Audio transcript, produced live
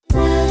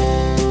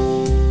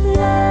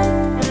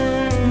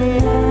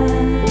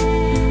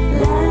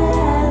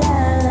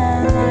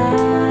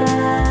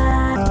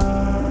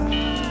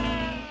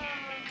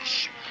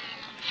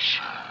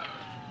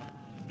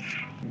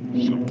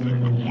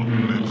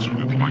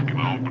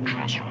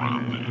cross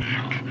around the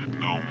neck.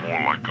 No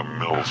more like a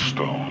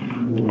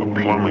millstone.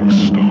 A plumbing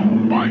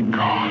stone, by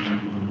God.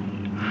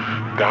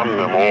 Damn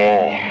them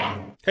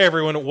all. Hey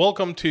everyone,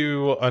 welcome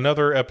to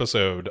another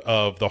episode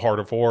of The Heart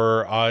of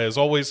Horror. I, as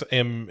always,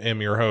 am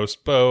your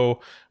host,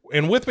 Bo,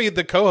 and with me,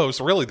 the co-host,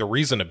 really the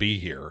reason to be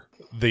here,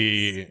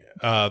 the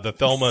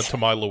Thelma to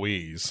my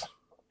Louise.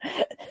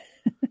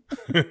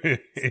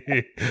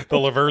 The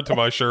Laverne to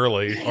my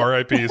Shirley,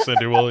 R.I.P.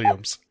 Cindy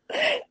Williams.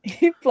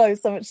 You blow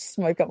so much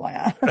smoke up my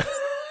ass.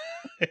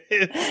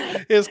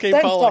 Don't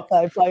stop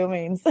though, by all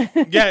means.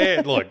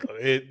 Yeah, look,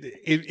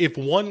 if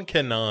one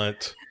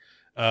cannot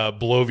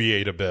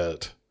bloviate a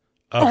bit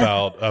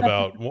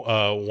about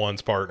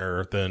one's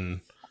partner, then,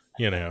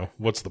 you know,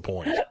 what's the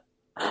point?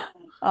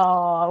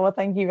 Oh, well,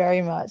 thank you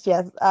very much.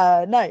 Yes.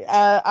 I'm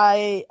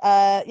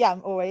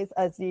always,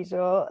 as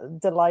usual,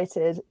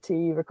 delighted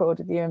to record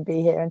with you and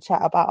be here and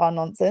chat about our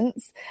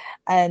nonsense.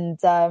 And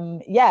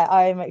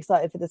I'm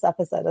excited for this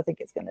episode. I think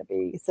it's going to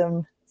be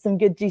some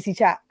good juicy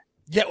chat.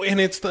 Yeah, and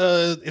it's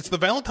the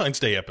Valentine's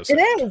Day episode.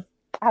 It is.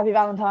 Happy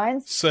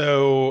Valentine's.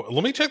 So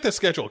let me check the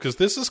schedule, because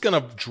this is going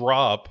to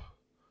drop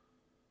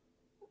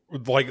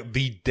like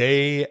the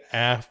day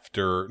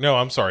after. No,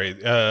 I'm sorry.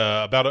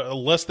 About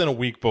less than a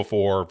week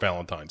before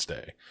Valentine's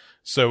Day.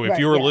 So if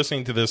you are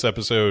listening to this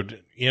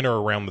episode in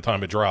or around the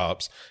time it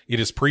drops, it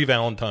is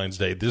pre-Valentine's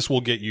Day. This will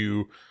get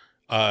you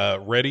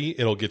ready.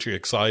 It'll get you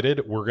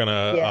excited. We're going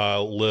to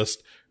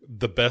list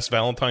the best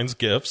Valentine's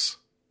gifts.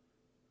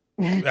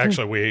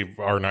 Actually, we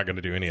are not going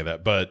to do any of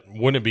that, but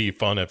wouldn't it be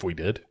fun if we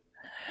did?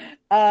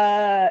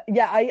 I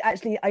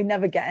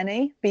never get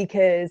any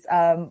because,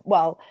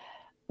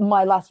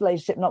 my last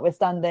relationship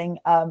notwithstanding,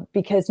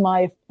 because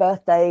my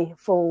birthday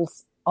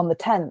falls on the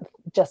 10th,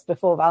 just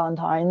before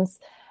Valentine's,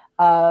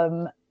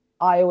 I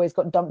always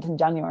got dumped in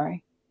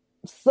January.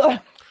 So,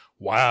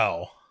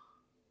 wow.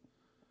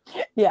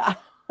 Yeah.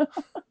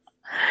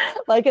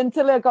 Like,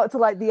 until I got to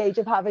like the age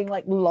of having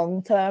like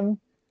long-term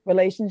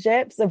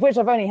relationships, of which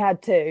I've only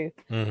had two.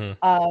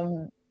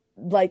 Mm-hmm.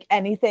 Like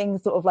anything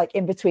sort of like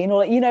in between, or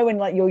like, you know, when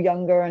like you're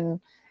younger and,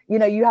 you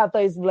know, you have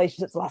those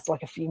relationships last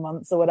like a few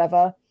months or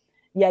whatever.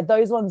 Yeah,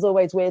 those ones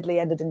always weirdly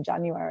ended in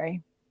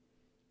January.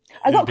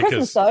 I got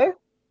Christmas though.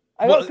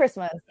 I got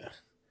Christmas.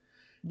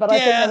 But I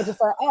think they were just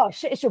like, oh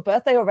shit, it's your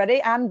birthday already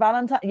and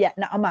Valentine. Yeah,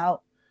 no, I'm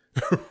out.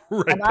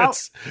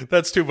 Right,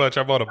 that's too much.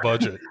 I'm on a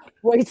budget.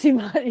 Way too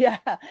much. Yeah.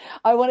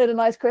 I wanted a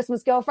nice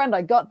Christmas girlfriend.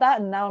 I got that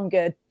and now I'm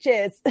good.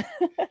 Cheers.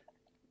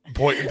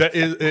 Boy,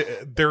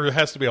 there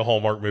has to be a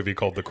Hallmark movie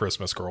called The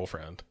Christmas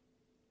Girlfriend.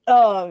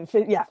 Oh,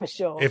 for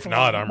sure. If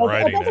not, I'm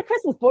writing there's a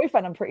Christmas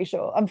boyfriend, I'm pretty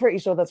sure.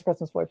 There's a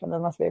Christmas boyfriend. There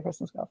must be a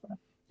Christmas girlfriend.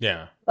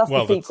 Yeah. That's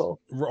the sequel.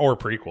 Or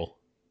prequel.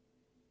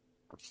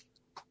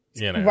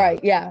 You know.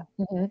 Right, yeah.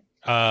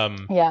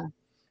 Mm-hmm. Yeah.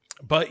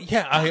 But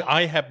yeah,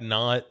 I have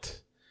not...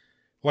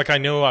 Like, I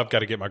know I've got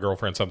to get my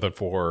girlfriend something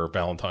for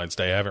Valentine's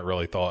Day. I haven't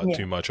really thought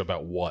too much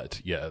about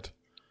what yet.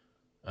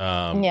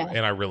 And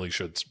I really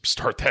should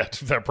start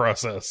that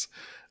process.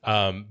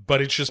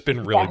 But it's just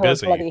been really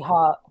busy. Bloody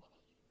heart.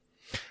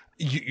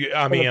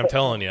 I'm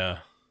telling you,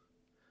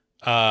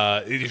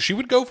 she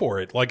would go for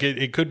it. Like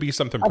it could be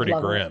something pretty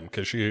grim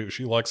because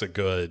she likes a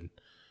good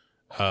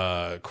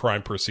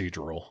crime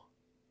procedural.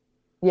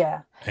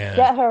 Yeah, and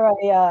get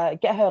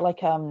her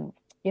like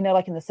you know,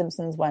 like in The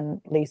Simpsons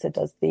when Lisa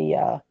does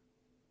the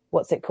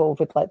what's it called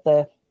with like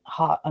the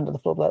heart under the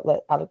floor,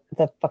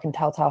 the fucking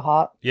telltale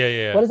heart.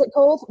 Yeah. What is it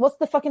called? What's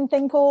the fucking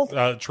thing called?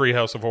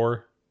 Treehouse of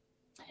Horror.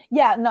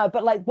 Yeah, no,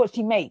 but like what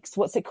she makes,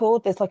 what's it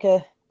called? There's like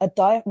a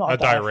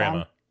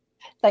diorama.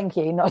 Thank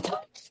you.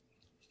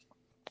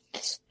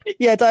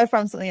 Yeah,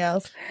 diaphragm something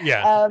else.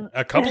 Yeah,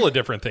 a couple of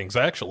different things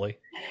actually.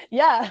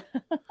 Yeah.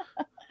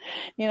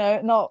 You know,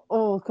 not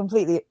all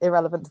completely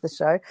irrelevant to the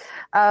show.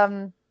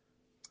 A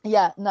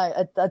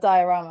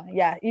diorama.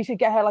 Yeah, you should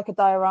get her like a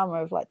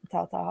diorama of like the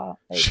telltale heart.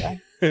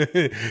 There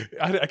you go.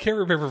 I can't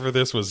remember if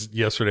this was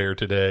yesterday or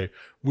today.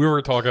 We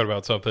were talking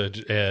about something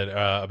and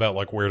about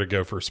like where to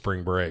go for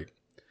spring break,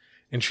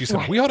 and she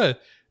said we ought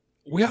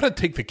to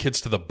take the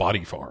kids to the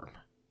Body Farm.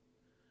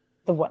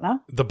 The what now?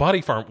 The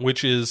Body Farm,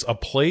 which is a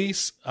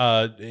place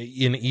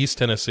in East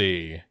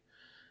Tennessee,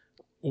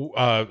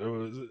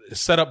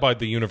 set up by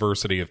the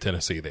University of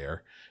Tennessee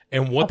there.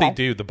 And what they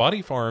do, the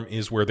Body Farm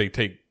is where they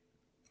take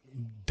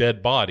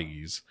dead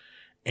bodies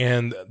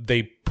and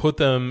they put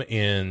them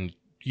in,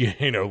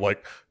 you know,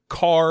 like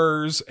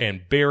cars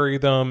and bury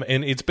them.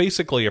 And it's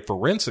basically a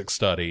forensic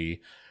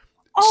study.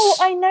 Oh,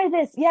 I know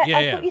this. Yeah,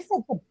 I thought you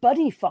said the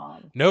Buddy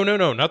Farm. No,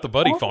 not the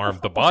Buddy Farm,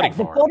 the Body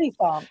Farm. The Body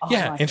Farm. Oh,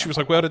 yeah, and she was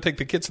like, we ought to take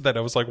the kids to that.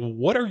 I was like,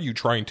 what are you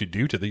trying to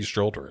do to these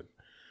children?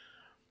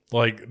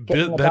 Like,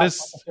 that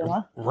is...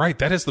 Right,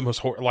 that is the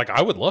most... Like,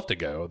 I would love to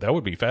go. That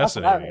would be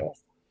fascinating.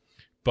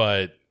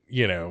 But,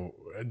 you know,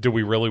 do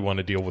we really want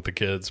to deal with the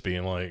kids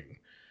being,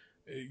 like,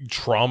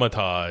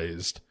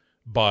 traumatized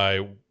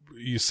by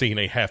you seeing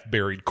a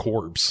half-buried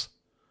corpse?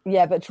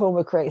 Yeah, but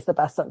trauma creates the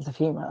best sense of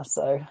humor,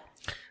 so...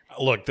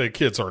 Look, the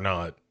kids are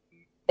not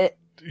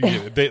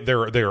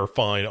they are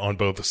fine on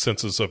both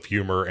senses of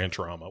humor and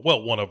trauma.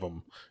 Well, one of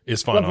them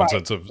is fine on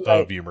sense of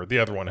humor. The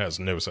other one has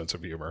no sense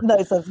of humor. No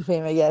sense of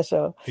humor. Yeah,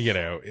 sure. You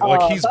know,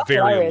 like he's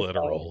very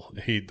literal.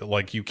 Though. He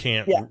like you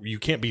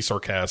can't be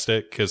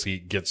sarcastic because he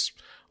gets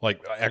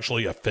like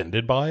actually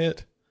offended by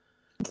it.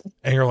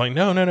 And you're like,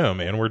 no,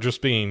 man, we're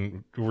just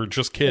kidding.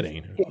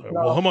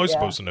 Well, how am I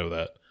supposed to know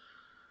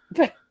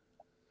that?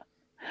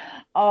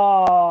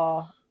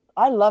 Oh,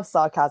 I love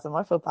sarcasm.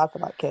 I feel bad for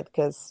that kid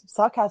because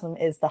sarcasm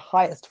is the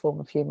highest form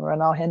of humor,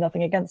 and I'll hear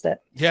nothing against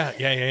it.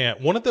 Yeah.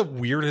 One of the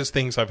weirdest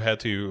things I've had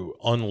to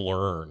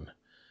unlearn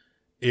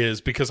is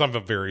because I'm a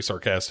very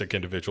sarcastic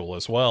individual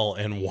as well,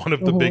 and one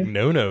of the big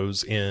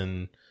no-nos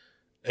in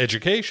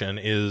education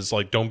is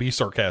like, don't be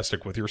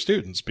sarcastic with your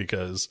students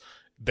because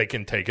they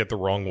can take it the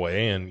wrong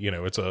way, and you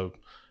know it's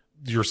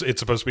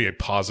supposed to be a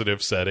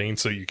positive setting,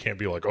 so you can't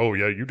be like, oh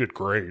yeah, you did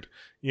great,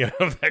 you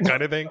know, that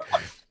kind of thing.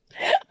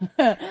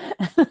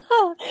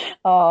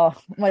 Oh,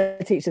 my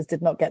teachers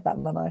did not get that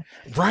memo.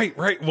 Right.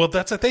 Well,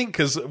 that's the thing,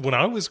 because when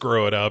I was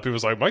growing up, it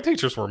was like my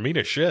teachers were mean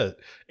as shit,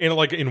 and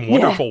like in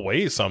wonderful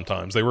ways.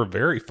 Sometimes they were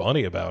very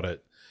funny about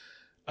it.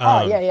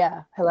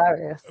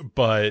 Hilarious.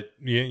 But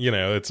you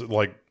know, it's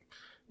like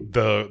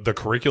the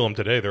curriculum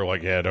today. They're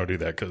like, yeah, don't do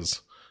that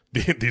because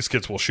these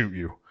kids will shoot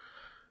you.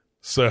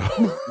 So,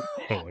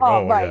 like,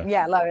 right,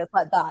 yeah, hilarious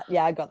like that.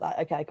 Yeah, I got that.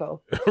 Okay,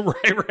 cool.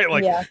 right.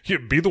 Like, you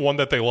be the one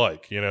that they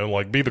like, you know,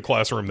 like be the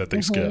classroom that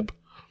they skip.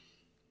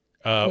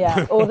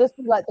 Or this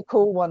is like the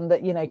cool one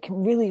that you know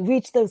can really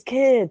reach those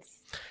kids.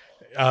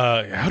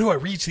 How do I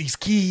reach these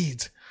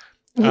kids?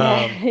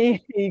 Yeah,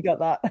 you got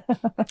that.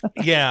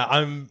 Yeah,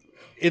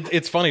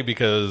 It's funny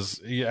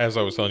because as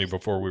I was telling you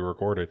before we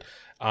recorded,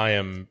 I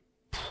am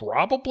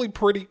probably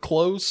pretty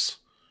close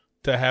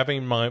to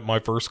having my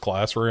first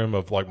classroom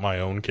of like my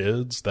own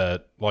kids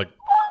that like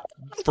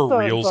for so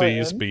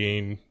realsies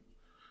being,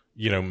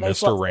 you know,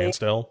 Mr.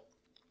 Ransdell.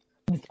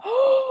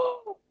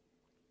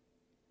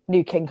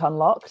 New kink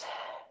unlocked.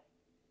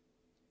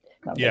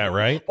 Yeah,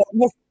 right.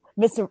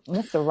 Mr.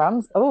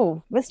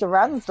 Ransdell.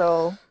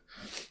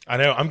 I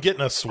know. I'm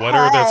getting a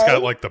sweater that's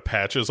got like the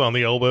patches on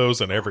the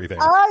elbows and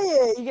everything. Are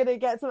you? You're gonna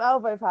get some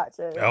elbow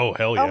patches? Oh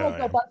hell yeah! Oh my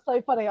god, that's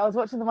so funny. I was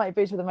watching The Mighty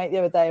Boosh with a mate the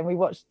other day, and we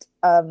watched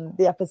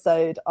the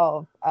episode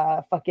of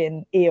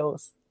fucking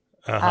Eels,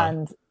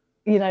 and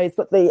you know he's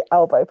got the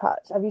elbow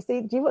patch. Have you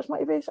seen? Do you watch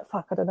Mighty Boosh?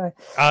 Fuck, I don't know.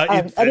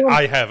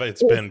 I have.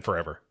 It's been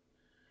forever.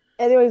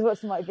 Anyways,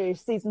 watching Mighty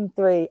Boosh season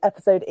 3,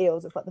 episode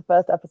Eels. It's like the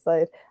first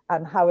episode,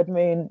 and Howard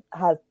Moon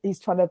he's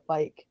trying to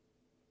like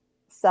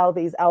sell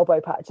these elbow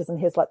patches, and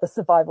here's like the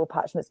survival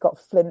patch, and it's got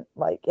flint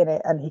like in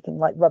it, and he can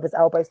like rub his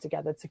elbows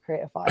together to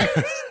create a fire.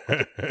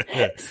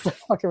 It's so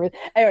fucking weird.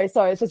 Anyway,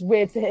 sorry, it's just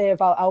weird to hear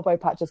about elbow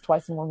patches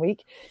twice in 1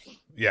 week.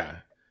 Yeah,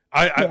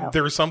 I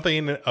there's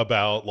something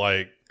about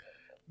like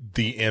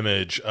the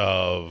image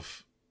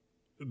of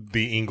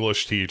the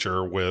English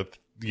teacher with,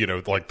 you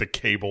know, like the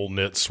cable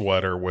knit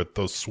sweater with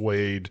the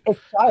suede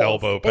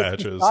elbow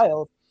patches.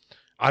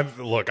 I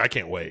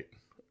can't wait.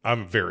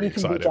 I'm very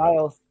excited.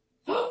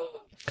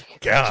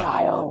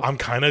 Yeah, I'm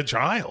kind of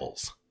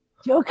Giles.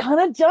 You're kind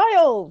of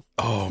Giles.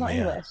 Oh man,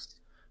 English.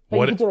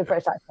 But you can do a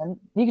British accent.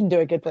 You can do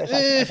a good British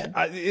accent.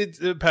 It's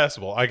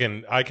passable. I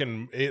can.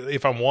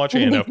 If I'm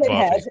watching enough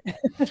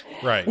Buffy,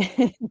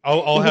 right?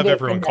 I'll have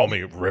everyone call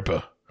me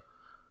Ripper.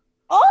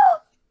 Oh,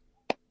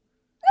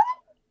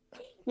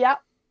 yeah.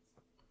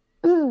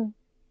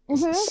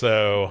 Mm-hmm.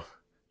 So,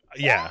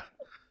 yeah.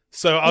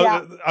 So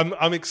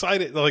I'm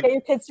excited. Like, get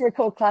your kids to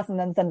record class and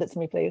then send it to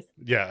me, please.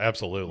 Yeah,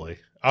 absolutely.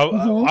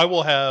 I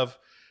will have.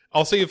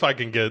 I'll see if I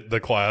can get the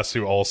class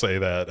who all say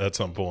that at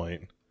some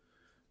point.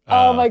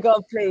 Oh my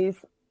god, please!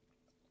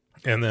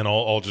 And then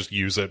I'll just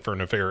use it for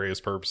nefarious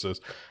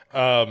purposes.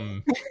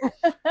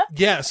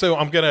 Yeah. So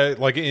I'm gonna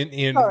like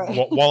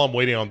while I'm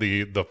waiting on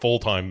the full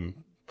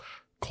time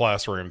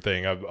classroom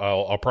thing,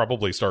 I'll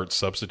probably start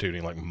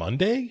substituting like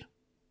Monday.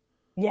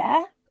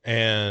 Yeah.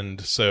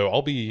 And so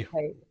I'll be.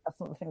 Hey, that's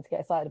not the thing to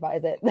get excited about,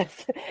 is it?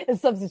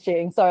 It's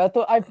substituting. Sorry, I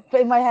thought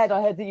in my head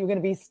I heard that you were going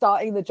to be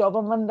starting the job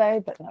on Monday,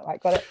 but no,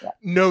 right, got it. Yeah.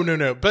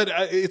 No. But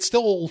it's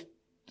still,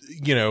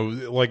 you know,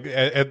 like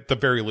at the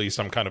very least,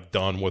 I'm kind of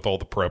done with all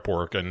the prep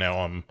work, and now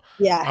I'm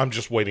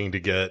just waiting to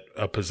get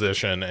a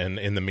position. And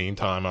in the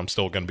meantime, I'm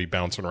still going to be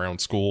bouncing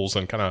around schools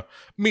and kind of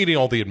meeting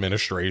all the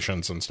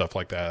administrations and stuff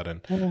like that.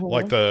 And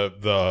like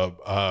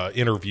the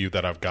interview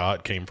that I've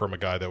got came from a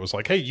guy that was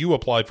like, "Hey, you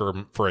applied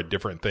for a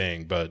different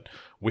thing, but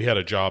we had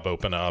a job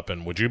open up,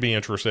 and would you be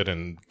interested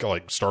in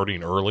like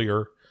starting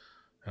earlier?"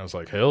 And I was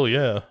like, "Hell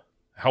yeah!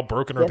 How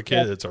broken are the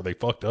kids? Are they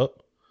fucked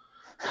up?"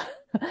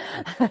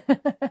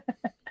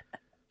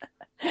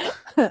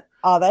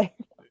 Are they?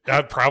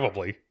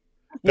 Probably.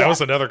 That was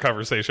another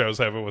conversation I was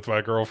having with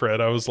my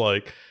girlfriend. I was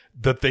like,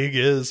 the thing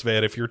is,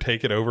 man, if you're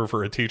taking over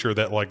for a teacher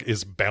that like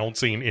is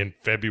bouncing in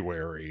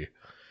February,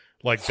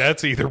 like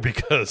that's either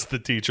because the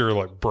teacher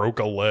like broke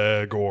a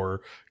leg or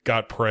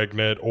got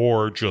pregnant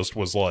or just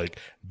was like,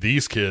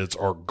 these kids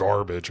are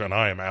garbage and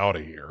I am out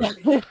of here.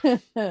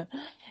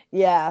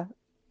 Yeah.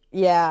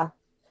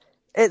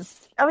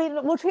 I mean,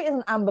 we'll treat it as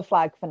an amber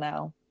flag for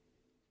now.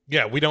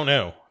 Yeah, we don't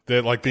know.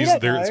 They're like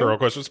they're all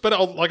questions, but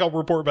I'll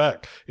report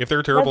back if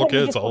they're terrible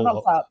kids.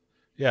 I'll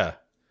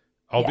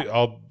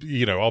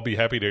be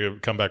happy to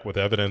come back with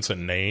evidence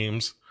and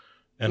names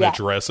and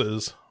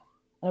addresses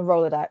and a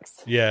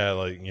Rolodex. Yeah,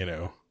 like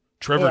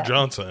Trevor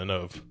Johnson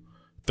of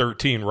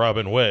 13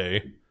 Robin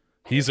Way.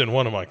 He's in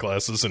one of my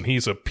classes, and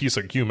he's a piece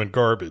of human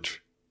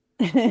garbage.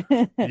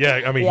 Yeah,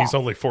 I mean he's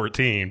only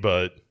 14,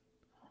 but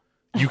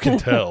you can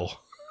tell.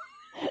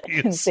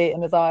 You can see it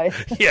in his eyes.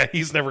 Yeah,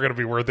 he's never going to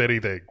be worth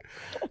anything.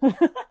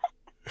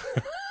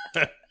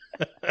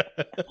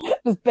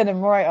 Just spin him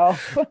right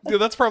off. Yeah,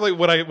 that's probably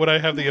when I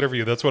have the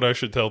interview. That's what I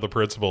should tell the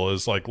principal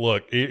is like,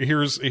 look,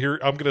 here.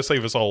 I'm going to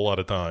save us all a lot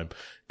of time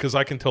because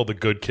I can tell the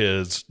good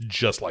kids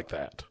just like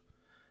that.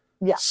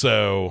 Yeah.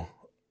 So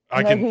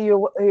I can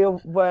who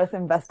you're worth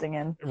investing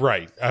in.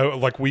 Right.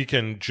 Like we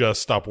can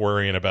just stop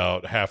worrying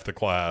about half the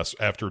class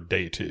after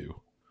day 2.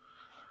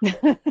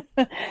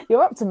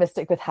 You're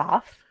optimistic with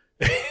half.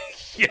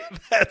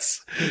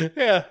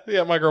 Yeah,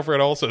 my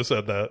girlfriend also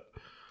said that.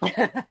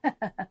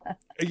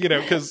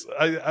 Because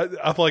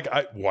I'm like,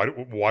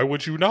 why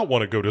would you not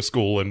want to go to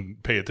school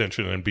and pay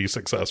attention and be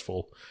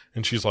successful?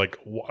 And she's like,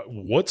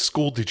 what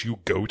school did you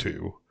go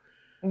to?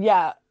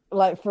 Yeah,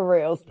 like for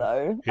reals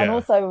though. Yeah. And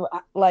also,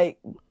 like,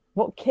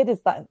 what kid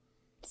is that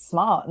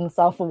smart and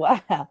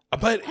self-aware?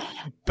 But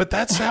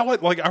that's how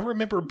it, like, I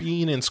remember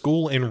being in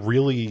school and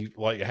really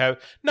like have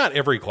not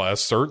every class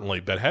certainly,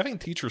 but having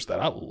teachers that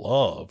I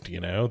loved,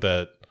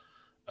 that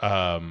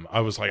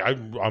I was like,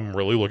 I'm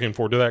really looking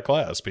forward to that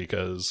class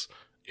because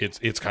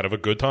it's kind of a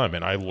good time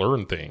and I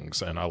learn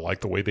things and I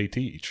like the way they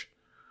teach.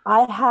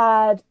 I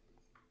had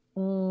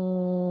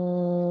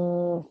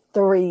 4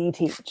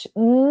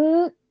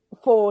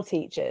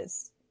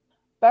 teachers.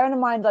 Bearing in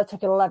mind I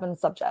took 11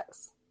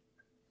 subjects.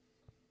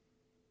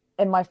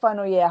 In my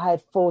final year, I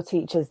had 4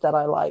 teachers that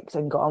I liked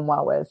and got on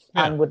well with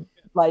and would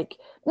like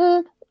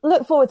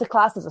look forward to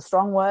class is a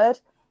strong word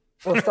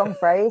or a strong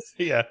phrase.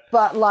 Yeah.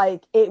 But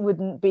like it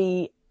wouldn't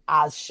be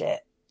as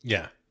shit.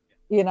 Yeah.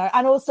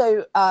 And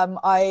also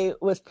I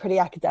was pretty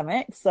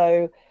academic.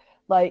 So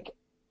like,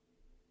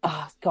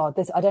 oh God,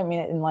 I don't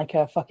mean it in like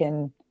a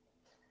fucking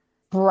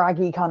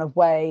braggy kind of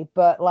way,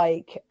 but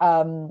like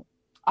I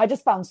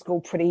just found school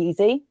pretty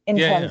easy in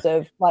terms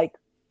of like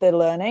the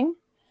learning.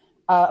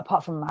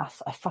 Apart from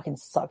math, I fucking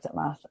sucked at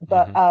math.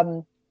 But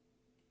out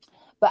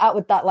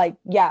with that, like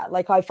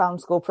I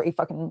found school pretty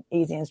fucking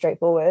easy and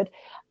straightforward.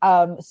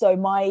 So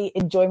my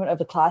enjoyment of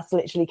the class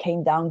literally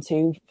came down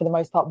to, for the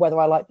most part, whether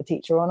I liked the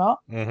teacher or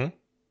not. Mm-hmm.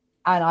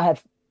 And I had,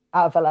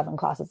 out of 11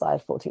 classes, I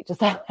had 4 teachers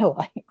that I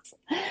liked.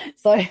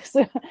 So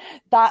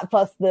that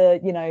plus the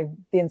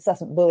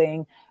incessant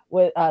bullying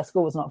with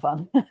school was not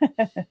fun.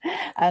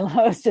 And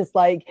I was just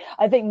like,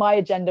 I think my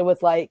agenda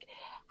was like,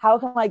 how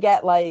can I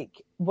get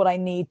like what I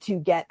need to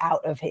get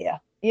out of here?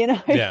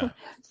 It's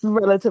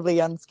relatively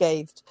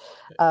unscathed.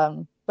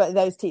 But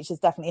those teachers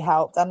definitely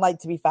helped. And like,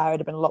 to be fair, it would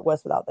have been a lot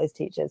worse without those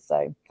teachers.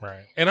 So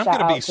right. And I'm going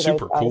to be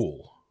super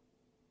cool.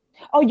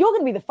 Oh, you're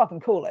going to be the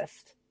fucking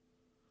coolest.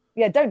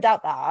 Yeah, don't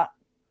doubt that.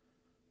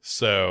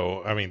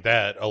 So, I mean,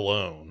 that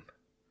alone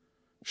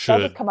should...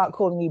 They'll just come out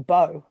calling you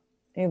Bo.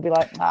 And you'll be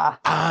like,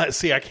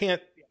 see, I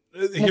can't...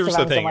 Here's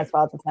the thing. My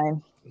father's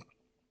name.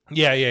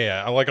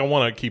 Yeah. Like, I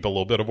want to keep a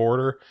little bit of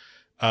order.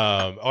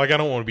 Like, I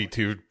don't want to be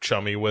too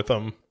chummy with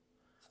them.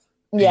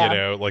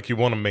 Yeah. Like, you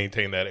want to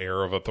maintain that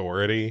air of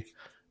authority.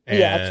 And,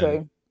 yeah,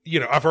 true.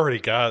 I've already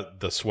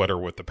got the sweater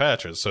with the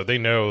patches, so they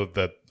know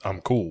that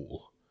I'm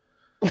cool.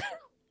 This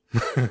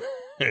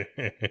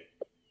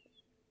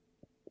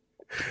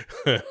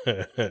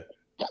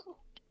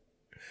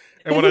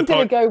is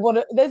going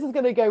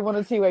to go one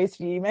of 2 ways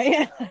for you,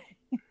 mate.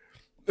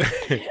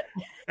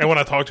 And when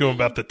I talk to him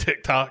about the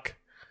TikTok,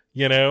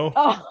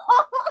 Oh.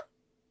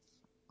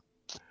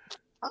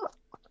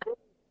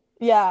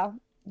 Yeah,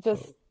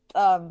 just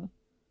the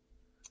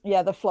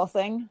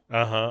flossing.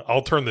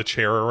 I'll turn the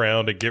chair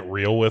around and get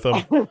real with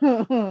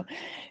him.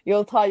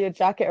 You'll tie your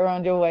jacket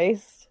around your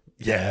waist.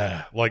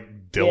 Yeah,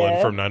 like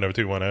Dylan from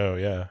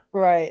 90210. Yeah,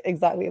 right,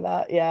 exactly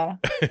that. Yeah.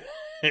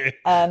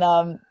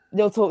 And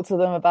you'll talk to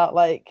them about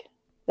like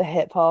the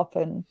hip hop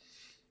and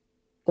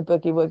the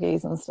boogie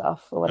woogies and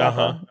stuff or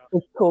whatever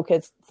the cool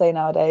kids say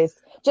nowadays.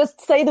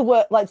 Just say the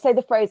word, like say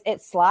the phrase, it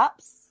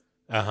slaps.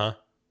 And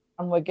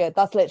we're good.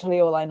 That's literally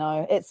all I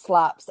know. It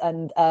slaps.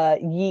 And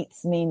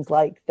yeets means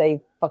like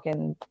they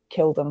fucking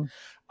killed them.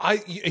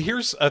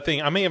 Here's a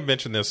thing. I may have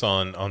mentioned this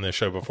on this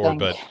show before,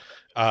 but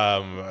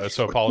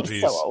so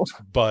apologies. So old.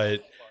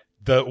 But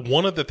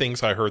one of the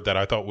things I heard that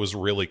I thought was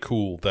really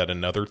cool that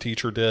another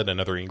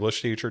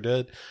English teacher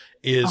did,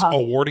 is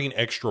awarding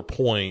extra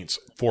points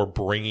for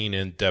bringing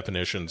in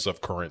definitions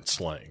of current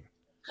slang.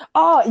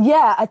 Oh,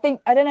 yeah. I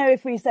don't know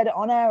if we said it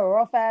on air or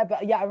off air,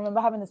 but yeah, I remember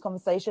having this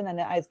conversation and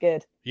it is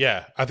good.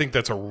 Yeah, I think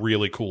that's a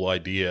really cool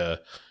idea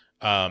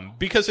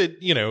because it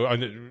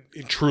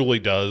truly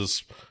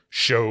does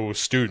show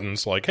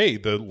students like, hey,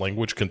 the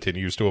language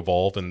continues to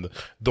evolve and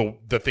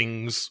the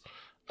things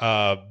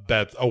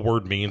that a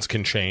word means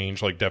can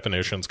change, like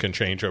definitions can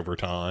change over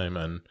time,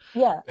 and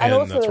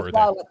also as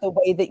well, like the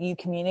way that you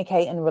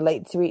communicate and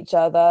relate to each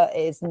other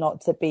is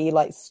not to be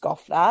like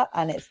scoffed at,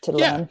 and it's to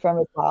learn from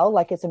as well.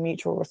 Like it's a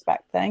mutual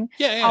respect thing.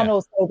 And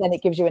also then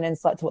it gives you an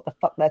insight to what the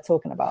fuck they're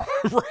talking about.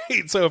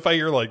 Right. So if I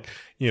hear like,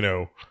 you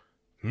know,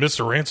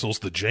 Mr. Ansell's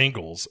the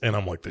Jangles, and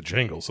I'm like, the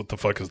Jangles? What the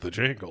fuck is the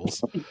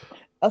Jangles?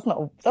 That's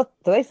not. Do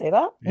they say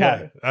that? Yeah,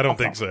 no, I don't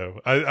think so.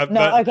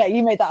 Okay,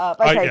 you made that up.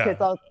 Okay,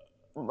 because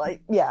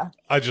like,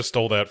 I just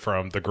stole that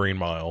from The Green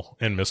Mile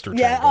and Mr.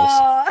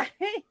 Jangles.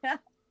 Yeah,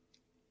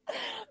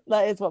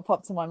 that is what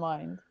popped to my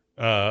mind.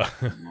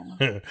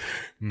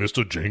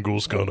 Mr.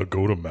 Jangles gonna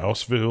go to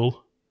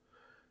Mouseville.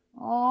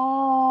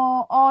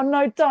 Oh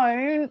no,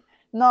 don't.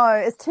 No,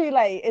 it's too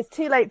late. It's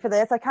too late for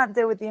this. I can't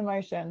deal with the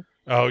emotion.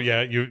 Oh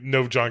yeah, you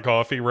know John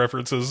Coffey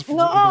references.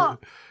 No,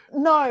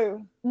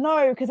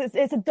 because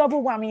it's a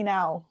double whammy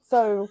now.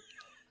 So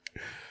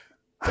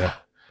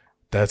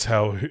that's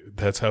how he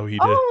did.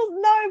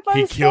 Oh no,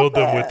 he killed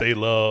them with a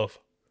love.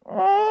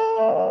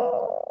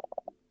 Oh,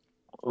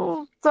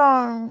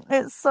 don't.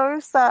 It's so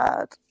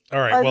sad. All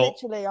right,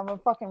 literally, I'm a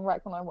fucking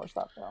wreck when I watch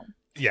that film.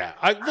 Yeah,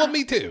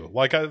 me too.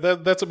 Like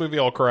that's a movie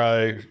I'll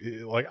cry.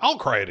 Like I'll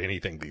cry at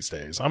anything these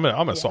days. I'm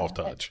a soft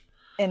touch.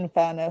 In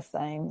fairness,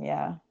 same.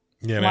 Yeah.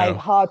 You know? My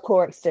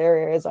hardcore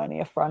exterior is only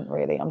a front.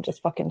 Really, I'm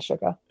just fucking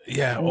sugar.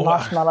 Yeah,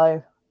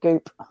 marshmallow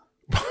goop.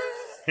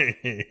 I'm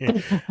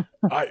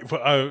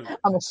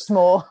a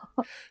s'more.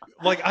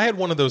 Like I had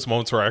one of those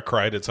moments where I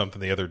cried at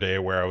something the other day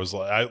where I was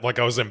I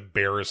was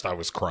embarrassed. I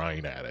was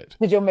crying at it.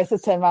 Did your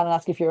missus turn around and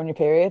ask if you're on your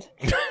period?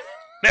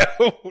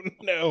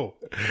 No.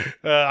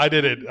 I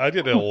did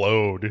it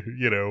alone.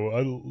 You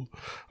know,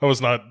 I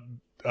was not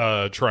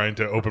trying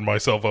to open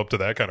myself up to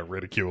that kind of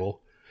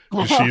ridicule.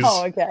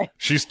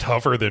 She's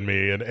tougher than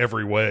me in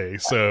every way.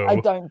 So I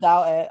don't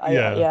doubt it.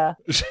 Yeah.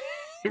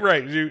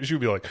 Right. She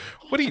would be like,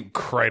 "What are you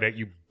crying at,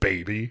 you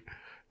baby?"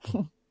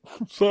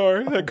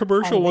 Sorry, that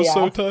commercial was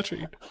so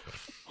touching.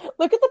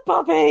 Look at the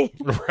puppy.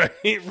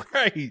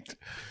 Right.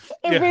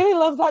 It really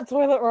loves that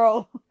toilet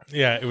roll.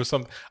 Yeah, it was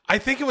something. I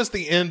think it was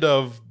the end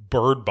of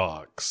Bird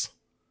Box.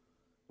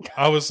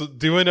 I was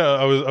doing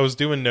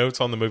notes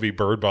on the movie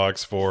Bird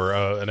Box for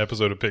an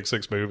episode of Pick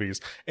Six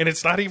Movies, and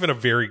it's not even a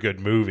very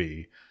good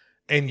movie.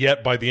 And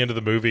yet, by the end of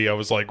the movie, I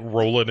was like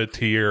rolling a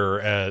tear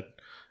at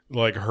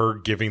like her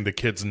giving the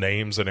kids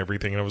names and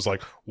everything, and I was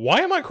like, "Why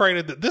am I crying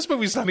at this? This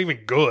movie's not even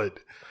good."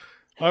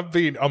 I'm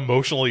being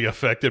emotionally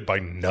affected by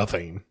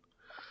nothing.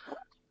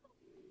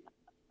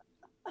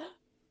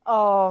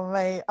 Oh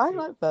mate, I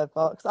like Bird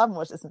Box. I haven't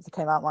watched it since it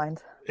came out.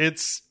 Mind, I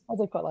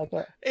do quite like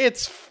it.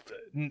 It's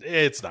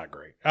not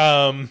great.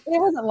 It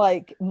wasn't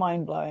like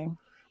mind blowing.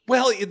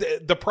 Well,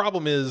 the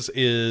problem is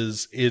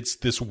it's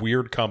this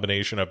weird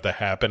combination of The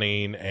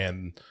Happening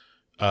and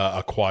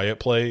A Quiet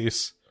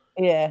Place.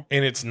 Yeah,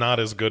 and it's not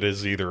as good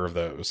as either of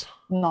those.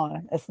 No,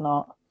 it's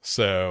not.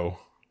 So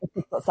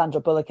it's got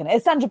Sandra Bullock in it.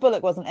 If Sandra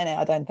Bullock wasn't in it,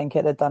 I don't think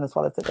it had done as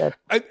well as it did.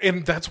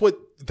 And that's what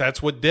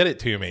did it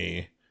to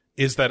me.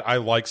 Is that I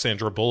like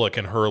Sandra Bullock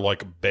and her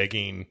like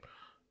begging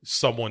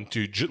someone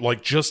to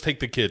just take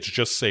the kids,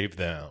 just save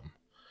them.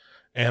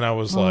 And I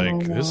was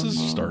this is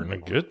starting to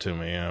get to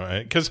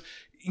me. Because,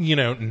 you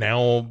know,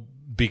 now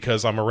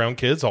because I'm around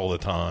kids all the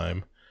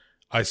time,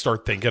 I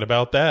start thinking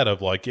about that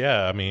of like,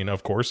 yeah, I mean,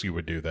 of course you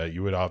would do that.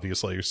 You would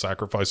obviously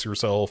sacrifice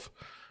yourself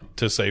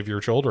to save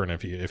your children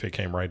if it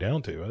came right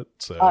down to it.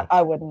 So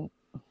I wouldn't.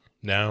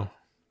 No,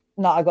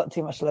 I got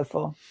too much to live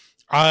for.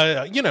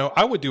 I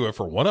would do it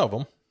for one of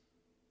them.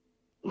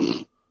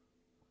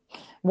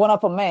 One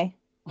up on me.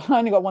 I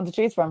only got one to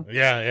choose from.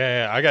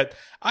 Yeah.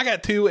 I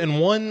got two, and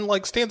one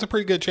like stands a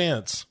pretty good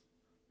chance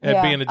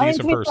at being a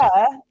decent person.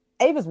 Fair,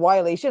 Ava's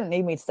wily. She didn't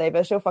need me to save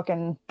her. She'd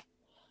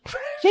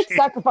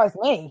sacrifice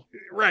me.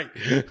 Right.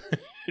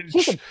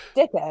 She's a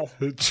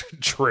dickhead.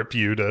 Trip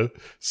you to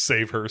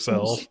save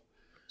herself.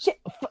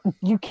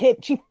 You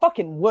kid. She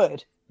fucking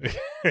would.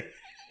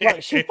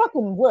 Like, she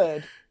fucking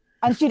would.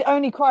 And she'd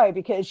only cry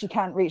because she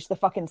can't reach the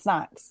fucking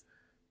snacks.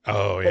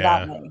 Oh, yeah.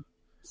 Without me.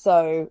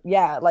 So,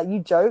 yeah, like, you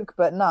joke,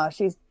 but no,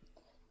 she's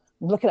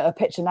looking at her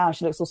picture now.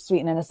 She looks all sweet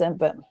and innocent,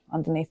 but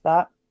underneath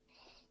that,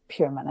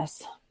 pure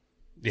menace.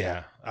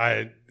 Yeah.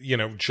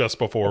 Just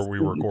before we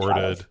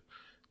recorded,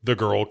 the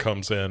girl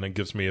comes in and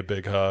gives me a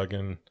big hug,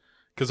 and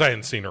because I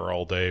hadn't seen her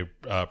all day,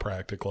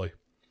 practically.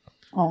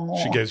 Oh.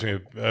 She gives me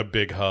a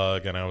big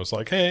hug, and I was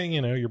like, hey,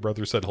 your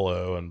brother said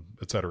hello, and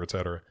et cetera, et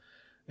cetera.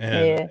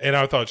 And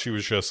I thought she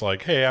was just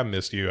like, hey, I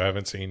missed you. I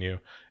haven't seen you.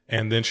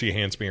 And then she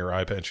hands me her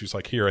iPad. She's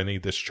like, here, I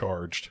need this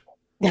charged.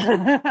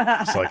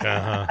 It's like,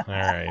 all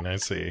right, I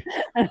see.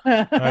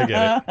 I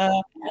get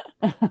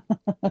it.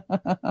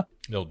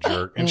 Little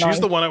jerk. And she's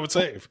the one I would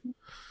save.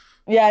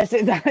 Yeah,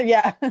 she's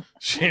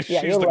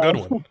the good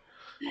one.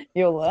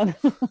 You'll learn.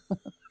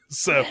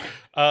 So,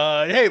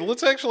 hey,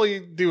 let's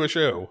actually do a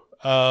show.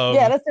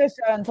 Let's do a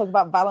show and talk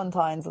about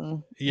Valentines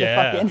and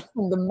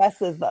the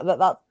messes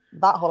that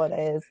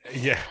holiday is.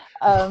 Yeah.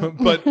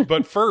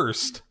 But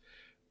first,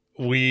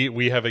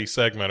 we have a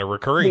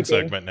recurring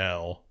segment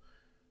now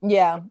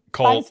Yeah.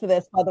 Thanks for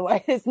this, by the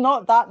way. It's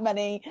not that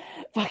many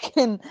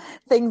fucking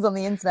things on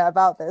the internet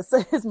about this.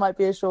 So this might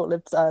be a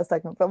short-lived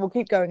segment, but we'll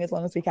keep going as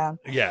long as we can.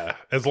 Yeah,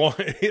 as long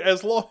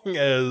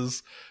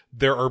as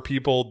there are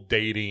people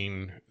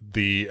dating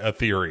the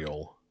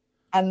ethereal.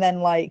 And then,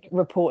 like,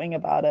 reporting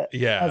about it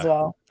as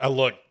well.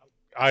 Look,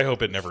 I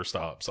hope it never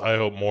stops. I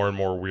hope more and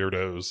more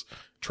weirdos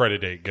try to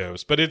date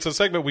ghosts. But it's a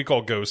segment we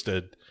call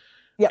Ghosted.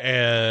 Yeah.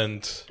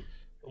 And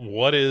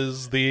what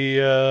is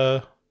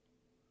the...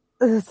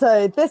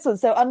 So this one,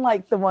 so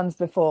unlike the ones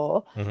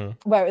before,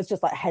 where it was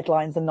just like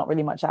headlines and not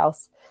really much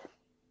else,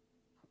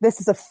 this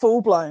is a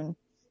full-blown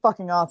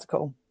fucking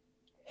article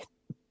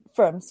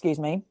from,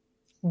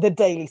 the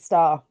Daily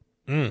Star,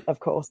 of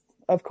course.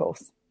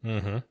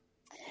 Mm-hmm.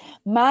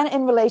 Man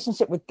in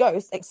relationship with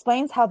ghosts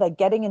explains how they're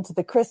getting into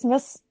the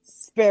Christmas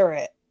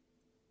spirit.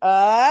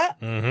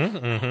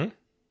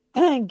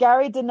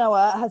 Gary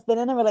DeNoa has been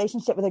in a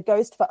relationship with a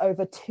ghost for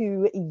over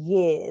 2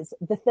 years.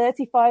 The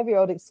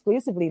 35-year-old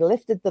exclusively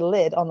lifted the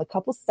lid on the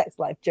couple's sex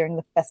life during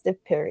the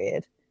festive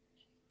period.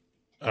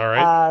 All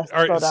right.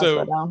 All right.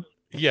 Scroll down.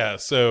 Yeah.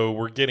 So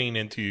we're getting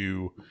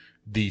into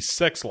the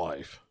sex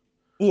life.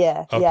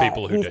 Yeah. Of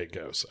people who date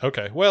ghosts.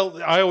 Okay.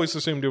 Well, I always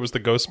assumed it was the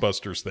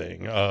Ghostbusters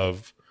thing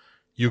of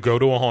you go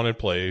to a haunted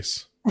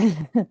place,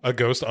 a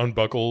ghost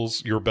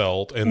unbuckles your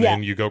belt, and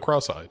then you go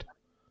cross-eyed.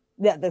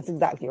 Yeah, that's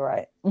exactly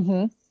right.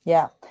 Mm-hmm.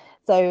 Yeah.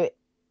 So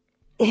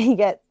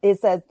it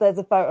says there's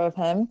a photo of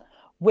him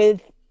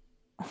with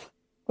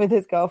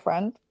his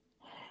girlfriend.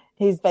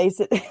 He's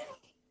basically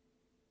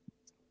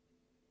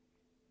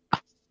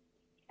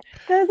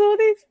there's all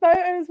these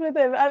photos with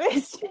him, and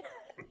it's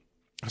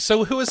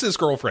So who is his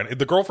girlfriend?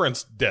 The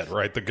girlfriend's dead,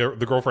 right? The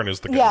girlfriend is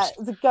the ghost. Yeah,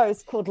 it's a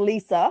ghost called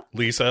Lisa.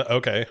 Lisa,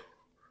 okay.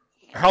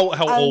 How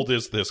old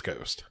is this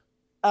ghost?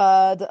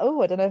 I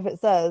don't know if it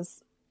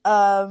says.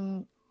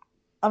 I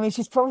mean,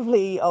 she's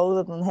probably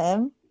older than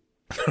him.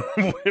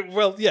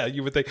 Well, yeah,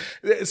 you would think.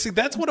 See,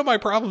 that's one of my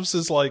problems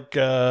is like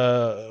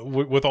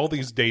with all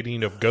these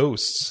dating of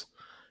ghosts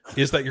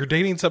is that you're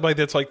dating somebody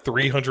that's like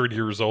 300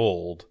 years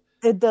old.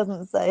 It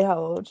doesn't say how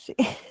old she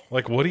is.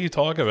 Like, what are you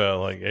talking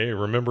about? Like, hey,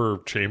 remember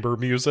chamber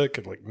music?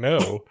 And like,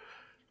 no.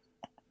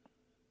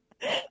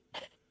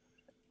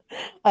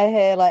 I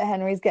hear like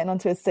Henry's getting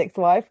onto his 6th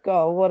wife.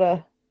 God,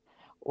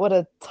 what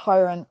a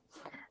tyrant.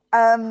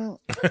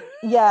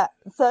 Yeah.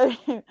 So,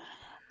 so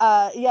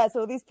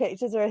all these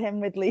pictures are of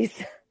him with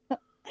Lisa,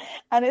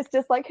 and it's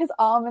just like his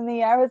arm in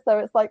the air as though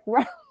it's like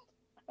round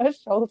her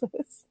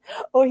shoulders,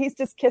 or he's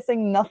just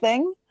kissing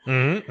nothing.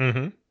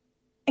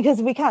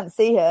 Because we can't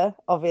see her,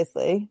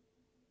 obviously.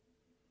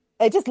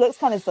 It just looks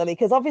kind of silly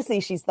because obviously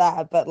she's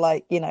there, but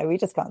like, you know, we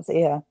just can't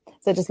see her.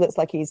 So it just looks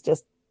like he's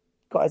just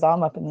got his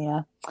arm up in the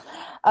air.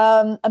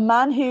 A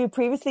man who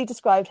previously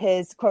described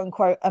his quote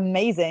unquote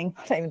amazing,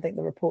 I don't even think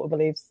the reporter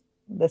believes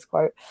this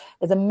quote,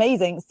 his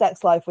amazing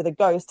sex life with a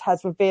ghost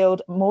has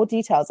revealed more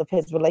details of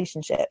his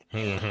relationship.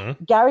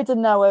 Gary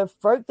DeNoa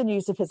broke the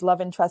news of his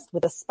love interest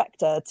with a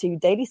spectre to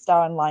Daily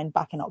Star Online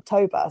back in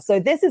October. So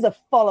this is a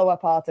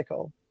follow-up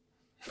article.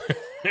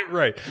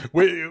 Right.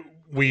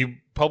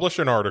 We published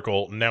an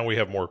article. Now we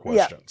have more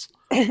questions.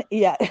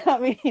 Yeah. I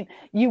mean,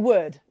 you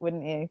would,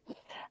 wouldn't you?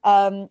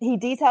 He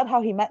detailed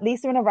how he met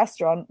Lisa in a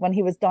restaurant when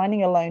he was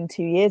dining alone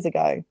 2 years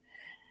ago.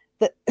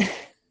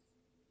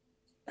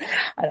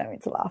 I don't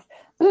mean to laugh.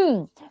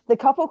 The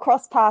couple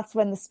crossed paths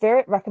when the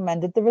spirit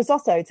recommended the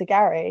risotto to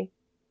Gary.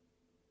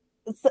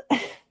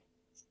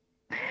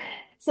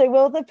 So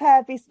will the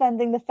pair be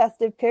spending the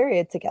festive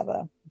period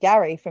together?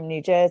 Gary from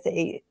New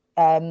Jersey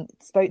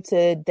spoke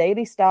to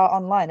Daily Star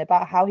Online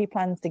about how he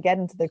plans to get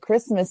into the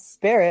Christmas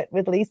spirit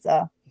with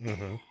Lisa.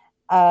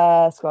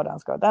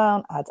 Scroll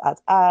down.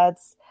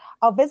 Ads.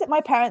 I'll visit my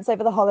parents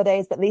over the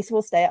holidays, but Lisa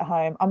will stay at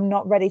home. I'm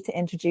not ready to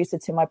introduce her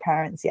to my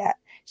parents yet.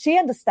 She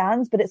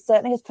understands, but it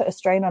certainly has put a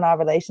strain on our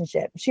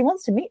relationship. She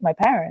wants to meet my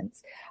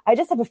parents. I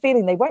just have a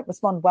feeling they won't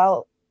respond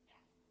well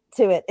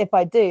to it if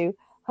I do.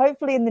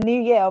 Hopefully in the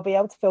new year, I'll be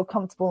able to feel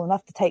comfortable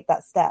enough to take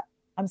that step.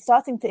 I'm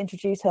starting to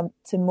introduce her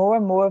to more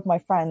and more of my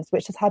friends,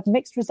 which has had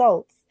mixed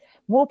results.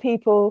 More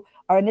people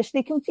are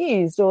initially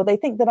confused or they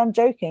think that I'm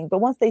joking, but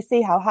once they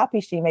see how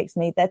happy she makes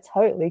me, they're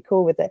totally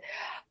cool with it.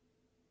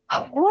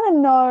 I want to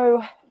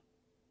know.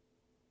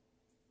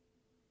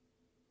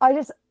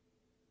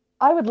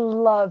 I would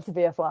love to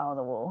be a fly on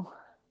the wall.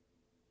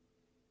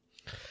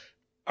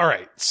 All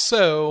right.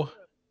 So,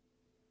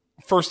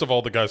 first of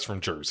all, the guy's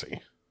from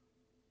Jersey.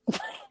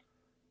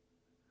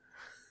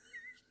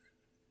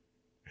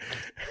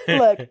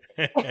 Look,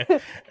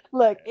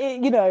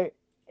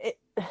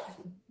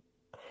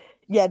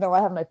 yeah, no,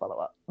 I have no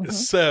follow-up.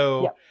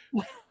 So,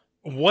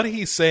 what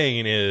he's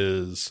saying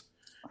is,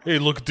 hey,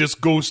 look at this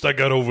ghost I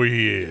got over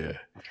here.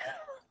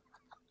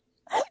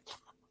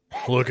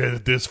 Look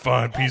at this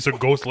fine piece of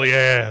ghostly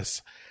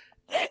ass.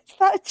 It's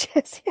not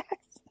just yes.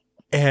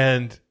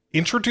 And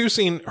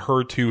introducing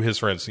her to his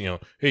friends, you know,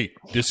 hey,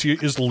 this here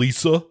is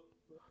Lisa.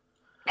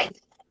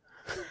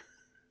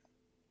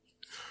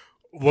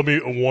 Let me,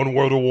 one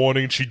word of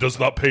warning, she does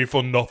not pay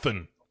for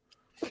nothing.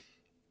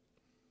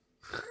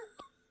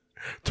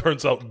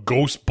 Turns out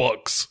ghost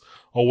bucks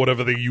or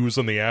whatever they use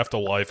in the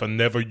afterlife are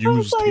never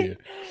used here.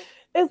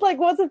 It's like,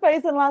 what's the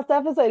face in last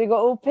episode? He got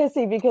all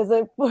pissy because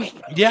it.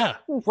 Yeah,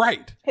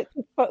 right.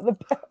 Put the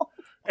bill.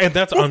 And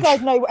that's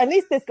at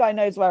least this guy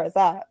knows where it's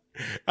at.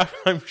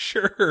 I'm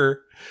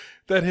sure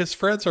that his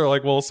friends are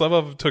like, well, some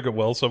of them took it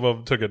well, some of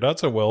them took it not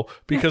so well,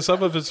 because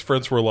some of his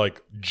friends were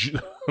like,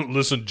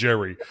 listen,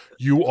 Jerry,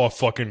 you are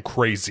fucking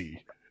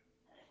crazy.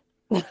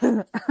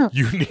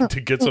 You need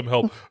to get some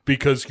help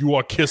because you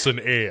are kissing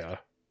air.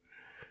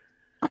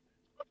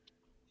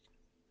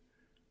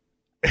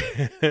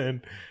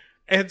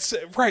 And so,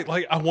 right,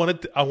 like I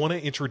want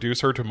to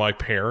introduce her to my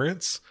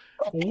parents.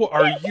 What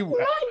are you?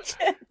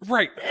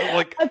 Right,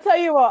 like I tell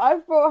you what,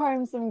 I've brought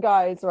home some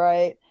guys,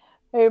 right,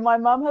 who my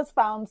mum has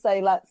found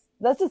say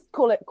let's just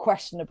call it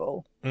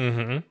questionable.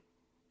 Mm-hmm.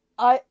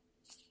 I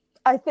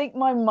think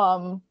my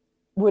mum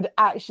would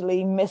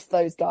actually miss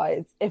those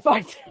guys if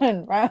I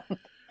turned around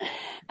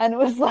and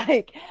was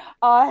like,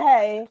 "Oh,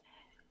 hey,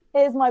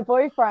 here's my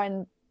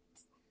boyfriend,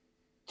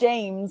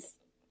 James."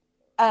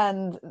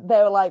 And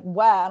they were like,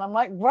 "Where?" And I'm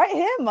like, "Right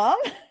here, Mum."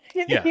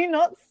 Did you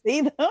not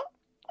see them?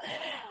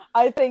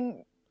 I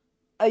think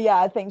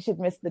she'd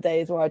miss the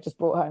days where I just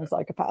brought home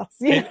psychopaths.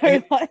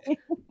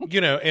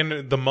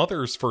 And the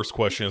mother's first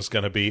question is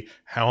going to be,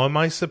 how am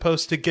I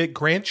supposed to get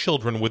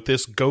grandchildren with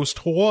this ghost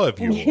whore of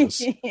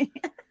yours?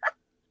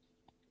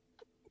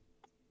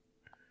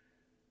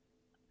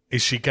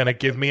 Is she going to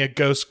give me a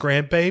ghost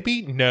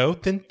grandbaby? No,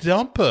 then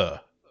dump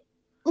her.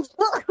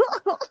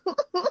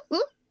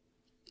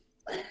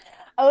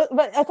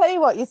 But I tell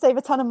you what, you save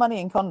a ton of money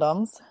in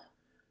condoms.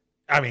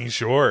 I mean,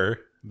 sure.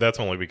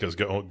 That's only because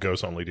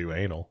ghosts only do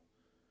anal.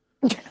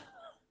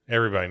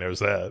 Everybody knows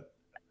that.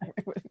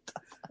 Everybody does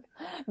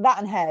that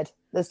and head.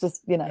 There's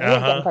just, you ain't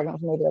getting pregnant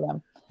from either of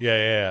them.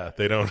 Yeah.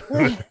 They don't.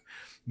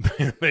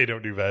 They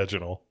don't do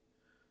vaginal.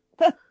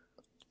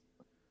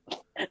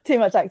 Too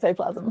much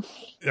ectoplasm.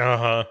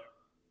 Right.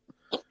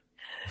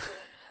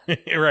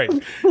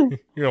 You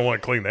don't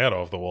want to clean that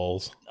off the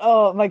walls.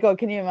 Oh my God,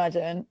 can you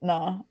imagine?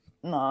 No.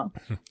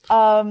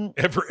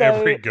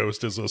 Every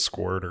ghost is a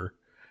squirter.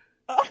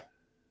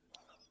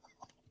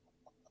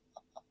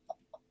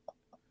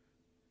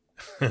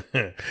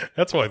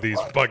 That's why these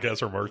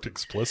podcasts are marked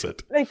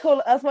explicit.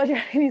 That's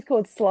why he's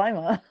called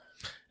Slimer.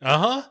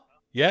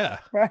 Yeah.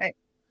 Right.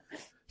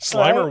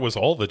 Slimer was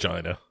all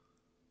vagina.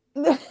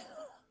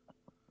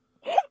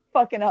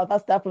 Fucking hell,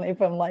 that's definitely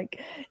from like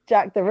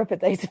Jack the Ripper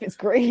Days of His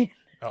Green.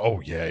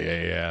 Oh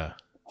yeah.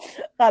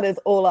 That is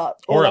all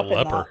up. Or a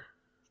leper.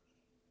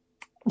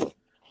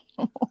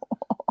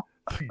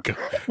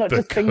 Not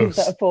just fingers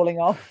that are falling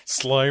off.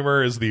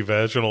 Slimer is the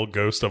vaginal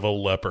ghost of a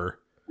leper.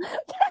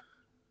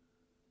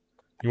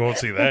 You won't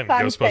see that in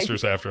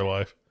Ghostbusters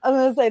Afterlife. I'm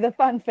going to say the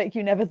fanfic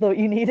you never thought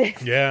you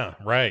needed. Yeah,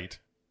 right.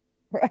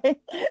 Right?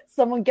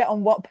 Someone get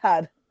on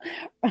Wattpad.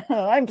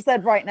 I'm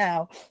said right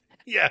now.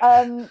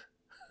 Yeah.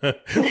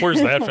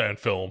 Where's that fan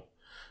film?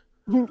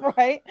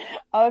 Right?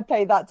 I would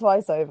pay that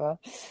twice over.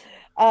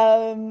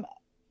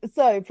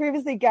 So,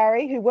 previously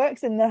Gary, who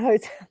works in the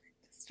hotel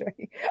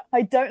industry.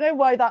 I don't know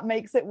why that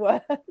makes it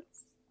worse.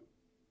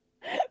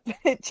 But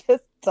it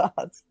just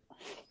does.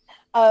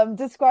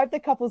 Describe the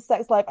couple's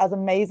sex life as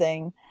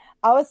amazing.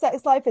 Our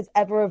sex life is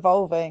ever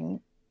evolving.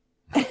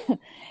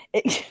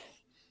 It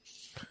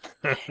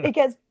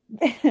gets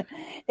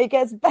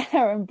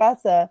better and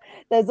better.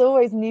 There's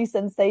always new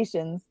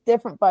sensations,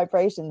 different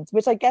vibrations,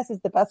 which I guess is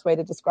the best way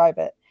to describe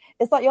it.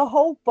 It's like your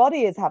whole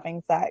body is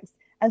having sex.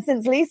 And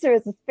since Lisa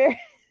is a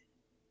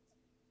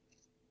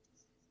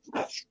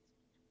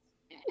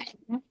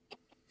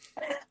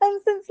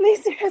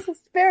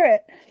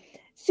spirit,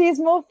 she's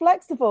more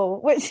flexible,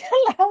 which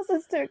allows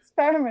us to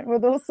experiment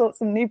with all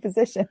sorts of new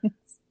positions.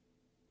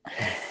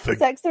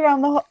 Sex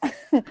around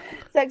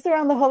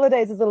the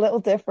holidays is a little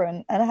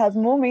different and it has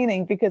more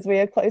meaning because we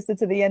are closer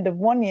to the end of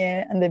one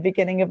year and the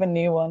beginning of a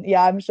new one.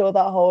 Yeah, I'm sure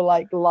that whole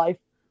like life,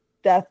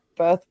 death,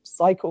 birth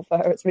cycle for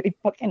her is really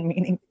fucking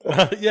meaningful.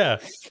 Yeah.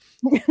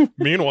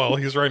 Meanwhile,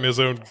 he's writing his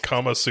own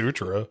Kama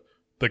Sutra,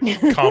 the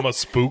Kama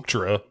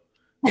Spooktra.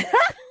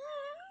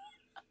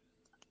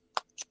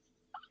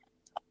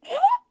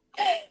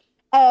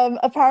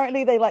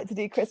 Apparently they like to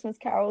do Christmas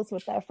carols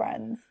with their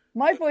friends.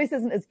 My voice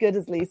isn't as good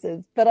as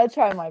Lisa's, but I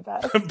try my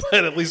best.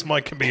 But at least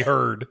mine can be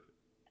heard.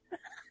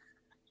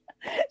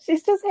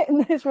 She's just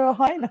hitting those real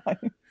high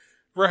notes.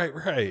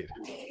 Right.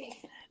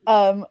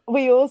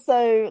 We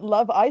also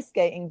love ice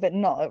skating, but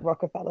not at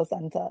Rockefeller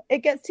Center. It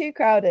gets too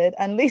crowded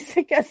and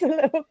Lisa gets a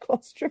little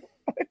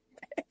claustrophobic.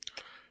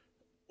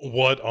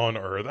 What on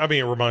earth? I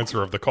mean, it reminds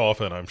her of the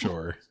coffin, I'm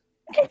sure.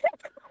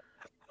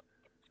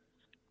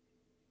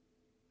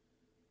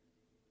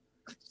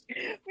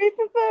 We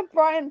prefer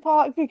Bryant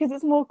Park because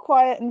it's more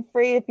quiet and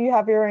free if you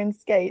have your own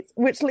skates,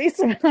 which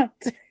Lisa and I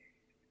do.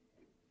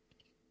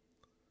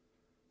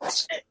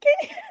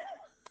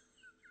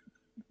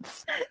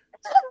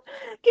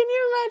 Can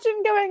you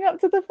imagine going up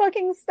to the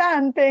fucking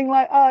stand being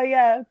like, oh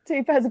yeah,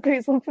 2 pairs of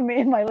boots, one for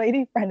me and my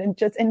lady friend, and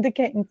just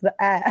indicating to the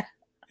air?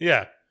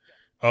 Yeah.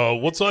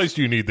 What size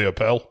do you need there,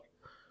 pal?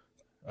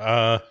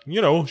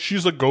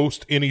 She's a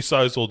ghost. Any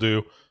size will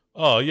do.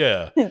 Oh,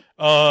 yeah.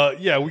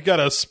 Yeah, we got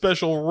a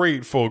special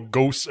rate for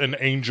ghosts and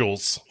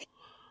angels.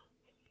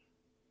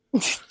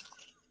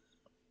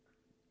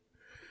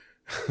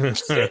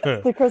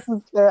 The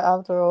Christmas spirit,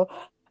 after all.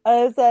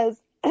 It says,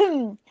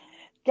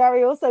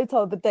 Gary also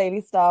told the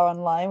Daily Star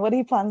online what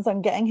he plans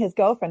on getting his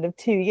girlfriend of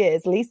 2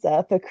 years,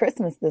 Lisa, for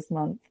Christmas this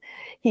month.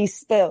 He's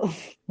spilling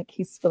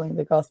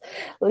the goss.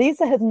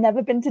 Lisa has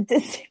never been to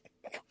Disney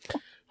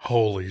before.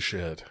 Holy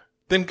shit.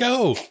 Then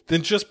go.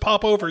 Then just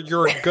pop over.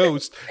 You're a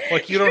ghost.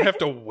 Like, you don't have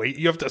to wait.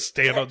 You have to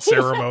stand on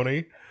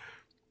ceremony.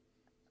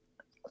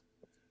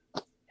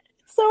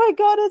 So I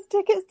got us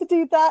tickets to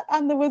do that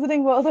and the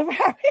Wizarding World of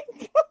Harry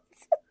Potter.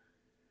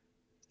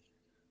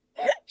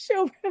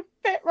 She'll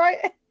fit right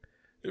in.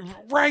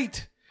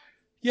 Right.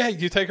 Yeah,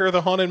 you take her to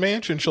the Haunted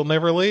Mansion. She'll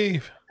never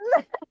leave.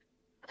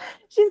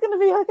 She's going to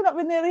be hooking up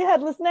with Nearly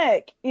Headless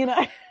Nick,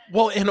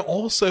 Well, and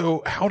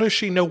also, how does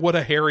she know what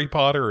a Harry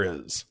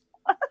Potter is?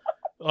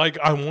 Like,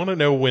 I want to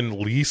know when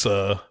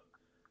Lisa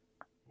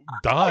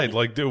died.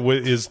 Like,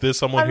 is this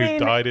someone who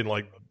died in,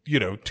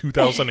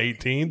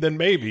 2018? Then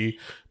maybe.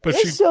 But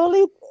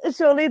surely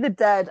the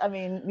dead. I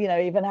mean,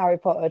 even Harry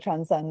Potter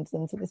transcends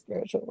into the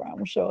spiritual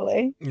realm,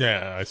 surely.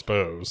 Yeah, I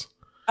suppose.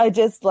 I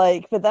just,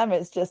 for them,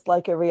 it's just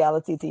like a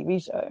reality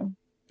TV show.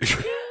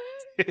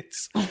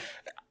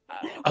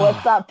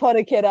 What's that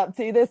Potter kid up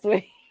to this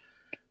week?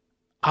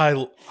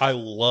 I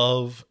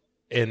love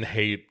and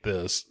hate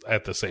this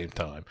at the same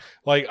time.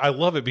 Like, I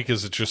love it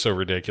because it's just so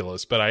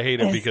ridiculous, but I hate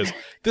it because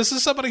this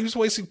is somebody who's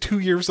wasting 2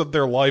 years of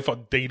their life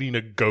on dating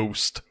a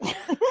ghost.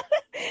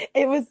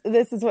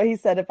 This is what he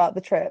said about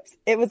the trips.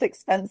 It was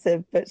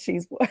expensive, but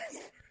she's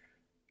worth.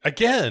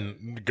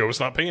 Again, ghost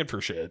not paying for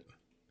shit.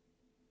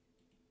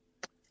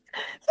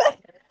 But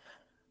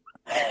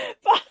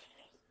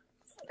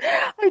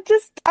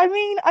I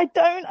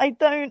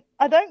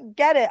don't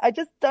get it. I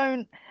just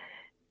don't.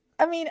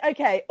 I mean,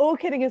 okay, all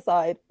kidding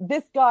aside,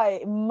 this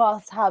guy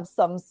must have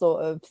some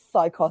sort of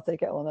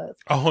psychotic illness.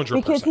 100%.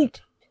 Because he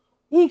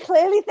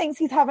clearly thinks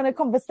he's having a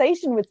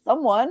conversation with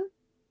someone.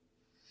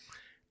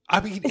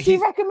 I mean, she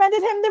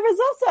recommended him the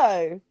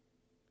risotto.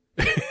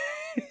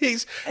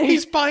 he's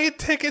buying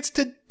tickets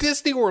to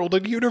Disney World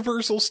and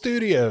Universal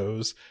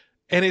Studios.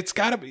 And it's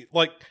got to be,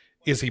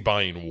 is he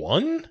buying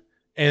one?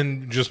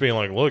 And just being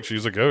like, look,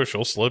 she's a ghost,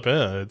 she'll slip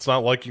in. It's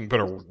not like you can put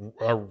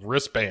a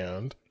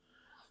wristband.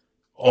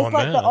 It's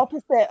like the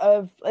opposite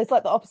of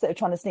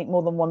trying to sneak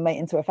more than one mate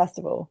into a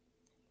festival.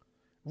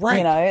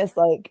 Right. It's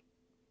like,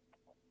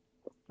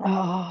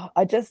 but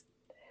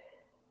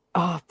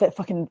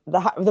fucking the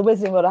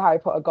Wizarding World of Harry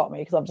Potter got me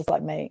because I'm just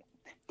like, mate,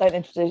 don't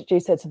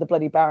introduce her to the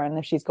bloody Baron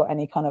if she's got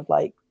any kind of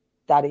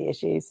daddy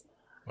issues.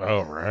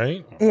 Oh,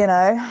 right.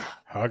 Hugga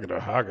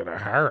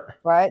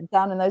right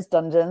down in those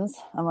dungeons.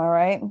 Am I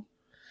right?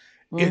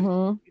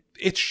 Mm-hmm.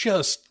 It's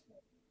just.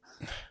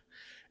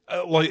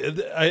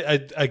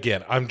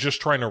 I'm just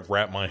trying to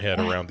wrap my head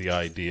around the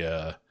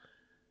idea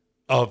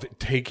of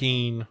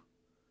taking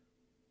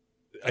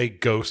a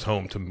ghost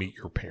home to meet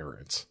your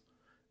parents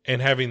and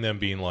having them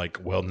being like,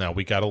 well, now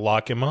we got to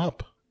lock him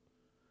up.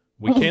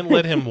 We can't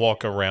let him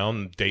walk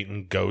around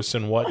dating ghosts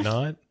and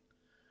whatnot.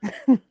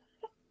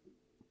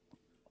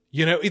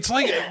 It's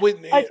like,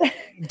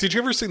 did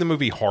you ever see the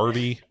movie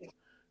Harvey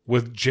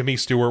with Jimmy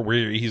Stewart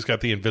where he's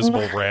got the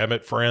invisible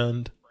rabbit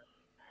friend?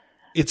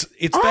 It's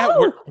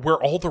that where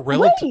all the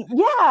relatives,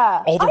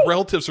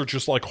 relatives are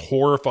just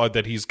horrified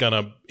that he's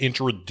gonna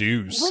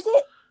introduce.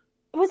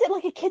 Was it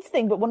like a kids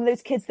thing, but one of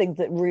those kids things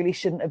that really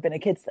shouldn't have been a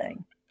kids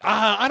thing?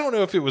 I don't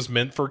know if it was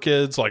meant for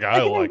kids. I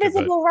like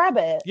invisible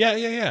rabbit.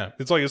 Yeah.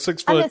 It's like a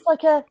 6 foot. And it's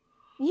like a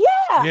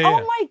oh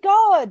my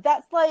god,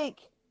 that's I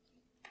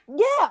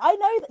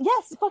know.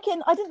 Yes,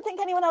 fucking. I didn't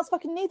think anyone else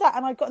fucking knew that,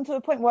 and I'd gotten to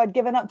a point where I'd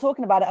given up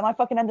talking about it, and I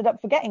fucking ended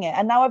up forgetting it,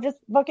 and now I've just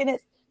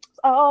it's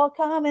all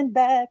coming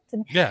back to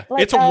me. Yeah,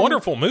 it's a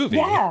wonderful movie.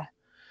 Yeah,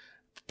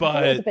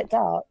 but it's a bit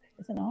dark,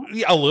 is it not?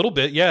 Yeah, a little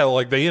bit.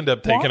 Yeah, they end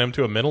up taking him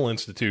to a mental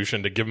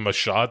institution to give him a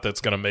shot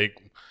that's going to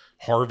make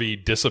Harvey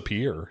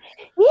disappear.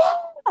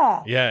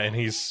 Yeah, and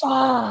he's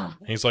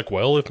like,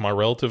 well, if my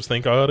relatives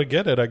think I ought to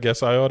get it, I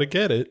guess I ought to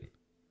get it.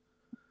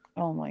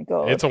 Oh my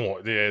god,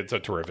 it's a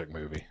terrific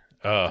movie.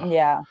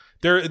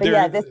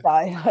 This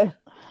guy.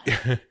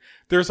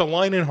 There's a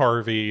line in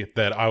Harvey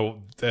that I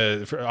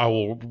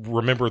will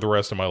remember the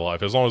rest of my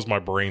life, as long as my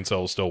brain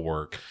cells still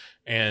work.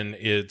 And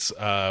it's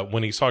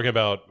when he's talking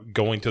about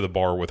going to the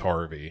bar with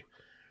Harvey.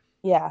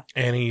 Yeah.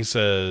 And he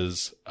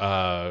says,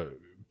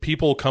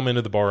 people come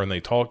into the bar and they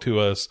talk to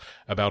us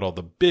about all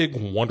the big,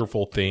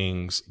 wonderful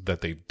things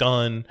that they've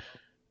done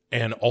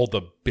and all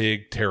the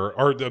big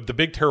the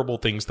big terrible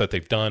things that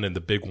they've done and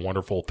the big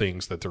wonderful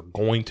things that they're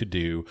going to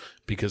do,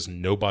 because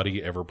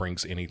nobody ever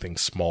brings anything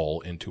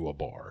small into a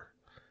bar.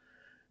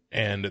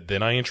 And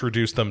then I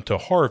introduce them to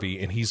Harvey,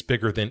 and he's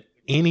bigger than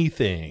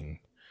anything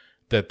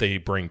that they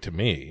bring to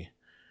me.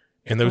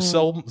 And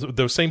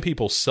those same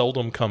people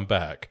seldom come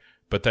back,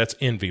 but that's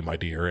envy, my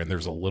dear. And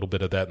there's a little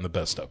bit of that in The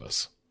Best of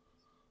Us.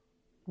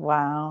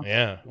 Wow.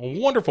 Yeah.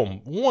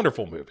 Wonderful,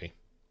 wonderful movie.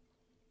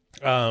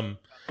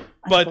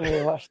 But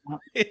really watched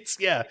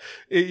that.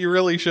 you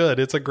really should.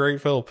 It's a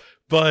great film.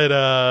 But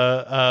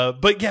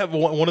yeah,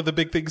 one of the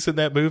big things in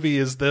that movie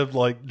is them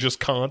like just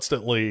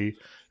constantly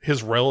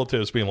his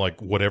relatives being like,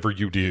 whatever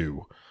you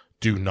do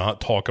not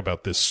talk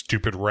about this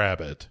stupid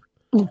rabbit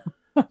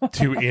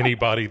to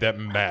anybody that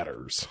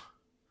matters.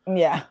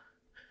 Yeah.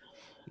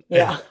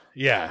 But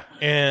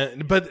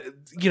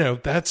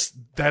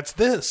that's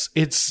this.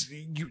 It's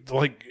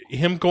like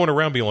him going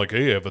around being like,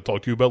 hey, have I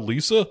talked to you about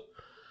Lisa?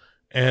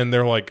 And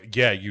they're like,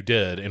 yeah, you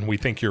did, and we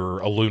think you're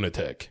a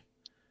lunatic.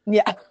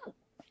 Yeah.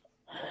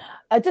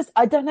 I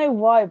don't know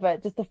why,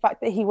 but just the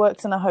fact that he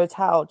works in a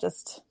hotel,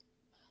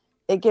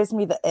 it gives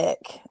me the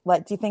ick.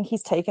 Like, do you think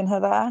he's taken her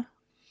there?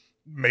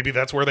 Maybe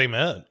that's where they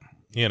met,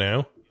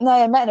 No,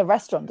 they met in a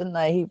restaurant, didn't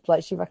they?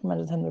 She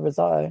recommended him the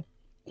risotto.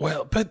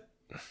 Well, but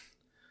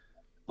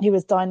he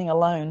was dining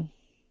alone.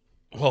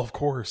 Well, of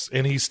course,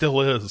 and he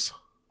still is.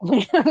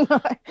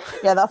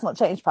 Yeah, that's not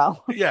changed,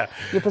 pal. Yeah.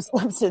 Your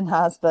perception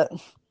has, but...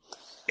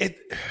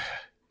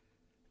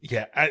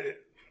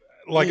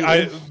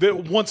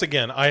 once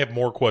again, I have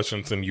more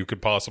questions than you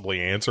could possibly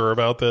answer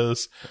about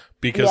this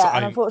because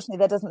and unfortunately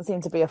there doesn't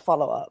seem to be a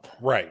follow-up.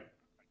 Right.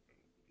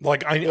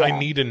 Like I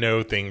need to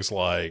know things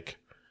like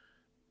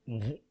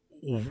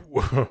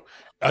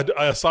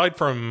aside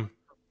from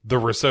the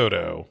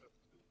risotto.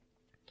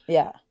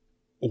 Yeah.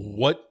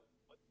 What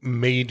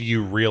made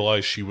you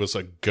realize she was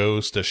a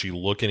ghost? Does she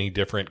look any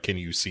different? Can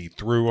you see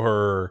through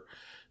her?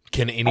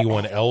 Can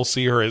anyone else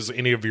see her? Has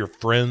any of your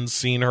friends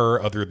seen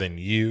her other than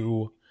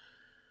you?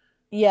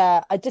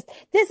 Yeah,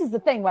 this is the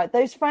thing, right?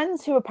 Those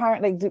friends who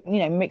apparently,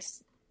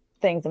 mix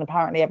things and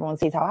apparently everyone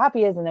sees how happy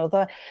he is and all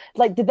that.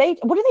 Like,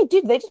 what do they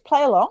do? Do they just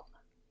play along?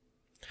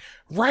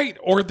 Right.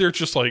 Or they're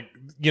just like,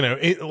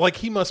 like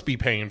he must be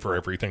paying for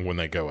everything when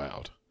they go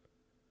out.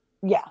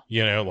 Yeah.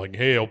 Like,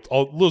 hey,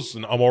 I'll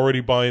listen, I'm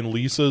already buying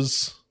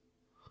Lisa's.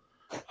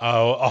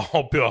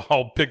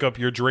 I'll pick up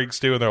your drinks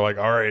too. And they're like,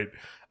 all right,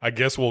 I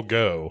guess we'll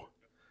go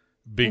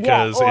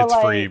because it's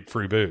like,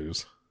 free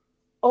booze.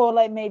 Or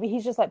like maybe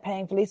he's just like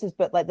paying for Lisa's,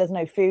 but like there's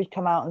no food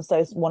come out, and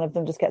so one of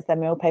them just gets their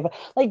meal paid for.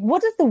 Like,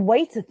 what does the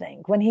waiter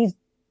think when he's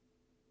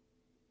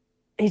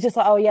just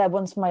like, oh yeah,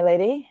 one's for my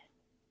lady,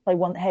 like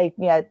hey,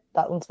 yeah,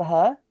 that one's for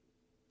her,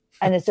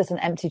 and it's just an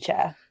empty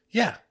chair.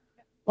 Yeah.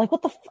 Like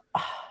what the?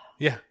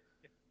 Yeah.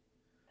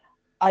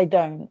 I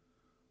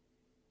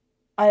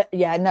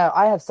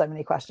have so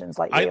many questions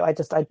like you. I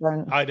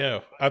don't. I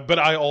know, but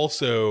I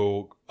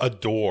also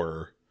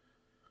adore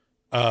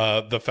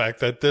the fact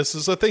that this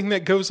is a thing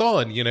that goes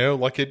on.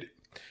 Like it.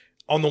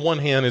 On the one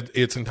hand,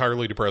 it's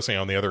entirely depressing.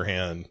 On the other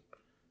hand,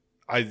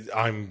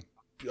 I'm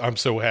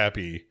so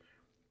happy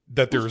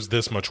that there's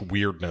this much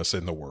weirdness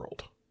in the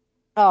world.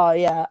 Oh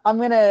yeah, I'm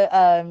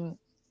gonna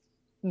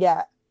when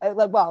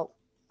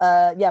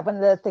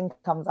the thing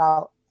comes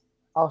out,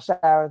 I'll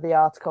share the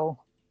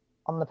article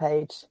on the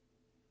page.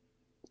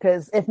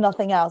 Because if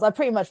nothing else, I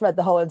pretty much read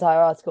the whole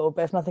entire article,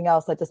 but if nothing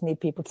else, I just need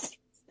people to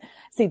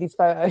see these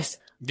photos.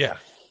 Yeah.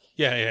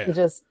 To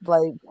just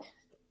like...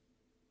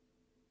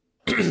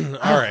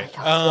 All right.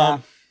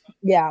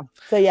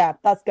 So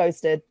that's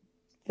Ghosted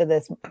for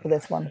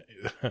this one.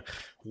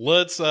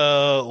 Let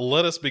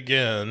us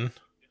begin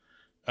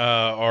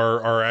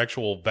our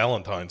actual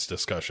Valentine's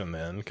discussion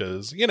then,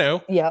 because,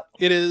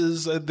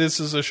 this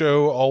is a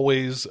show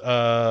always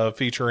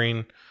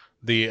featuring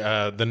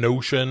the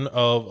notion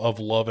of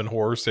love and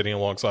horror sitting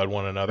alongside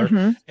one another.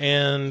 Mm-hmm.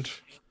 And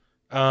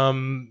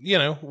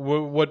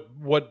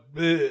what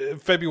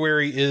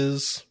February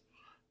is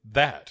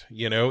that,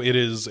 it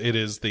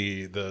is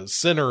the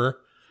center,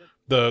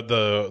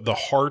 the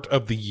heart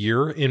of the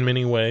year in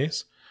many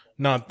ways,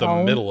 not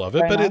the middle of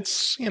it, but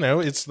nice.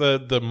 It's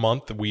the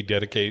month that we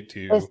dedicate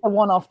to. It's the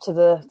one off to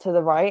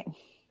the right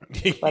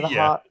by the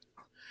heart.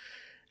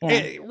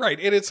 Yeah. Right,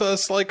 and it's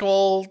us like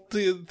all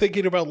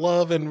thinking about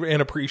love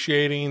and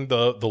appreciating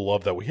the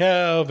love that we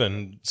have,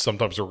 and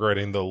sometimes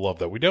regretting the love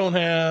that we don't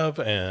have,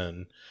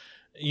 and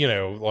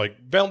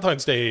like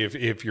Valentine's Day,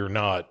 if you're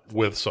not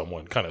with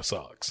someone, kind of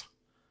sucks.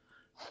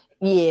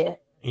 Yeah.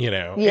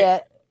 Yeah.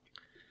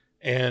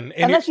 And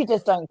unless you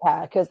just don't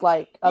care, because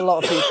like a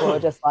lot of people are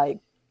just like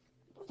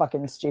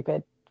fucking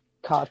stupid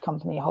card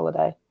company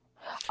holiday.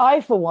 I,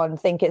 for one,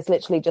 think it's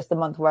literally just the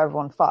month where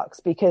everyone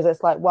fucks, because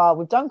it's like, well,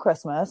 we've done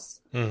Christmas.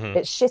 Mm-hmm.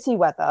 It's shitty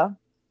weather.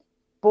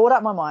 Bored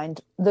out my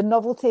mind. The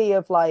novelty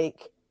of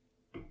like,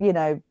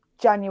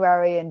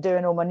 January and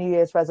doing all my New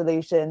Year's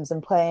resolutions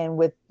and playing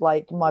with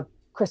like my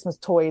Christmas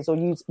toys or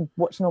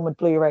watching all my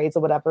Blu-rays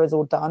or whatever is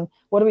all done.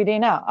 What do we do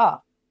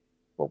now?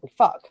 Well, we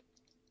fuck.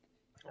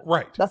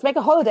 Right. Let's make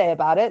a holiday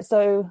about it.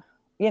 So,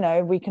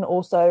 we can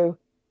also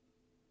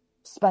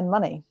spend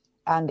money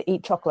and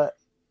eat chocolate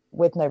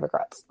with no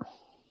regrets.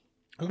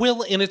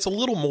 Well, and it's a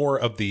little more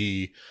of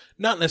the,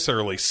 not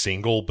necessarily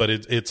single, but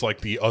it's like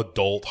the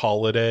adult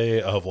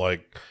holiday of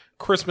like,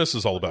 Christmas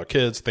is all about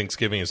kids,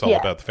 Thanksgiving is all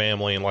about the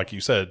family, and like you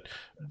said,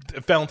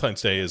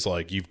 Valentine's Day is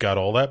like, you've got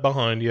all that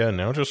behind you, and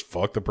now just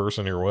fuck the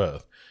person you're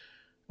with.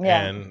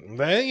 Yeah. And,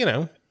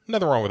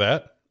 nothing wrong with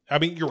that. I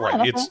mean, you're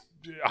right.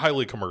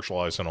 highly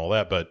commercialized and all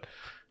that, but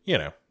you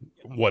know,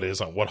 what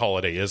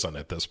holiday isn't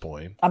at this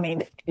point? I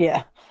mean,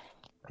 yeah.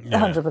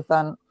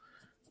 100%.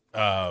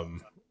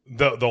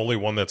 The only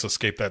one that's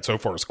escaped that so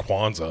far is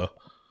Kwanzaa.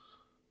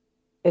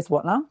 Is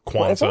what now?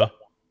 Kwanzaa.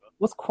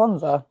 What's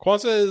Kwanzaa?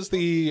 Kwanzaa is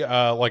the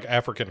like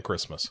African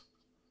Christmas.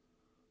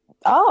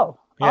 Oh.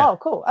 Yeah. Oh,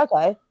 cool.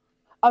 Okay.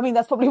 I mean,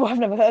 that's probably why I've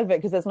never heard of it,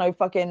 because there's no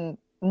fucking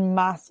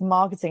mass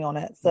marketing on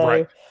it.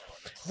 So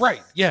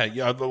Right.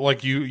 Yeah.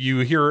 Like you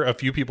hear a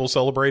few people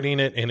celebrating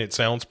it and it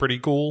sounds pretty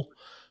cool,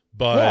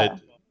 but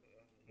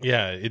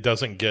yeah, it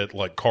doesn't get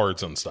like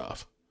cards and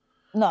stuff.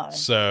 No.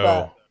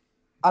 So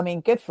but, I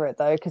mean, good for it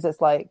though, because it's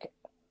like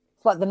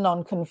the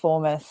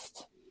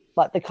non-conformist,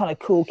 like the kind of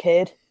cool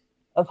kid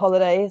of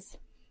holidays.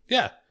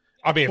 Yeah.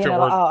 I mean, if you it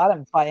know, weren't, I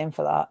don't buy in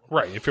for that.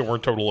 Right. If it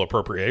weren't total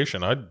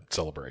appropriation, I'd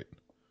celebrate.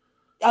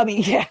 I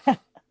mean, yeah.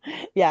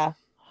 Yeah.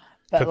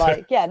 But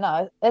like, yeah,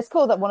 no, it's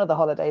cool that one of the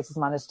holidays has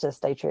managed to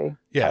stay true.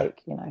 Yeah.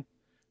 Like, you know.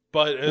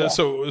 But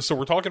so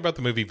we're talking about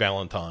the movie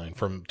Valentine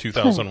from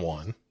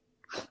 2001.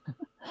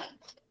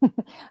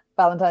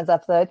 Valentine's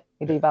episode.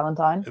 We do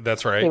Valentine.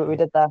 That's right. See what we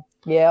did there.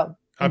 Yeah.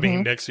 I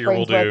mean, next year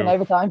Brains we'll do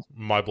overtime.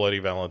 My Bloody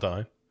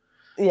Valentine.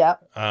 Yeah,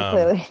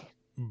 clearly.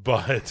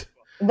 But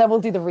then we'll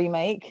do the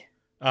remake.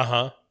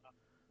 Wait,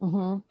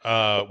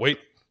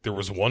 there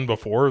was one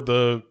before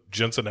the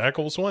Jensen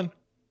Ackles one?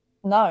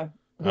 No,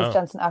 because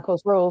Jensen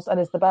Ackles rules and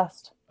is the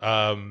best.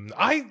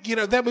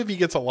 That movie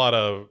gets a lot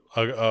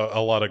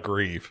of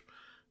grief,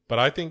 but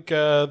I think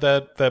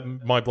that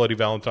My Bloody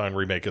Valentine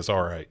remake is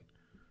all right.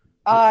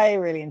 I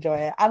really enjoy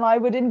it, and I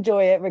would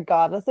enjoy it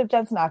regardless of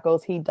Jensen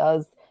Ackles. He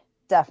does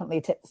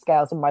definitely tip the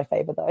scales in my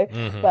favor, though.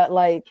 But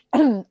like,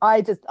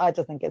 I just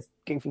think it's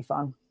goofy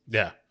fun.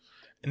 Yeah,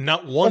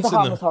 not once it's a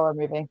harmless horror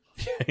movie.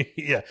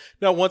 Yeah,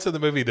 not once in the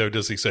movie though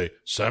does he say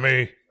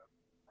 "Sammy."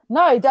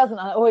 No, he doesn't.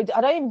 I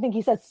don't even think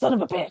he says "son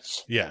of a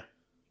bitch." Yeah,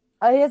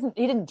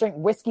 he didn't drink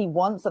whiskey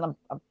once, and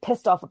I'm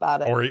pissed off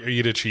about it. Or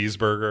eat a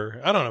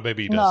cheeseburger. I don't know.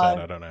 Maybe he does that.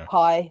 I don't know.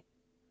 Pie.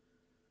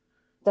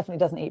 Definitely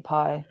doesn't eat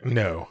pie.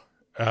 No.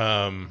 What's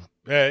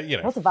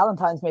a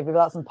Valentine's movie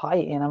without some pie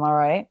eating? Am I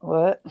right?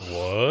 What?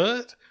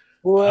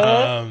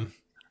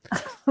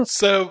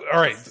 So, all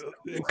right.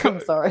 I'm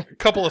sorry. A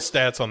couple of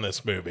stats on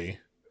this movie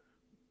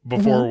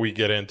before we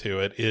get into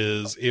it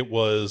is it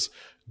was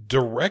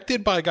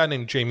directed by a guy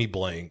named Jamie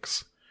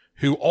Blanks,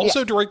 who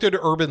also directed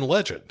Urban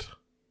Legend.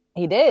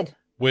 He did.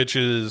 Which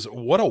is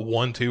what a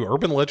 1-2.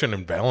 Urban Legend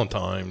and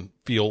Valentine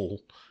feel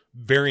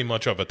very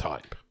much of a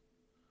type.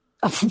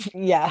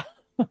 Yeah.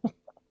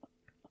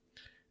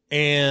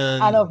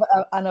 And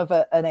of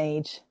an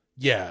age.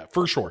 Yeah,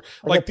 for sure.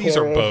 Like these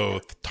are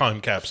both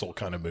time capsule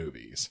kind of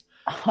movies.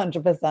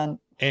 100%.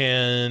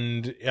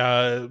 And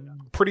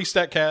pretty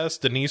stat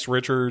cast: Denise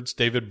Richards,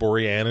 David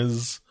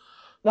Boreanaz.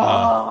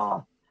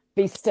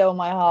 Be still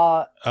my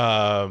heart.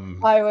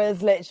 I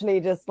was literally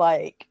just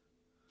like,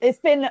 it's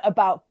been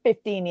about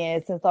 15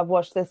 years since I've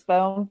watched this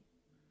film.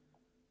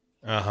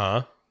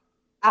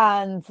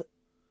 And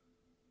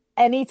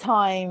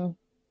anytime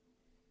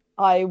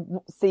I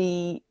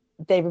see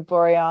David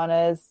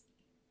Boreanaz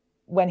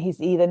when he's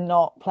either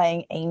not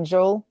playing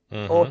Angel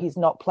or he's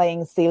not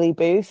playing Sealy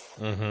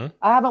Booth.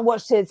 I haven't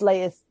watched his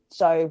latest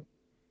show,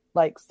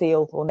 like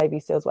Seal or Navy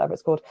Seals, whatever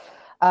it's called,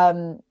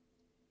 to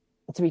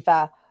be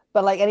fair.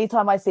 But like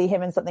anytime I see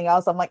him in something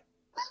else, I'm like,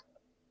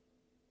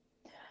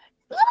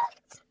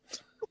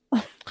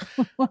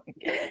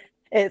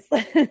 it's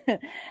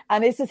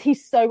and it's just,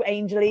 he's so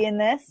angelly in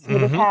this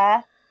with his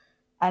hair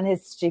and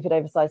his stupid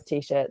oversized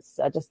t-shirts.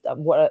 I just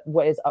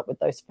what is up with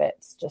those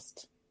fits?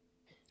 Just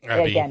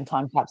again,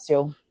 time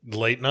capsule.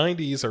 Late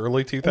 90s,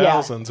 early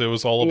 2000s. It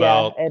was all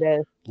about it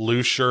is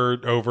loose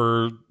shirt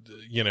over,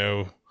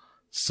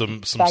 some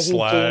baggy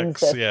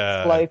slacks,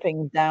 jeans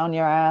sloping down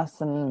your ass,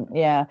 and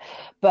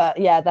but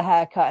the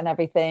haircut and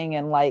everything,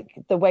 and like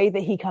the way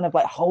that he kind of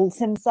like holds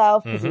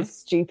himself because he's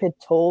stupid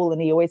tall,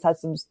 and he always has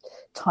some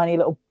tiny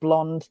little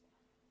blonde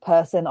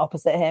person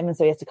opposite him, and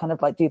so he has to kind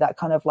of like do that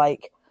kind of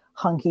like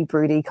hunky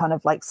broody kind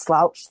of like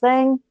slouch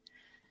thing.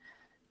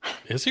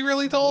 Is he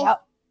really tall?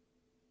 Yep.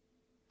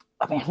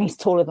 I mean, he's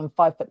taller than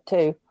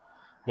 5'2".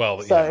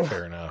 Well, yeah,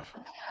 fair enough.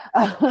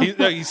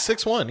 He's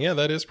 6'1". Yeah,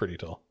 that is pretty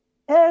tall.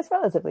 Yeah, it's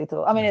relatively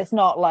tall. I mean, it's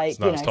not like, it's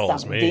not as tall Sam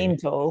as and me. Dean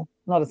tall.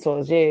 Not as tall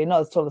as you.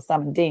 Not as tall as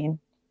Sam and Dean.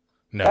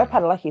 No. Joe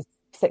Padalecki's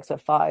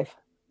 6'5".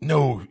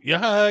 No.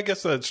 Yeah, I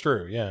guess that's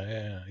true.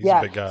 Yeah. He's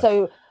a big guy.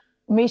 So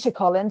Misha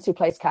Collins, who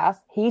plays Cass,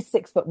 he's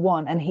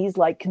 6'1", and he's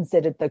like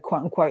considered the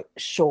quote unquote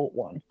short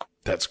one.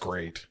 That's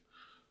great.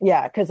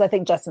 Yeah, because I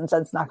think Jensen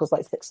Ackles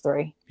like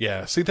 6'3".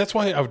 Yeah, see, that's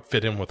why I would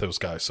fit in with those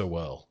guys so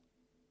well.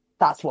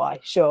 That's why,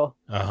 sure.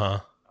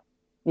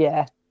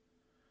 Yeah.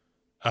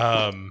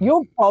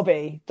 You're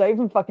Bobby. Don't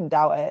even fucking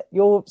doubt it.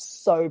 You're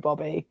so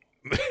Bobby.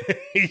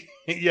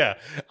 Yeah,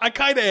 I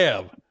kind of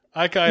am.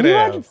 You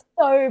are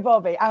so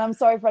Bobby. And I'm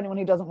sorry for anyone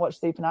who doesn't watch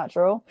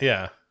Supernatural.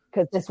 Yeah.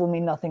 Because this will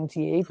mean nothing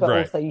to you. But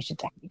also, you should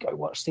definitely go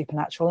watch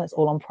Supernatural. It's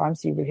all on Prime,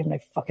 so you really have no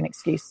fucking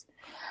excuse.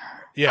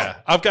 Yeah,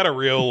 I've got a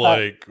real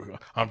like,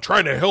 I'm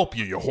trying to help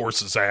you, you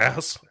horse's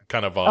ass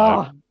kind of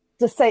vibe. Oh,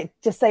 just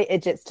say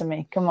idiots to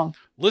me. Come on.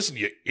 Listen,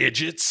 you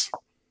idiots.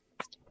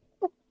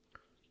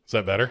 Is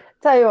that better?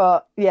 Tell you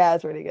what, yeah,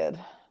 it's really good.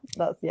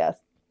 That's yes.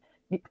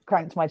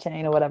 Cranked my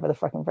chain or whatever the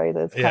fucking phrase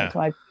is. Cranked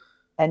my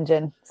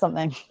engine,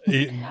 something.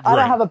 I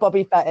don't have a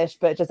Bobby fetish,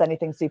 but just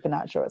anything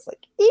supernatural. It's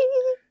like.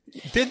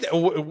 Did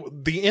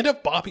the end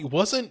of Bobby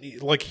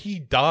wasn't like he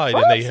died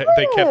and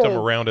they kept him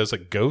around as a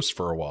ghost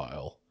for a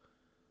while.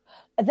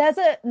 There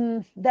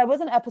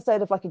was an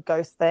episode of like a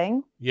ghost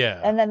thing,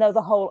 and then there was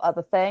a whole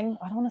other thing.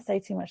 I don't want to say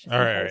too much. All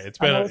right,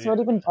 it's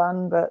already been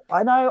done, but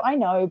I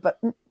know, but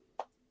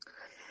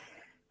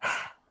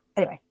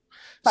anyway,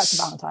 back to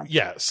Valentine.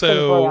 Yeah,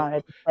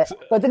 so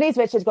but Denise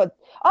Richards got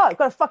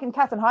a fucking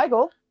Katherine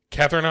Heigl.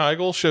 Katherine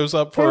Heigl shows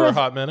up for a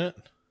hot minute.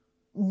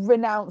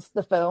 Renounced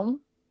the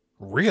film.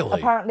 Really?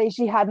 Apparently,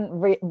 she hadn't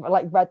read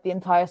the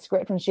entire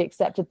script when she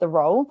accepted the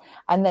role,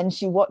 and then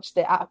she watched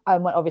it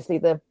and went obviously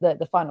the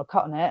final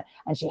cut on it,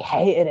 and she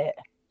hated it.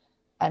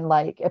 And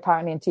like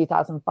apparently in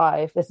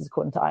 2005, this is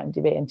according to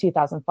IMDb, in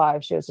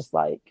 2005, she was just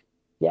like,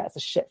 "Yeah, it's a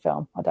shit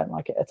film. I don't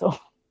like it at all."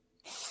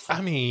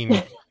 I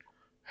mean,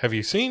 have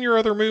you seen your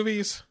other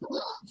movies?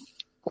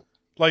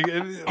 Like,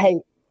 hey,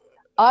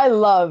 I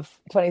love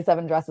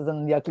 27 Dresses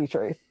and The Ugly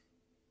Truth.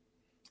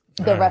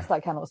 The rest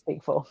I cannot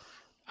speak for.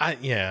 I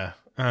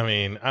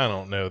mean, I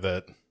don't know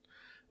that.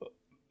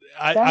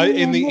 I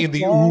in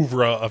the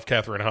oeuvre of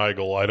Katherine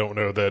Heigl, I don't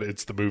know that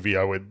it's the movie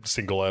I would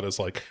single out as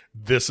like,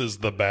 this is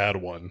the bad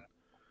one.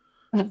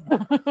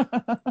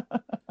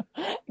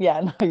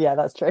 Yeah,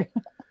 that's true.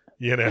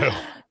 You know,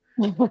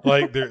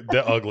 like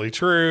the Ugly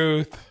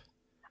Truth.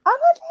 I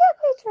love The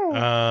Ugly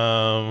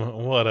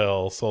Truth. What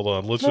else? Hold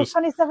on. Let's just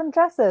 27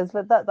 Dresses,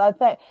 but that I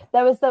think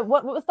there was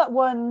what was that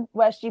one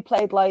where she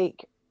played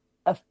like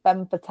a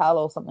femme fatale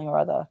or something or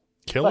other.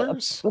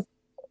 Killers?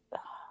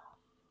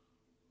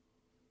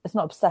 It's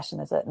not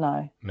Obsession, is it?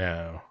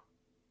 No.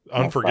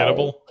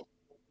 Unforgettable?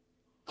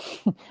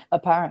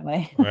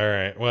 Apparently. All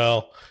right.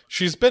 Well,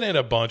 she's been in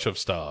a bunch of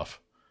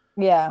stuff.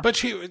 Yeah. But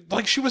she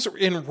was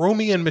in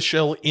Romy and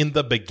Michelle in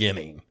the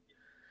beginning.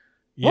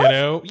 You what?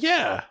 know?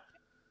 Yeah.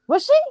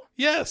 Was she?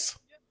 Yes.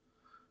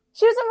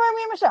 She was in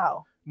Romeo and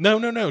Michelle?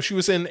 No. She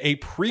was in a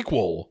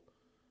prequel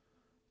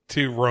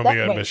to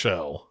Romeo and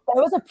Michelle.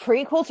 There was a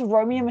prequel to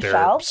Romeo and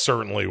Michelle? There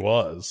certainly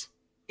was.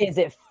 Is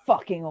it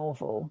fucking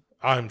awful?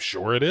 I'm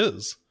sure it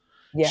is.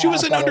 Yeah, she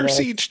was in Under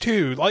Siege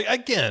too. Like,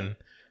 again,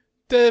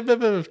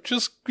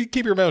 just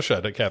keep your mouth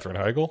shut at Katherine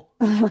Heigl.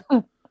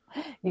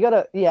 You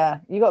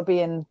gotta be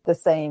in the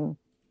same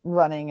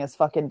running as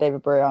fucking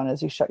David Boreanaz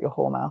as you shut your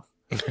whore mouth.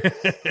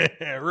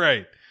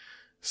 Right.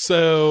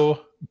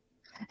 So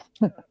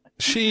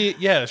she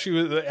was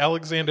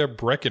Alexandra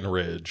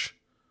Breckenridge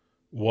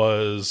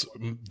was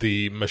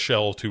the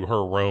Michelle to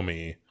her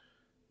Romy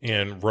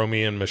in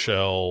Romy and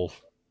Michelle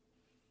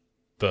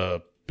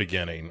the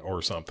beginning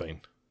or something.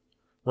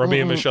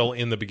 Romy and Michelle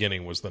in the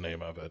beginning was the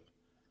name of it.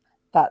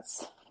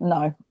 That's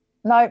no,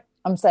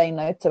 I'm saying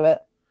no to it.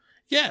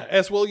 Yeah,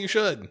 as well you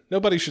should.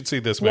 Nobody should see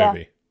this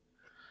movie.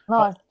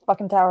 No, it's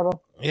fucking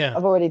terrible. Yeah.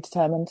 I've already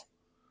determined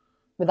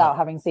without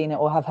having seen it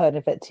or have heard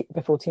of it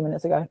before 2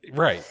 minutes ago.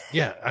 Right.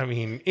 Yeah. I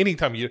mean,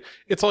 anytime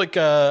it's like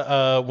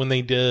when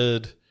they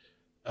did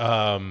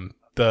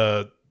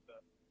the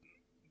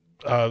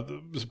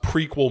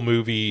prequel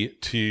movie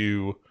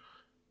to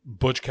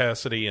Butch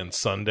Cassidy and the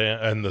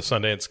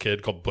Sundance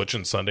Kid called Butch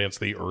and Sundance: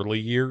 The Early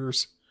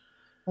Years.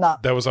 No.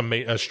 That was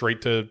a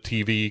straight to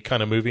TV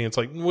kind of movie. It's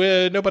like,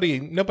 well, nobody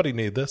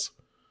need this.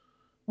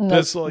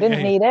 No, like,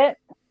 didn't need it.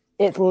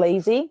 It's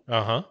lazy.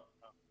 And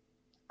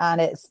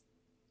it's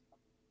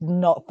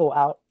not thought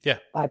out. Yeah.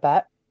 I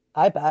bet.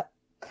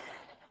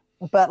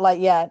 But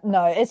like, yeah,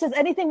 no, it's just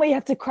anything where you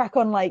have to crack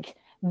on like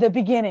the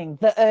beginning,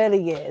 the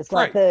early years,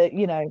 like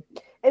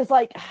it's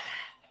like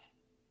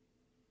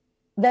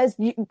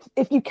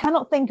if you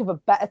cannot think of a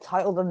better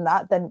title than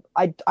that, then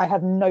I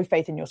have no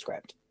faith in your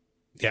script.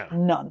 Yeah.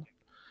 None.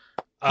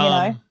 You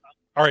know?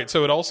 All right.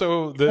 So it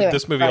also,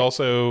 this movie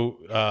also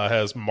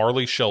has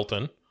Marley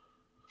Shelton.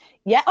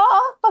 Yeah.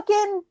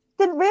 Fucking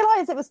didn't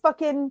realize it was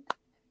fucking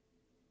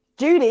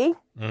Judy.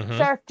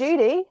 Sheriff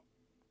Judy.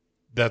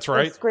 That's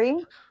right.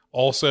 Scream.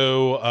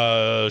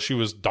 Also, she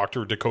was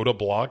Dr. Dakota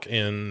Block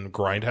in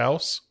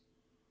Grindhouse.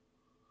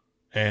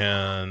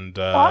 And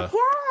fuck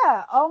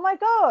yeah! Oh my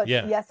god!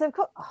 Yeah. Yes, of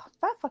course. Oh,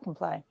 that fucking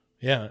play.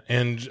 Yeah,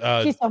 and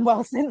she's done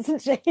well since,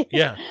 isn't she?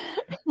 Yeah.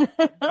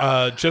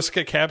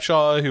 Jessica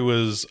Capshaw, who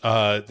was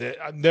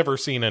I've never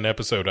seen an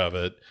episode of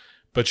it,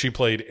 but she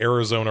played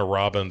Arizona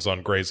Robbins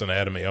on Grey's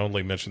Anatomy. I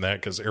only mention that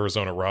because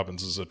Arizona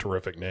Robbins is a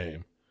terrific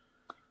name.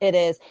 It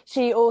is.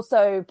 She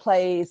also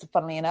plays,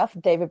 funnily enough,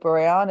 David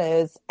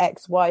Boreanaz's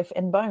ex-wife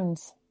in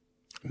Bones.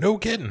 No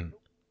kidding.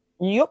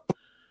 Yep.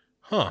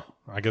 Huh.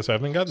 I guess I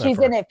haven't gotten that She's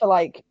far. in it for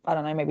like, I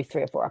don't know, maybe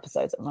 3 or 4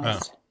 episodes at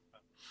most.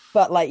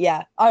 But like,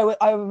 yeah,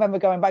 I remember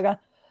going back.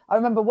 I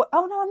remember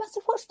I must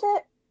have watched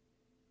it.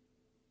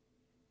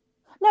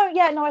 No,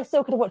 I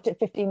still could have watched it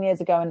 15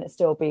 years ago and it'd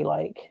still be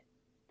like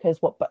because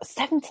but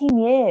 17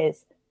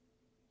 years,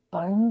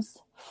 Bones,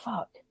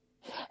 fuck.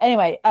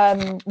 Anyway,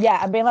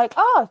 yeah, and being like,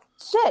 oh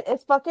shit,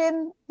 it's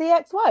fucking the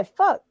ex-wife.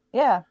 Fuck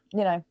yeah,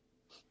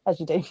 as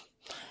you do.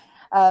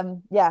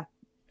 Yeah.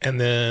 And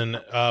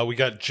then we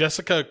got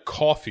Jessica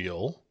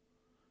Caulfield,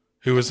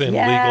 who was in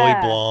Legally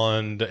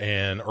Blonde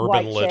and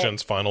Urban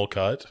Legends Final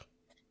Cut.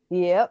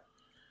 Yep.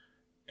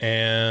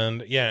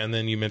 And and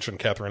then you mentioned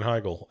Katherine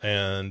Heigl.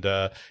 And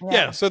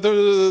so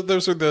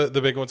those are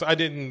the big ones. I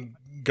didn't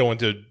go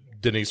into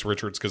Denise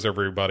Richards because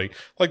everybody,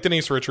 like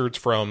Denise Richards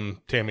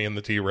from Tammy and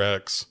the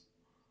T-Rex.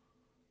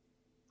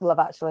 Love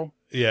Actually.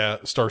 Yeah,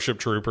 Starship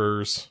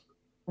Troopers.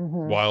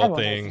 Wild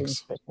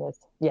Things.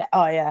 Yeah.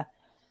 Oh, yeah.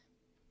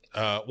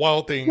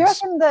 Wild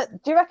Things. Do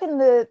you reckon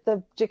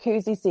the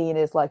jacuzzi scene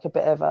is like a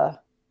bit of a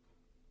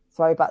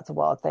throwback to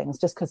Wild Things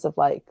just because of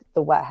like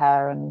the wet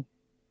hair and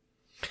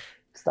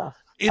stuff?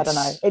 I don't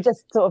know. It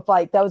just sort of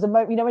like, there was a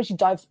moment, when she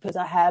dives, puts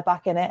her hair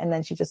back in it, and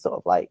then she just sort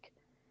of like,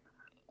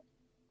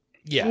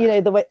 the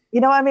way,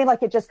 what I mean?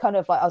 Like, it just kind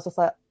of like, I was just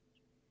like,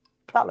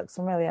 that looks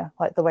familiar.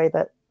 Like the way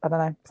that, I don't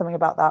know, something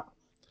about that.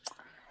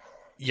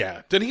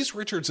 Yeah. Denise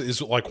Richards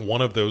is like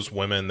one of those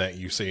women that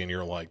you see and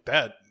you're like,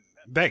 that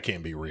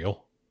can't be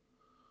real.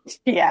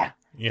 Yeah.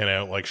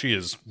 Like she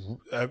is,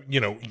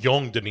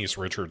 young Denise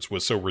Richards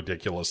was so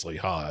ridiculously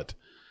hot.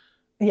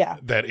 Yeah.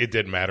 That it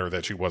didn't matter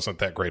that she wasn't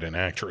that great an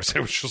actress. It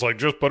was just like,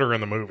 just put her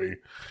in the movie.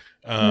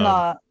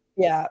 Yeah.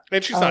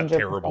 And she's 100%. Not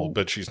terrible,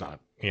 but she's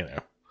not,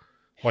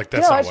 like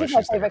that's not why she's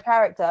my favorite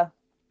character.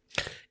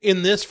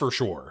 In this, for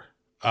sure.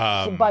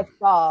 By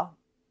far.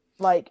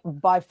 Like,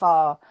 by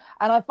far.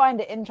 And I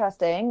find it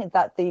interesting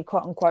that the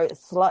quote-unquote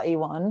slutty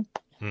one,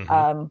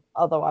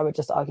 although I would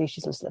just argue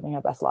she's just living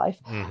her best life,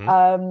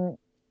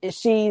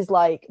 she's,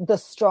 like, the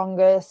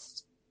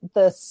strongest,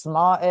 the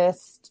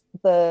smartest,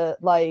 the,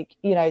 like,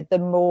 the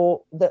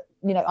more,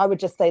 I would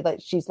just say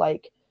that she's,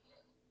 like,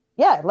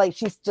 yeah, like,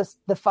 she's just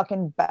the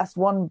fucking best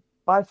one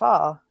by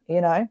far,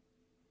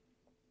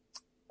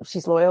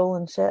 She's loyal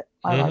and shit.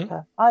 I like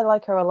her. I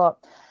like her a lot.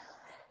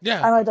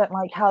 Yeah. And I don't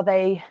like how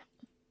they...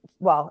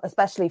 Well,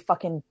 especially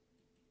fucking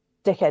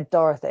dickhead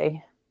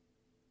Dorothy.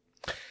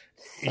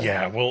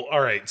 Yeah, well,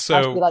 all right.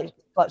 So, like,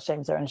 slut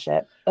shames her and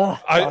shit. Ugh,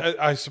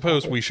 I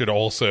suppose we should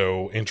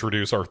also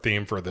introduce our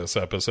theme for this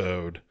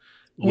episode,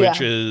 which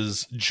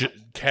is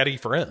catty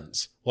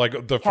friends.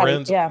 Like the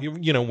friends,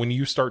 when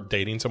you start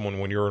dating someone,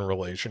 when you're in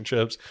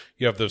relationships,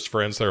 you have those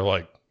friends that are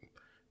like,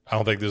 I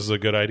don't think this is a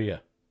good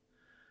idea.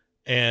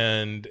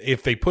 And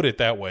if they put it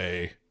that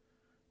way,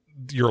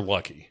 you're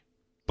lucky.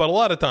 But a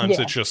lot of times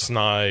it's just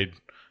snide,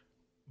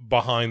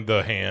 behind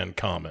the hand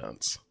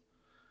comments.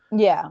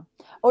 Yeah.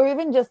 Or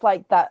even just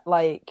like that,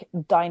 like,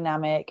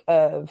 dynamic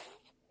of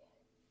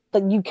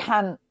that you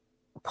can't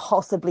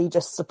possibly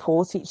just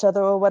support each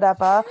other or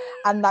whatever,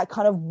 and that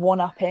kind of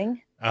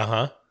one-upping.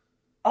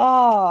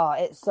 Oh,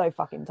 it's so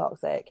fucking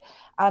toxic.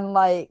 And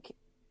like,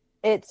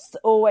 it's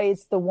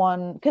always the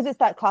one, because it's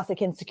that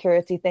classic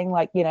insecurity thing,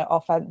 like,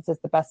 offense is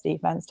the best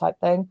defense type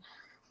thing.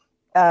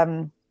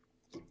 And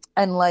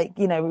like,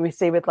 we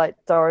see with like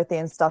Dorothy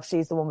and stuff,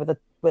 she's the one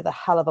with a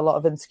hell of a lot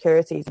of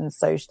insecurities, and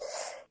so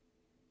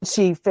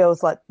she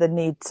feels like the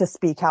need to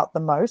speak out the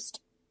most,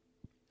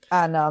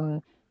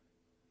 and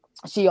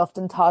she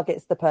often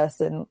targets the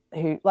person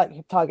who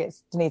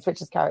targets Denise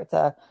Richards'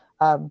 character.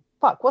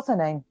 What's her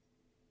name?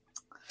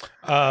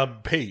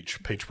 Paige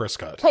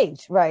Prescott.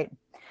 Paige, right?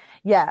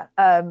 Yeah,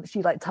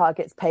 she like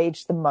targets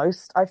Paige the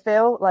most. I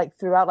feel like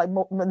throughout, like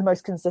the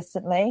most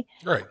consistently,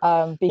 right?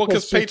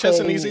 Because Paige has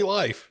an easy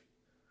life.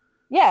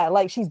 Yeah,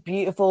 like she's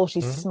beautiful,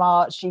 she's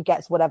smart, she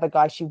gets whatever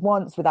guy she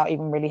wants without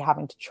even really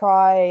having to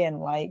try, and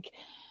like,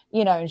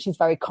 and she's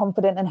very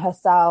confident in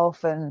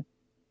herself and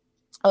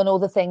all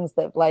the things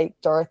that like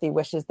Dorothy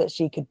wishes that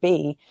she could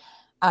be.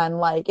 And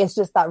like, it's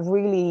just that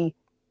really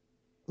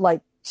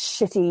like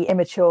shitty,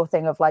 immature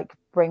thing of like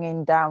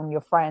bringing down your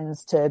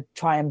friends to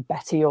try and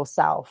better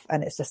yourself.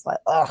 And it's just like,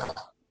 ugh,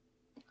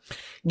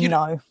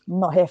 I'm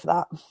not here for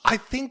that. I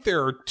think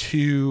there are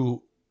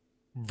two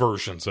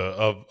versions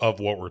of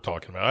what we're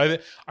talking about.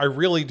 I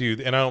really do,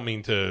 and I don't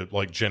mean to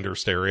like gender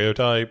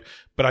stereotype,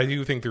 but I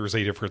do think there's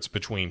a difference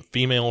between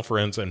female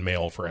friends and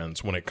male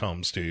friends when it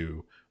comes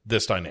to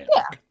this dynamic.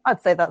 Yeah,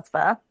 I'd say that's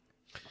fair.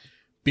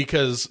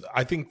 Because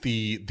I think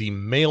the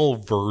male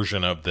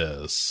version of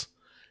this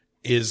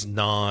is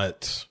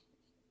not,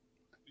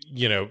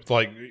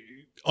 like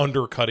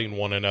undercutting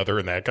one another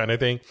and that kind of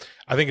thing.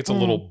 I think it's a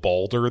little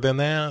bolder than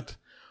that,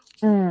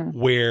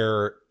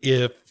 where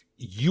if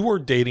you are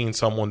dating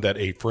someone that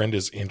a friend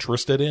is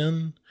interested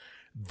in,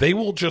 they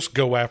will just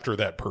go after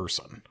that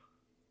person.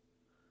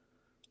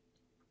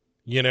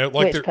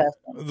 Like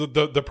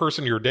the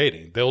person you're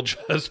dating, they'll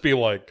just be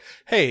like,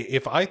 hey,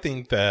 if I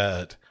think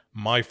that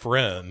my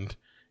friend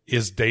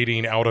is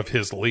dating out of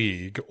his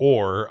league,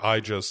 or I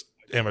just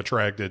am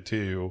attracted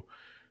to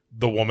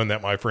the woman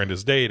that my friend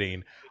is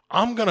dating,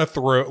 I'm going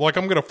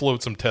to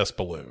float some test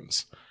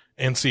balloons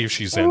and see if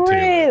she's into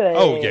it.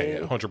 Oh yeah,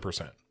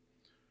 100%.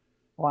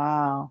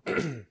 Wow.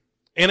 And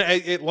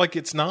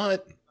it's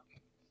not,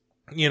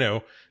 you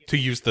know, to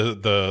use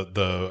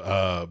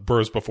the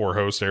bros before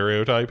host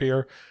stereotype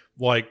here,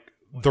 like,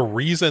 the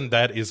reason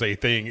that is a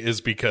thing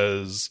is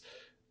because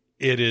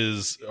it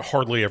is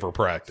hardly ever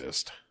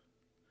practiced.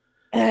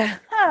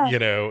 You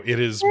know, it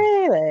is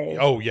really.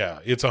 Oh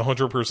yeah, it's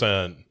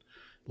 100%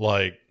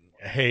 like,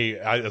 hey,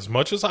 as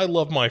much as I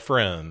love my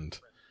friend,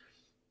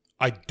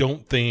 I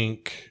don't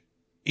think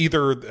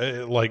either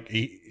the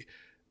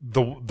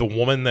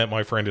woman that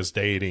my friend is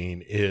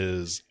dating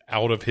is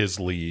out of his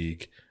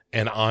league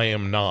and I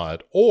am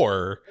not,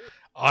 or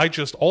I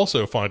just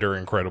also find her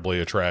incredibly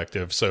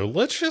attractive. So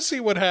let's just see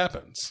what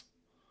happens.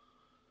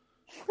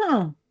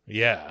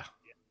 Yeah.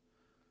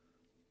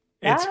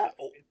 That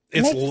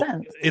makes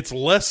sense. It's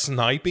less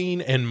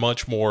sniping and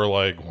much more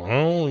like,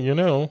 well, you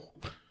know,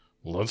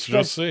 let's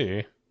just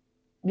see.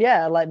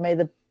 Yeah, like may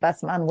the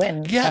best man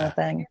win kind of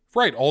thing.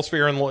 Right. All's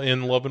fair in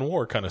love and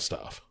war kind of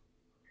stuff.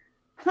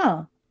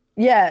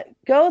 Yeah,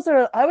 girls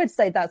are, I would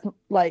say that's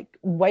like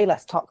way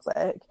less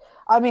toxic.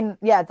 I mean,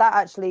 yeah, that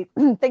actually,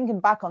 thinking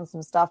back on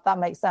some stuff, that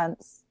makes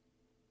sense.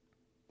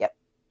 Yep.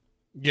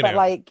 But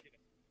like,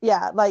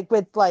 yeah, like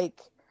with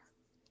like,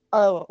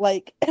 oh,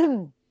 like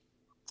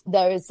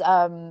there's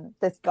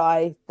this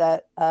guy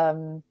that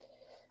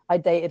I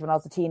dated when I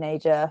was a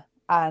teenager,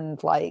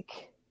 and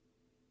like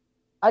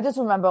I just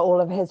remember all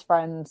of his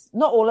friends,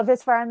 not all of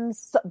his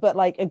friends, but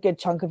like a good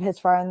chunk of his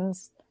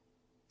friends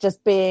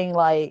just being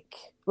like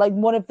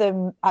one of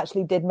them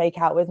actually did make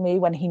out with me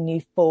when he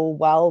knew full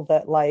well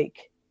that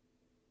like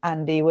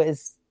Andy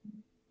was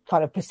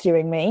kind of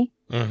pursuing me.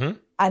 Mm-hmm.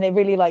 And it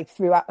really like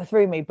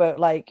threw me, but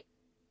like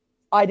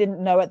I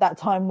didn't know at that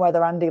time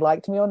whether Andy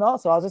liked me or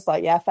not, so I was just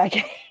like, yeah, fair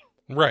game.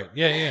 Right.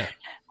 Yeah.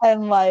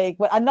 And like,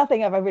 and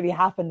nothing ever really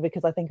happened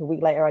because I think a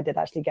week later I did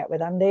actually get with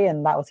Andy,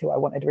 and that was who I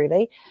wanted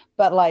really.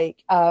 But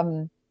like,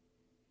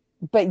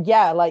 but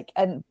yeah, like,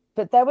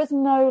 but there was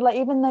no, like,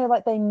 even though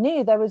like they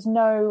knew, there was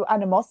no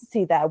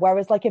animosity there.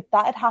 Whereas like if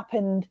that had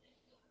happened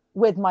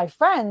with my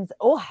friends,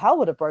 all hell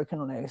would have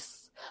broken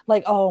loose.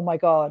 Like, oh my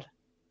God.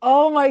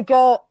 So,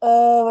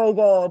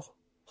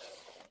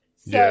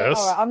 yes.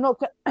 All right, I'm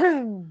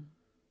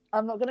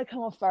not going to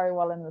come off very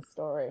well in the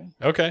story.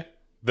 Okay.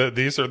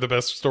 These are the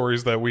best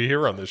stories that we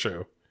hear on the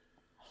show.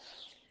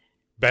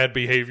 Bad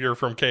behavior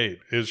from Kate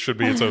should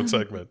be its own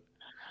segment.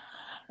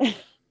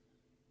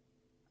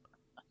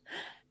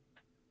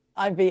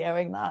 I'm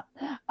vetoing that.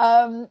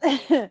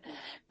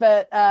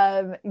 But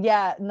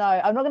yeah, no,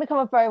 I'm not going to come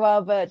off very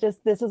well, but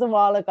just this was a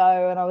while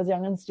ago and I was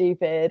young and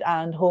stupid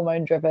and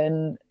hormone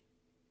driven.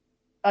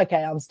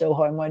 Okay, I'm still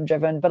hormone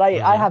driven, but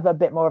I have a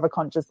bit more of a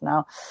conscience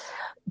now.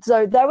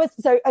 So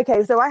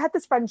I had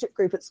this friendship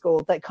group at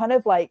school that kind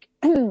of like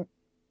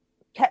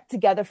kept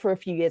together for a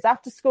few years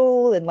after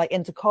school and like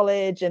into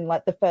college and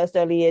like the first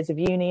early years of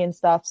uni and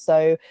stuff.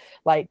 So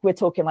like we're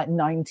talking like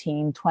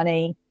 19,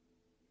 20.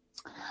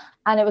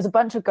 And it was a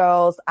bunch of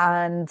girls,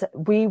 and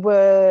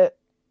even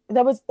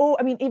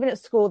at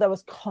school, there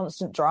was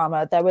constant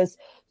drama. There was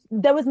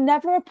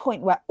never a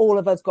point where all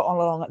of us got on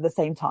along at the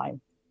same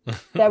time.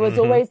 There was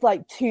always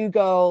like two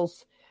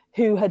girls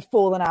who had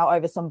fallen out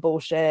over some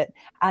bullshit,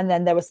 and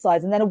then there was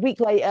sides. And then a week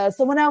later,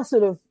 someone else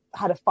sort of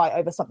had a fight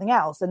over something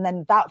else. And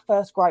then that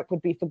first gripe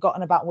would be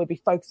forgotten about and we'd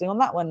be focusing on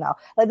that one now.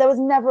 Like there was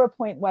never a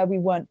point where we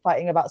weren't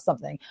fighting about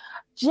something.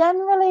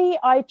 Generally,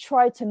 I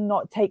try to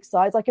not take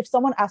sides. Like if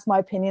someone asked my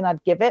opinion,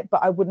 I'd give it,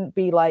 but I wouldn't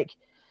be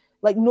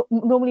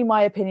normally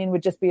my opinion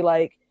would just be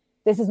like,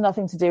 this has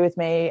nothing to do with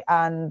me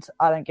and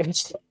I don't give a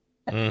shit.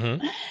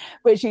 Mm-hmm.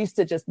 Which used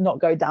to just not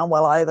go down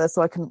well either.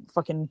 So I can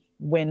fucking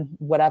win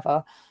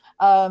whatever.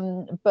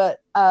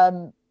 But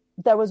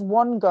there was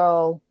one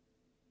girl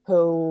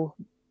who,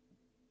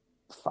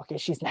 fuck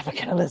it, she's never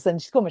gonna listen.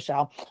 She's called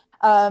Michelle.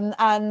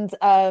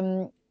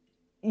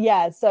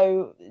 Yeah,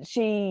 so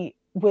she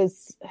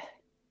was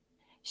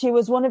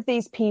one of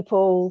these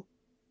people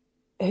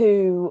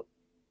who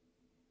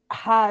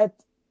had,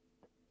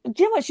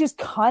 do you know what, she was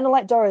kind of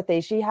like Dorothy.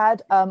 She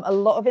had a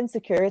lot of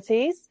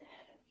insecurities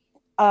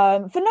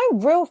for no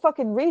real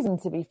fucking reason,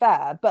 to be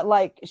fair, but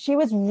like she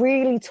was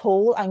really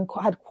tall and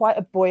had quite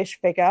a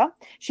boyish figure.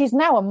 She's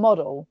now a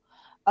model.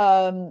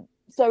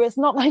 So it's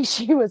not like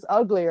she was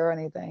ugly or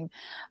anything.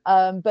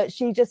 But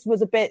she just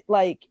was a bit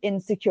like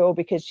insecure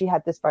because she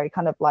had this very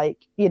kind of like,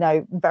 you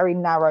know, very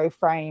narrow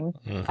frame,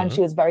 and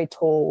she was very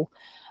tall.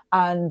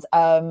 And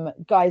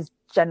guys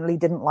generally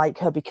didn't like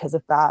her because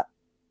of that.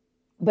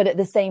 But at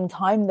the same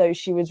time, though,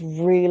 she was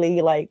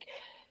really like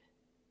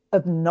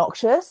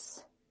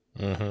obnoxious.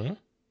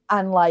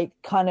 And like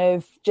kind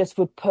of just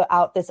would put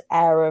out this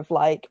air of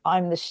like,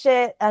 I'm the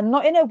shit, and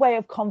not in a way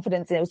of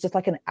confidence. It was just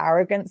like an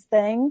arrogance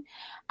thing.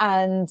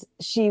 And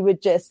she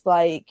would just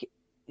like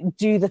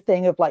do the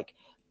thing of like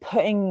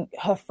putting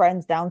her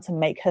friends down to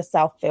make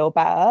herself feel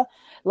better.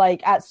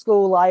 Like at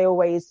school, I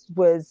was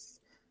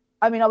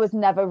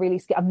never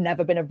really, I've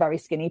never been a very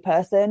skinny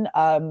person.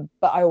 But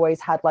I always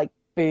had like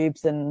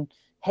boobs and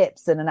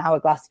hips and an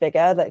hourglass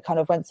figure that kind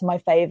of went to my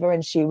favor.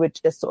 And she would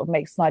just sort of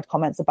make snide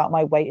comments about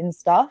my weight and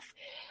stuff.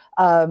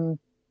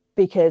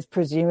 because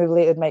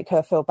presumably it would make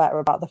her feel better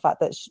about the fact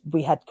that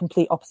we had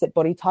complete opposite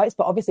body types.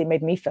 But obviously it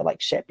made me feel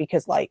like shit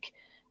because like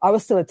I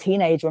was still a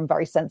teenager and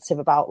very sensitive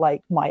about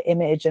like my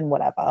image and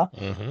whatever.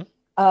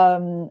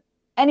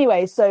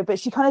 Anyway, but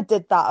she kind of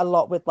did that a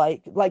lot with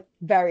like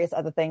various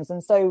other things.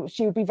 And so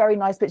she would be very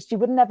nice, but she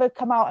would never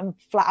come out and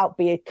flat out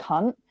be a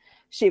cunt.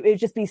 It would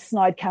just be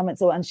snide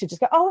comments, and she'd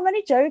just go, "Oh, I'm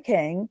only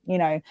joking," you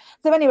know.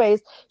 So,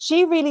 anyways,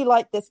 she really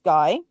liked this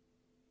guy,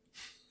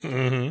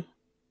 and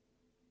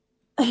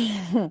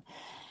so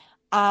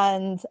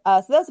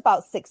there was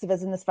about 6 of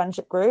us in this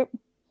friendship group,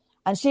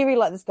 and she really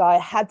liked this guy.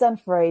 Had done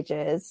for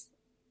ages,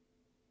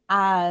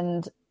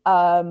 and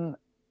but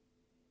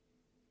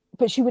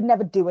she would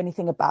never do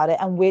anything about it,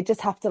 and we'd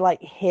just have to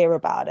like hear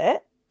about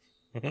it.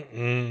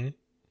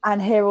 And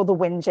hear all the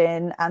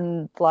whinging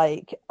and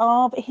like,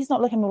 oh, but he's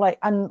not looking like,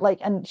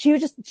 and she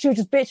would just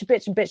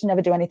bitch and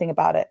never do anything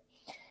about it.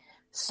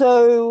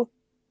 So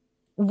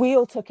we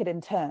all took it in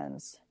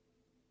turns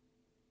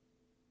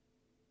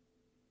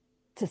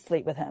to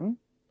sleep with him.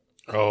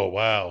 Oh,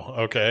 wow.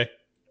 Okay.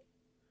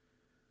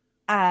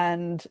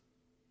 And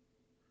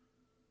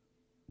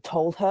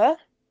told her.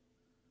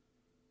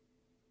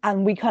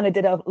 And we kind of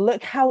did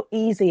look how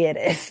easy it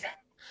is.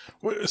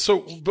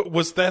 So, but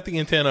was that the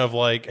intent of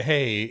like,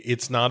 hey,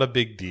 it's not a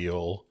big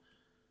deal?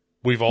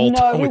 We wanted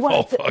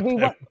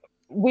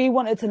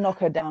to knock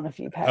her down a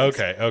few pegs.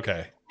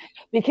 Okay.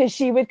 Because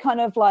she would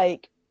kind of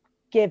like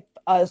give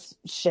us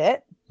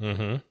shit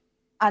and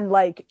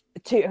like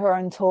toot her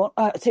own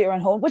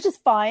horn, which is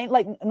fine.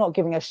 Like not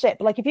giving us shit,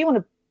 but like if you want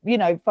to, you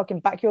know, fucking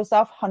back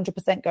yourself,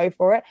 100% go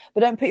for it.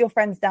 But don't put your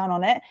friends down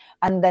on it,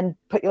 and then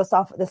put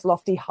yourself at this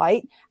lofty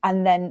height,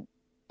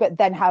 but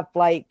then have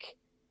like.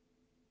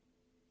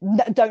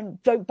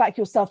 Don't back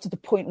yourself to the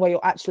point where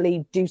you'll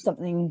actually do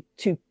something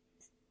to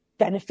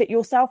benefit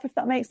yourself, if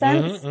that makes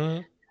sense.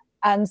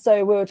 And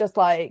so we were just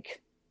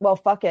like, well,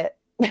 fuck it.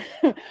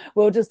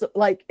 We'll just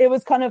like, it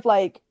was kind of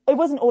like, it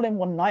wasn't all in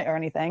one night or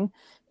anything.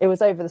 It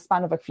was over the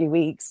span of a few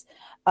weeks.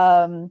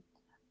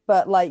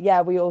 But like,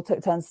 yeah, we all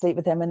took turns to sleep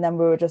with him. And then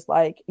we were just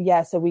like,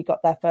 yeah, so we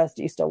got there first.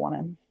 Do you still want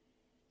him?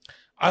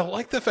 I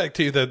like the fact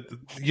too that,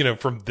 you know,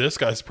 from this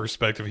guy's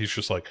perspective, he's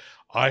just like,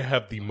 I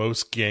have the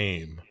most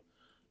game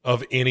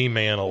of any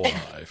man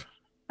alive.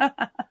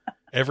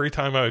 Every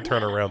time I would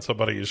turn around,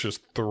 somebody is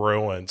just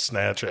throwing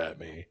snatch at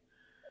me.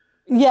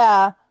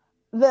 Yeah.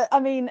 The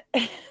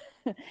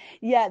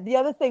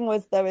other thing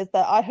was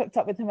that I hooked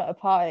up with him at a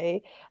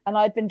party and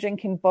I'd been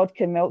drinking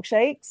vodka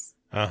milkshakes.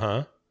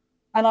 And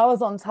I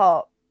was on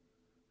top.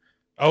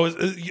 Oh,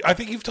 I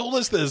think you've told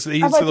us this.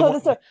 This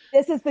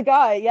is the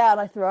guy, yeah,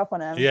 and I threw up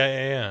on him.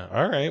 Yeah.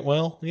 All right,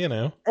 well, you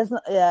know. It's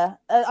not, yeah,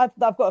 I've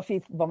got a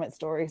few vomit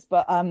stories,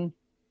 but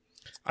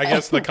I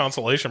guess the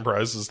consolation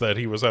prize is that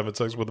he was having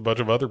sex with a bunch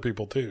of other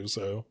people too.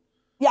 So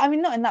yeah, I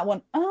mean, not in that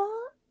one.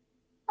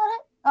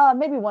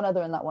 Maybe one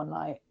other in that one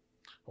night.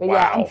 But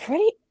wow.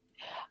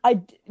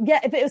 Yeah,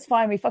 if it was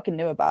fine, we fucking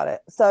knew about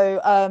it.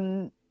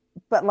 So,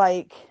 but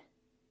like,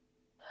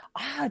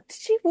 did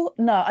she walk?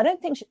 No, I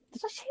don't think did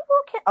she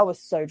walk in? I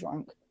was so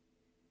drunk.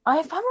 I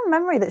have a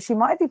memory that she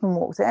might have even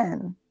walked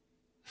in.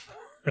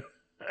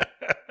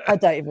 I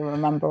don't even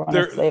remember,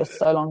 honestly. It was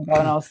so long ago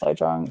and I was so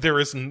drunk. There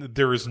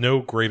is no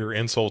greater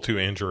insult to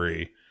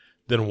injury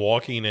than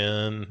walking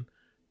in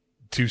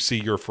to see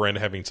your friend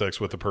having sex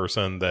with a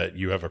person that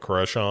you have a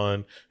crush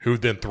on, who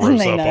then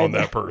throws up on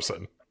that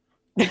person.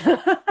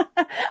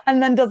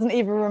 And then doesn't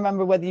even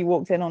remember whether you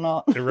walked in or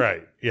not.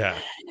 Right, yeah.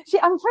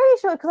 I'm pretty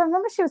sure, because I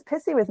remember she was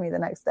pissy with me the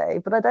next day,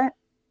 but I don't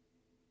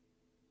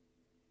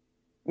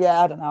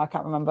know. I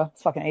can't remember.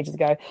 It's fucking ages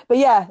ago. But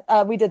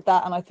yeah, we did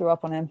that and I threw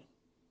up on him.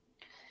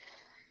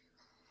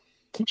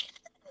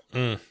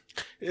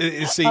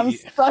 See, I'm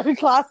so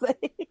classy.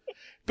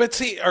 But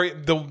see,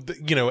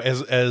 you know,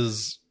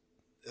 as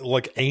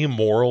like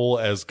amoral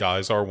as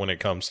guys are when it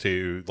comes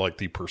to like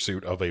the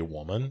pursuit of a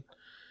woman,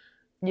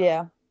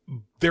 yeah,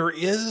 there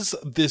is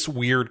this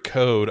weird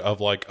code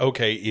of like,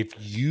 okay, if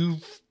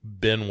you've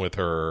been with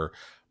her,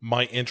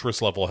 my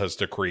interest level has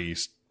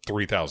decreased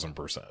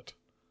 3,000%.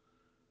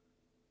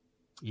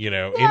 You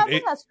know, yeah, I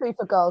think that's true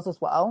for girls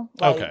as well.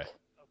 Like, okay.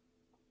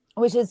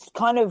 Which is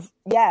kind of,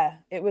 yeah,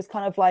 it was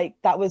kind of like,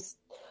 that was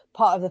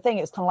part of the thing.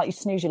 It was kind of like you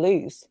snooze, you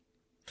lose.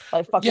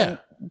 Like fucking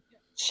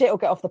shit will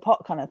get off the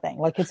pot kind of thing.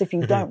 Like, as if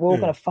you don't, we're all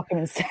going to fuck him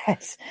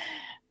instead.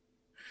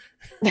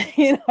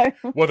 You know?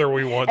 Whether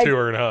we want to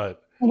or not.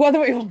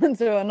 Whether we want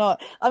to or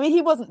not. I mean,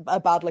 he wasn't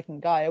a bad looking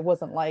guy. It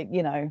wasn't like,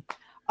 you know,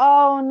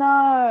 oh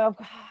no.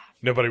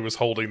 Nobody was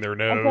holding their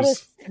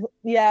nose.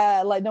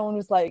 Like no one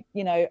was like,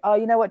 you know, oh,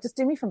 you know what? Just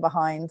do me from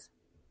behind.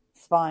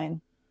 It's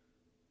fine.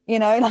 You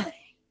know, like.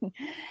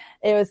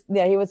 It was,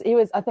 yeah, he was,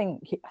 I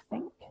think he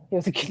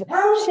was a good, shit,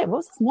 what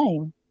was his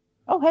name?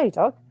 Oh, hey,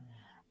 dog.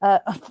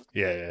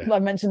 Yeah. I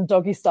mentioned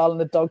doggy style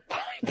and the dog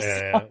pipes.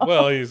 Yeah.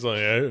 Well, he's like,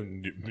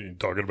 you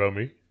talking about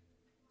me?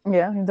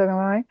 Yeah, he's talking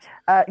about me.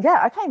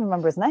 Yeah, I can't even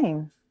remember his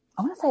name.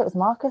 I want to say it was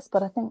Marcus,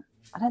 but I don't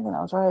think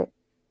that was right.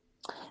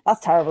 That's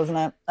terrible, isn't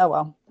it? Oh,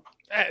 well.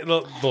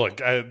 Look,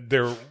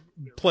 there are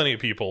plenty of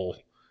people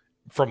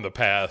from the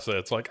past.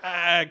 It's like,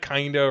 I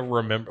kind of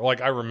remember,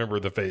 like, I remember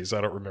the face.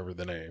 I don't remember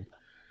the name.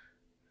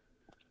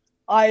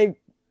 I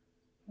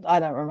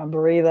don't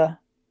remember either.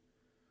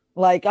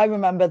 Like, I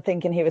remember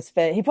thinking he was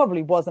fit. He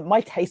probably wasn't.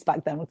 My taste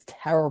back then was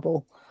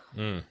terrible.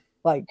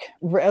 Like, it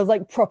was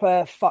like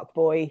proper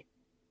fuckboy.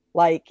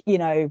 Like, you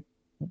know,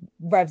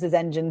 revs his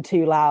engine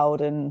too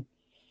loud and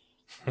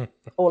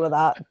all of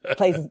that.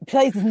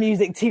 Plays his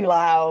music too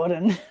loud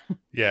and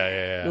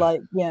yeah.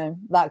 Like, you know,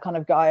 that kind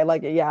of guy.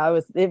 Like, yeah, I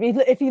was.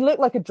 If he looked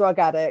like a drug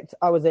addict,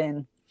 I was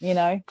in. You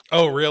know?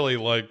 Oh, really?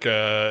 Like,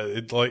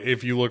 like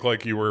if you look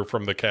like you were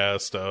from the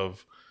cast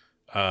of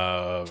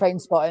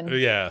Trainspotting.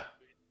 Yeah.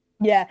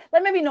 Yeah,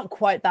 like maybe not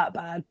quite that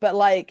bad, but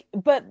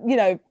you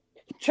know,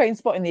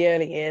 Trainspotting the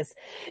early years.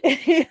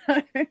 You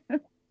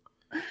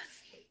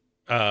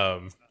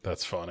know?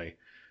 That's funny.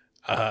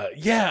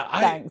 Yeah,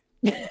 Thanks.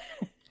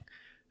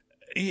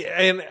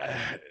 And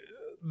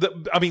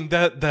I mean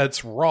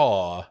that's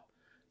raw.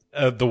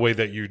 The way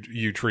that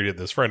you treated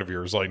this friend of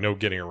yours, like no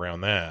getting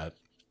around that.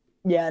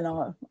 Yeah,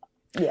 no,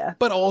 yeah.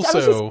 But also,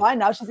 I mean, she's fine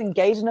now. She's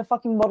engaged in a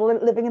fucking model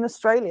living in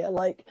Australia.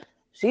 Like,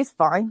 she's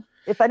fine.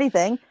 If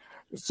anything,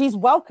 she's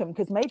welcome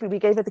because maybe we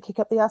gave her the kick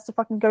up the ass to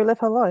fucking go live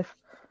her life.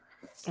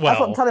 Well, that's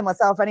what I'm telling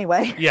myself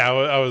anyway. Yeah,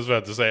 I was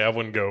about to say I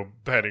wouldn't go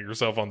patting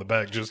yourself on the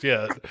back just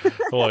yet.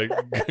 Like,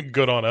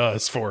 good on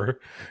us for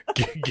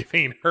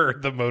giving her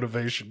the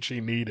motivation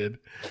she needed.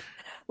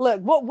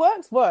 Look, what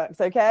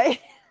works, okay?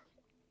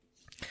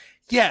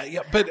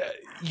 Yeah, but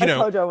I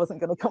told you I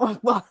wasn't going to come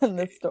up well in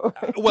this story.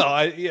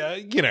 Well,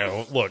 you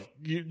know, look,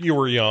 you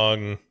were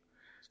young.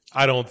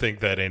 I don't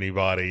think that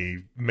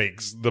anybody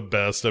makes the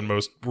best and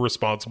most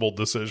responsible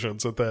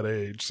decisions at that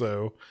age.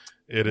 So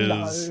it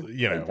is,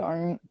 you know.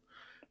 Don't.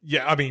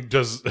 Yeah, I mean,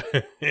 is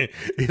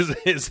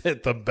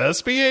it the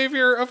best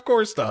behavior? Of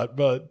course not.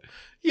 But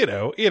you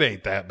know, it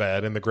ain't that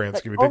bad in the grand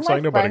scheme of things. All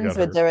like my nobody friends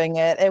got were hurt. doing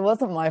it. It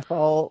wasn't my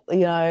fault.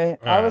 You know,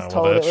 I was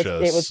told it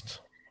was.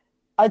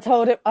 I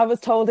was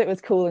told it was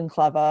cool and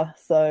clever.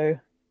 So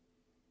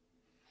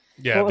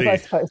yeah, what was I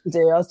supposed to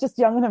do? I was just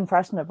young and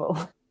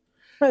impressionable.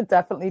 I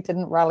definitely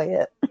didn't rally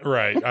it.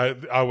 Right.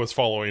 I was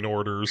following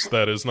orders.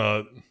 That is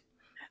not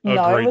a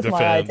no, great it was defense.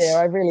 my idea.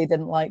 I really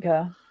didn't like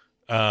her.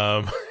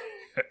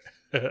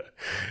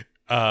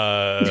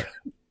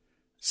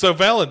 So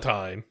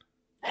Valentine.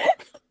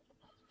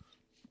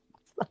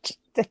 Such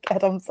a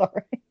dickhead, I'm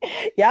sorry.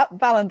 Yep,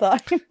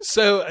 Valentine.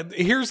 So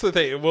here's the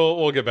thing.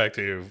 We'll get back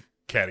to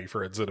catty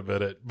friends in a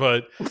minute.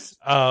 But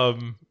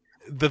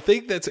the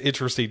thing that's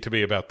interesting to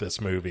me about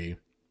this movie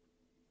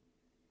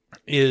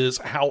is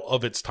how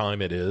of its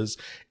time it is.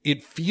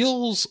 It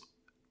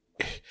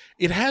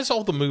has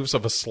all the moves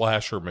of a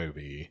slasher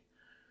movie.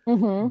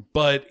 Mm-hmm.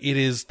 But it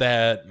is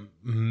that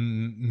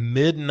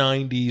mid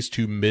 90s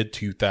to mid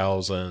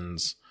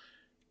 2000s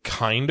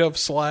kind of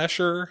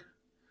slasher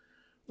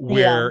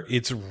where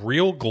it's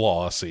real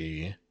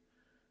glossy.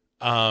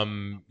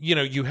 You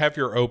know, you have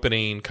your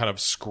opening kind of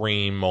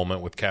scream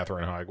moment with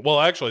Katherine Heigl. Well,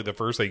 actually, the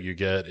first thing you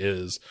get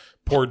is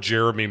poor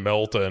Jeremy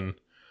Melton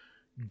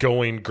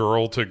going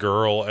girl to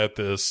girl at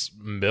this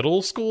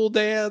middle school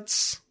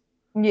dance.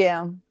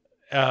 Yeah.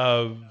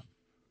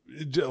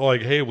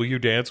 Like, hey, will you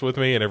dance with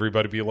me? And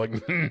everybody be like,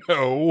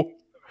 no,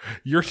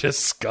 you're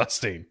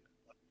disgusting.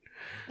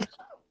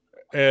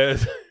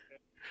 And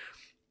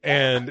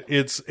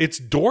it's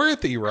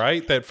Dorothy,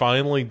 right, that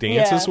finally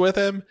dances with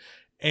him.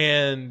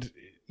 And,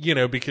 you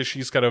know, because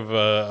she's kind of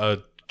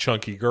a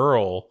chunky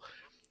girl.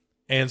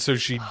 And so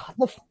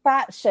the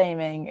fat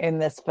shaming in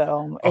this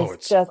film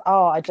is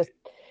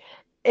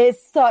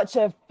it's such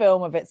a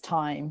film of its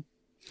time.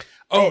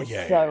 Oh,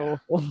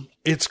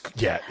 it's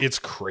it's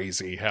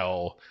crazy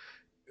how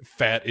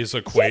fat is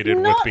equated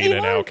with being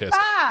an outcast.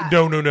 Fat.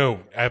 No,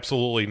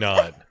 absolutely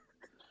not.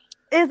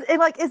 Is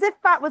if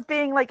fat was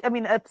being like, I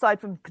mean,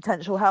 aside from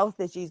potential health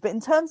issues, but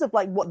in terms of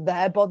like what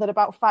they're bothered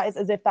about fat is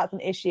as if that's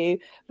an issue.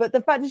 But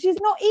the fact that she's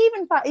not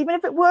even fat, even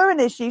if it were an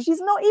issue,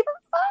 she's not even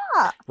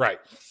fat. Right.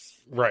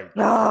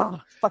 Oh,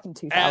 fucking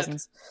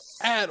 2000s.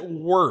 At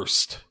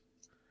worst,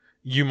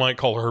 you might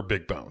call her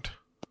big boned.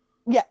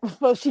 Yeah,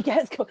 well, she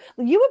gets called.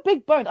 You were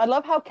big boned. I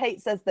love how Kate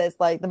says this,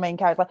 like the main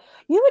character, like,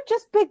 you were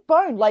just big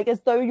boned, like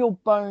as though your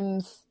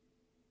bones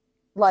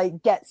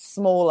like get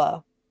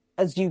smaller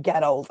as you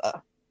get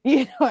older.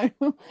 You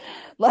know,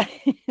 like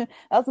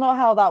that's not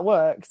how that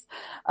works.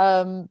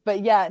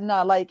 But yeah,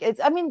 no, like it's,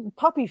 I mean,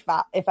 puppy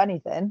fat, if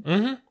anything.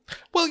 Mm-hmm.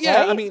 Well,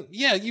 yeah, right? I mean,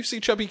 yeah, you see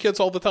chubby kids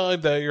all the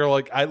time that you're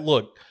like,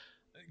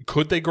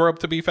 could they grow up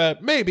to be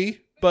fat?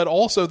 Maybe, but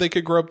also they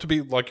could grow up to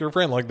be like your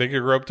friend, like they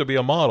could grow up to be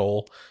a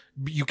model.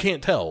 You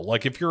can't tell.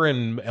 Like if you're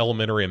in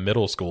elementary and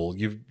middle school,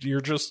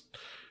 you're just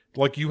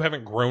like, you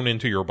haven't grown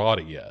into your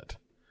body yet.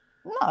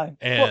 No,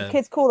 what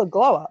kids call a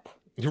glow up.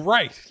 You're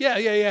right.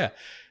 Yeah.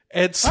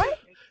 It's right?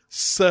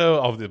 So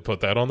I'll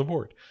put that on the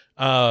board.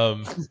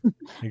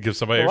 Give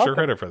somebody extra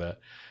credit for that.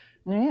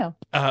 Yeah.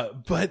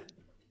 But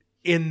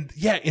in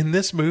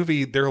this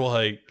movie, they're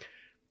like,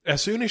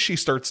 as soon as she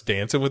starts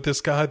dancing with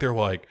this guy, they're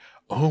like,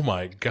 oh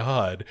my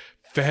God,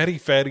 fatty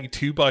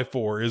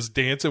 2x4 is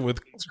dancing with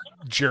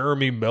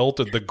Jeremy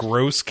Melton, the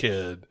gross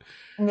kid.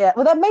 Yeah,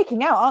 well, they're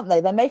making out, aren't they?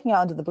 They're making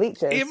out under the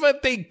bleachers. Yeah,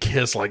 but they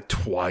kiss like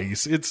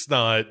twice. It's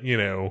not,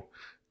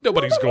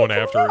 nobody's going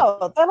after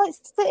it. They're like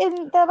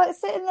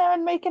sitting there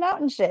and making out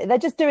and shit. They're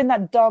just doing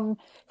that dumb,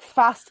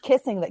 fast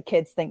kissing that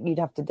kids think you'd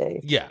have to do.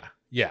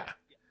 Yeah.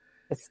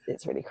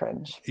 It's really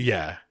cringe.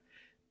 Yeah.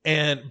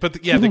 But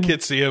the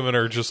kids see him and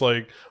are just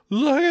like,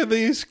 look at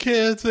these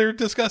kids, they're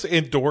disgusting.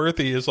 And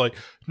Dorothy is like,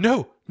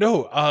 no,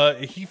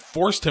 he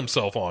forced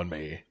himself on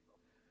me.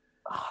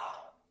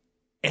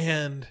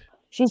 And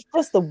she's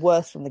just the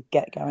worst from the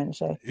get-go, isn't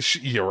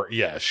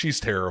she? She's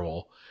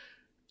terrible.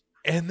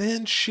 And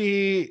then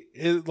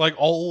like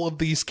all of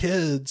these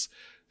kids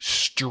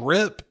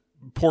strip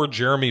poor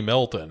Jeremy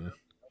Melton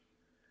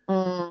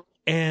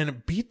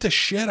and beat the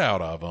shit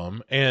out of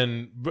him.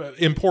 And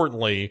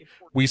importantly,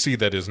 we see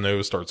that his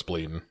nose starts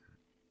bleeding.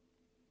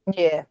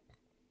 Yeah.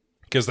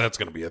 Because that's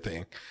going to be a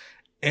thing.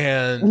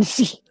 And,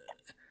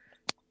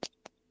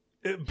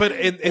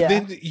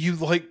 then you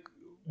like,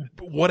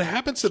 what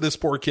happens to this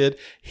poor kid?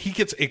 He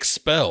gets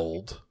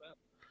expelled,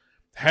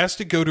 has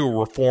to go to a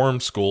reform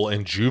school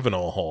and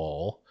juvenile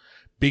hall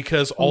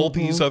because all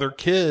these other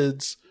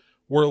kids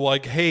were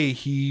like, hey,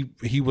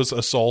 he was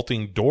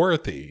assaulting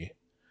Dorothy.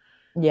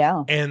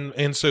 Yeah.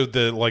 And so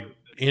the like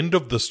end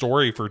of the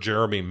story for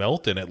Jeremy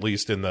Melton, at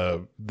least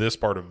in this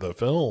part of the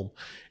film,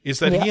 is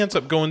that he ends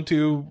up going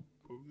to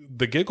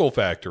the Giggle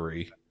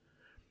Factory.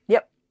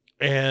 Yep.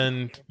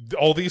 And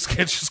all these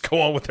kids just go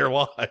on with their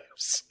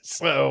lives.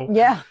 So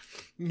yeah,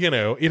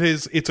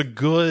 it's a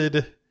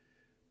good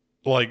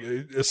like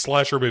a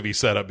slasher movie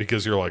setup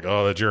because you're like,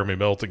 oh, that Jeremy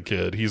Melton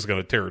kid, he's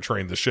going to terror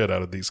train the shit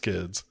out of these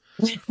kids.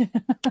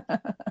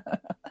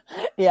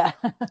 yeah.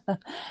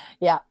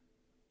 Yeah.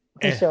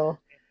 For sure.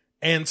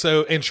 And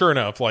sure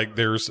enough, like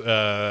there's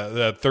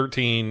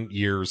 13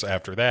 years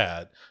after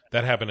that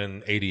happened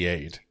in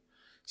 88.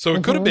 So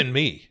it could have been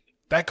me.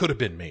 That could have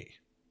been me.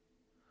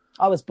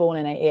 I was born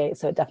in 88,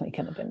 so it definitely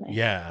couldn't have been me.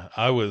 Yeah,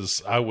 I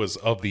was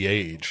of the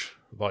age.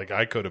 Like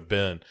I could have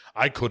been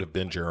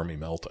Jeremy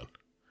Melton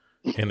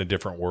in a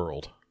different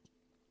world.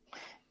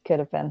 Could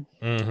have been.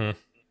 Mm-hmm.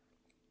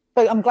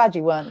 But I'm glad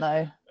you weren't,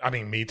 though. I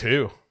mean, me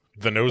too.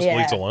 The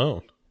nosebleeds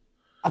alone.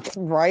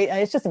 Right?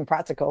 It's just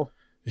impractical.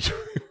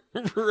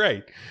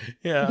 Right.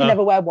 Yeah. You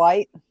never wear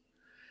white.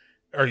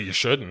 Or you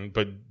shouldn't,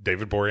 but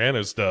David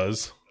Boreanaz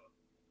does.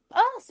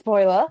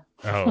 Spoiler.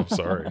 Oh,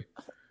 sorry.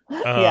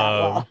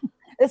 Well,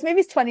 this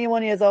movie's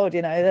 21 years old,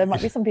 There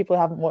might be some people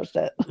who haven't watched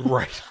it.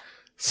 Right.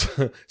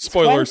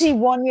 Spoilers.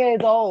 21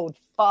 years old.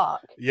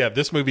 Fuck. Yeah,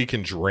 this movie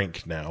can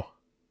drink now.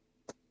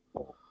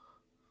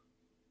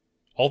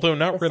 Although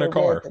not rent a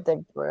car.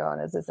 David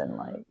Boreanaz is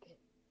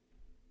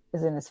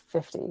in his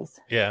 50s.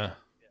 Yeah.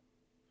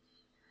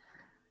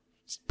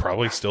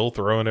 Probably still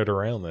throwing it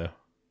around though.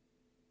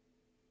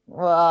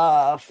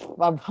 I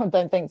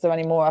don't think so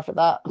anymore after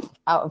that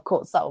out of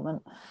court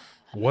settlement.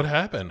 What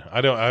happened? I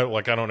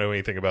don't know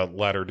anything about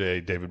latter day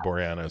David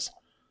Boreanaz.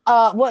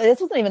 Well, this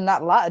wasn't even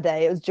that latter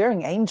day. It was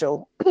during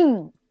Angel.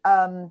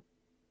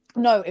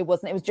 No, it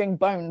wasn't. It was during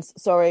Bones.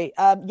 Sorry.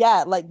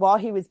 Like while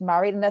he was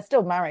married, and they're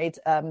still married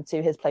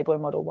to his Playboy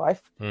model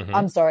wife. Mm-hmm.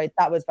 I'm sorry,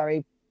 that was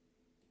very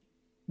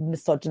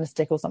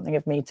misogynistic or something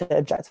of me to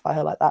objectify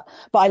her like that.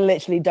 But I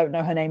literally don't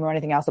know her name or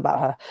anything else about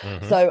her.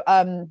 Mm-hmm.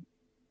 So,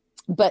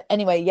 but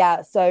anyway,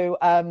 yeah. So,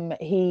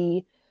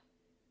 he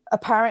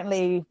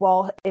apparently,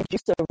 while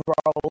introduced a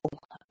role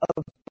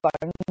of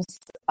Bones,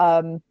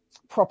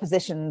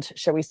 propositioned,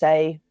 shall we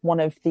say, one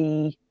of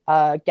the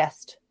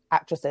guest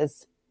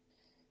actresses,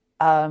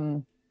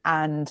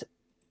 and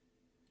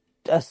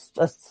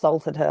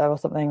assaulted her or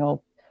something,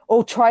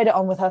 or tried it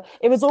on with her.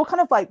 It was all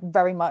kind of like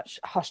very much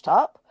hushed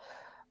up.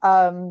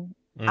 And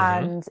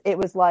it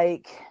was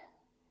like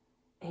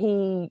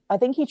I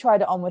think he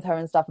tried it on with her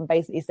and stuff and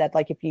basically said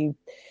like, if you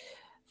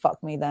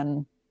fuck me,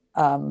 then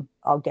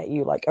I'll get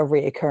you like a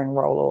reoccurring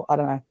role, or I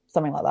don't know,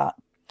 something like that.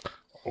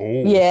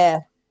 Oh yeah.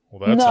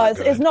 Well, that's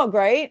it's not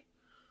great.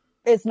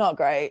 It's not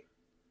great.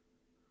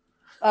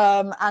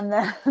 And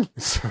then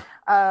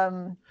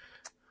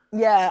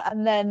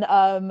and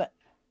then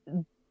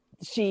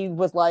she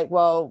was like,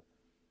 well,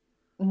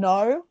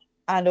 no,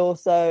 and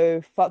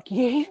also fuck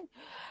you,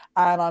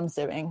 and I'm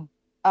suing.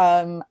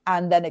 And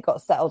then it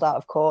got settled out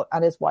of court,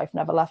 and his wife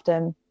never left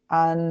him,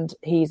 and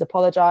he's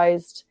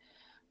apologized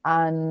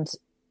and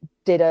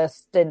did a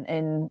stint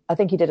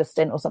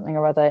or something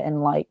or other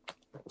in like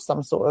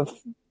some sort of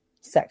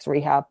sex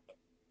rehab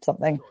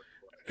something.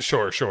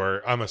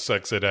 Sure. I'm a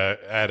sex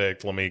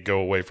addict. Let me go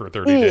away for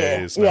 30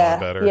 days. Now I'm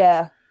better.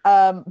 Yeah.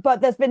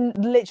 But there's been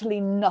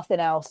literally nothing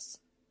else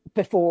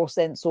before or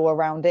since or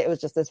around it. It was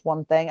just this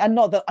one thing. And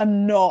not that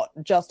I'm not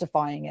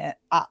justifying it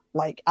at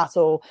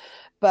all.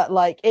 But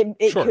like it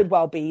Sure. could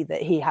well be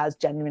that he has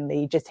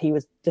genuinely he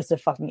was just a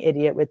fucking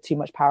idiot with too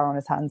much power on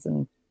his hands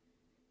and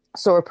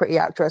saw a pretty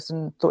actress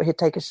and thought he'd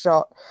take a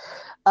shot.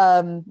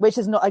 Which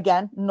is not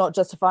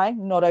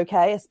justifying, not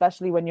okay,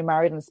 especially when you're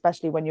married and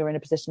especially when you're in a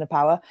position of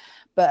power.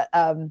 But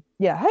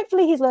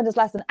hopefully he's learned his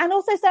lesson. And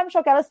also Sarah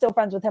Michelle Gellar's still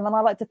friends with him, and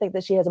I like to think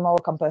that she has a moral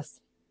compass.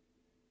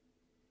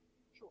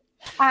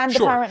 And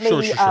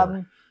apparently,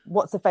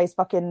 what's her face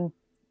fucking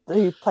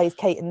who plays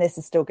Kate in this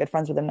is still good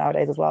friends with him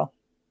nowadays as well.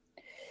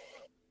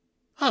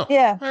 Oh,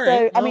 yeah. All right.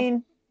 So well, I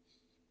mean,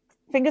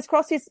 fingers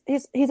crossed he's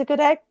a good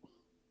egg.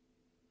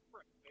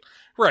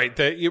 Right,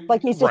 that you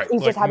he's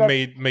just had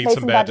made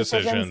some bad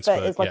decisions,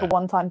 but it's like a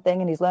one-time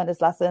thing, and he's learned his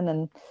lesson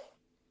and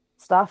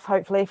stuff.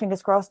 Hopefully,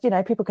 fingers crossed.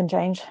 People can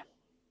change.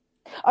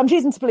 I'm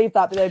choosing to believe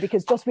that though,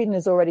 because Joss Whedon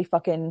is already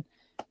fucking.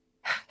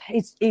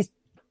 He's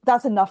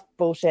that's enough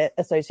bullshit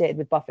associated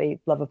with Buffy,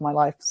 love of my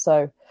life.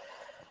 So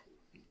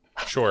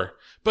sure,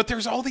 but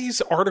there's all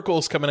these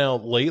articles coming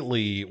out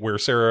lately where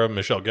Sarah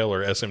Michelle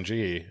Gellar,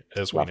 SMG,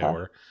 as we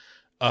know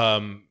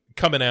her,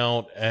 coming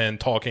out and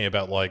talking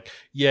about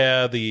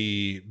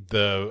the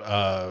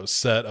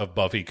set of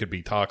Buffy could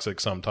be toxic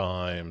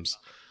sometimes,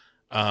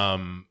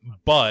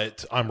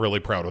 but I'm really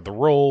proud of the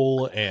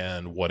role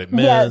and what it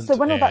meant. Yeah, so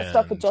when all that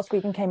stuff with Joss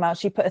Whedon came out,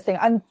 she put a thing,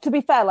 and to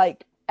be fair,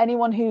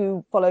 anyone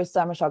who follows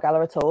Sarah Michelle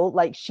Gellar at all,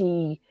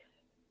 she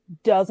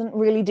doesn't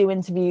really do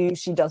interviews,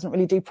 she doesn't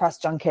really do press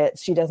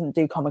junkets, she doesn't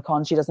do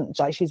Comic-Con,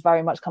 she's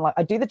very much kind of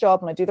I do the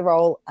job and I do the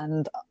role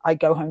and I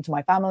go home to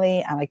my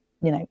family and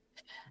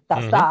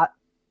that's that.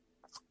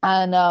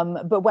 And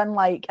but when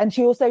and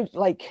she also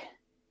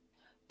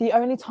the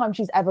only time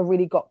she's ever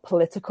really got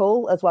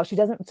political as well, she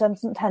doesn't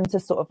tend to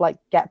sort of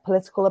get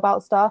political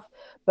about stuff,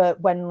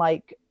 but when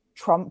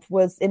Trump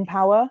was in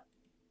power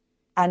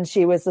and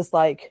she was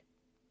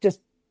just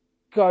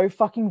go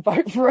fucking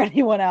vote for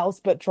anyone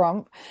else but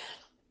Trump,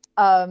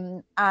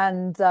 and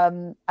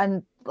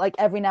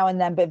every now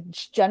and then, but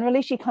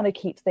generally she kind of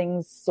keeps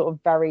things sort of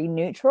very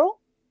neutral.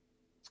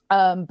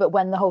 But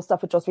when the whole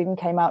stuff with Joss Whedon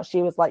came out,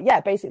 she was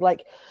basically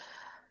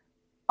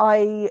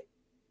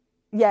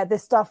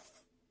this stuff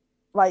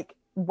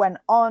went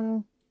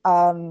on.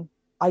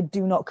 I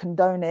do not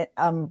condone it.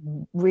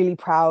 I'm really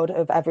proud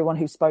of everyone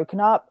who's spoken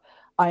up.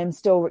 I am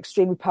still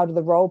extremely proud of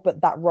the role, but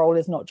that role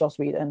is not Joss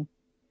Whedon,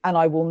 and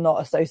I will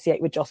not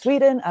associate with Joss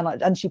Whedon.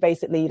 And she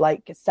basically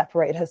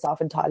separated herself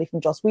entirely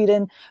from Joss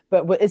Whedon,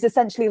 but is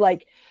essentially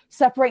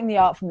separating the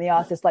art from the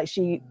artist.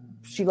 She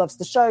loves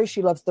the show,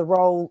 she loves the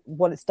role,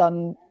 what it's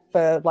done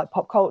for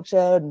pop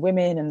culture and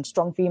women and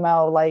strong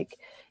female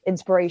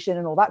inspiration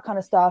and all that kind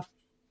of stuff.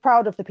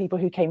 Proud of the people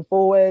who came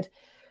forward.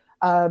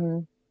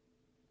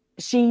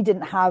 She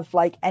didn't have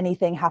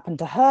anything happen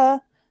to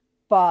her,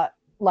 but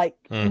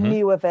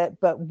knew of it,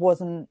 but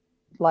wasn't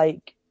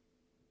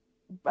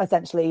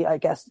essentially, I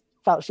guess,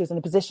 felt she was in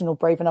a position or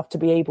brave enough to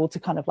be able to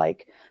kind of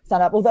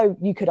stand up. Although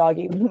you could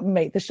argue,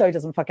 mate, the show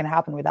doesn't fucking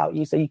happen without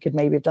you, so you could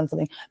maybe have done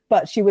something.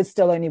 But she was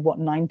still only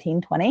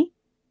 19, 20.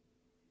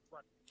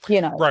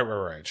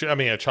 Right. I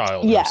mean, a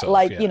child. Yeah,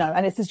 himself,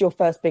 and this is your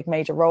first big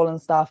major role and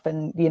stuff,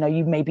 and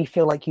you maybe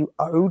feel like you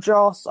owe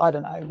Joss, I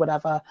don't know,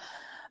 whatever.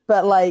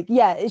 But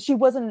she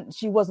wasn't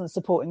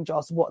supporting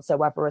Joss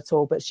whatsoever at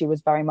all, but she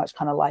was very much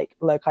kind of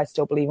look, I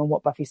still believe in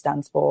what Buffy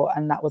stands for,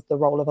 and that was the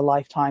role of a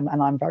lifetime,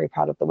 and I'm very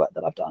proud of the work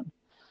that I've done.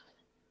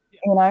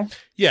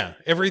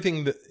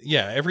 Everything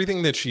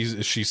that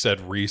she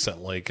said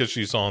recently, because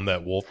she's on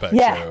that Wolfpack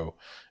show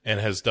and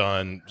has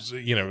done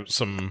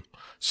some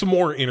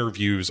more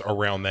interviews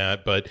around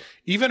that, but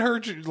even her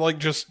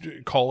just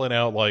calling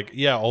out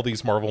all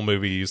these Marvel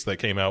movies that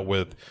came out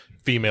with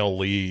female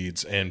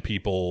leads and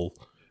people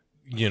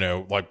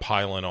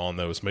piling on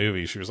those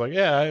movies, she was like,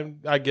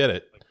 I get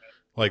it,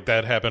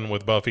 that happened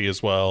with Buffy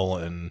as well,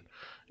 and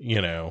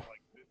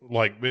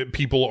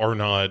people are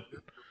not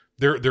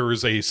there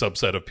is a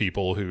subset of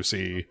people who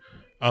see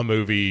a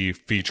movie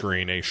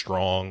featuring a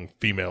strong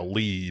female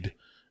lead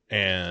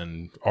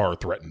and are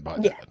threatened by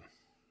that.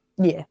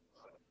 Yeah.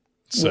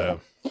 So,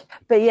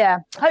 but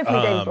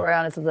hopefully David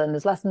Boreanaz has learned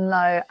his lesson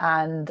though,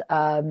 and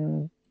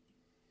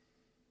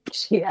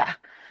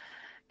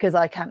because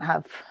I can't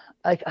have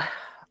I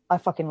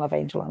fucking love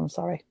Angel. I'm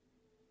sorry.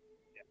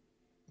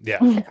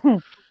 Yeah.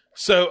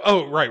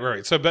 So,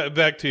 right. So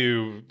back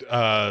to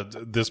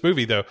this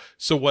movie though.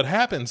 So what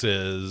happens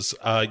is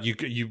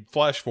you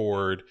flash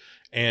forward,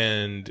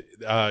 and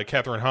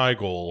Katherine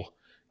Heigl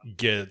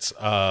gets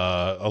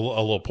a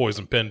little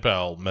poison pen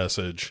pal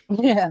message.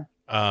 Yeah.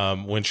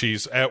 When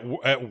she's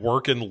at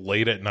work and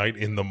late at night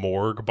in the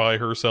morgue by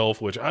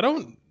herself, which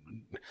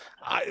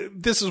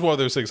this is one of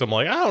those things I'm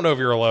I don't know if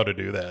you're allowed to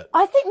do that.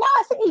 I think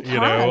you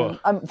can.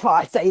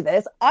 I say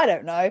this, I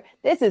don't know.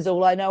 This is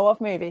all I know of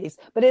movies.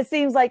 But it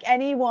seems like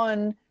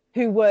anyone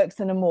who works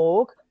in a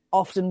morgue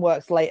often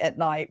works late at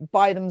night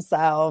by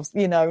themselves,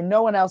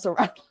 no one else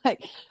around.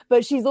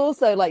 But she's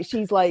also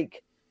she's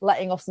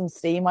letting off some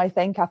steam, I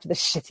think, after the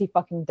shitty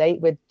fucking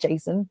date with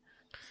Jason.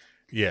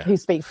 Yeah. Who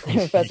speaks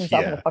refers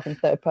himself in a fucking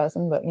third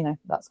person, but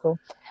that's cool.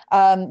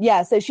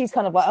 So she's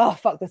kind of oh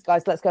fuck this guy,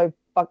 so let's go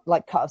cut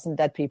off some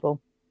dead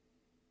people.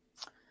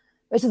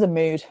 Which is a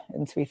mood,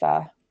 and to be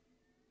fair.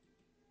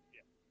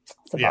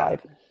 It's a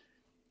vibe.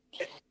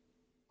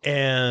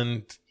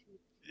 And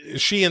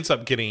she ends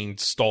up getting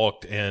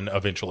stalked and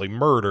eventually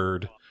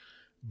murdered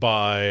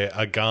by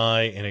a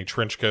guy in a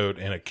trench coat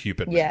and a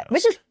Cupid mask.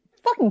 Which is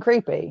fucking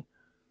creepy.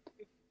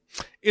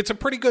 It's a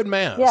pretty good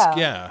mask.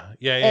 Yeah.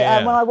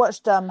 When I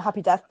watched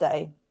Happy Death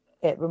Day,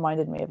 it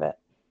reminded me of it.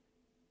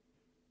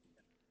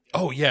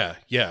 Oh, yeah,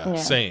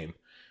 same.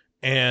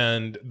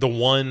 And the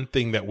one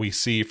thing that we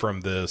see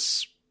from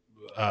this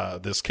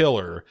this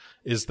killer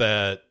is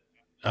that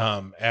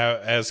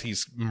as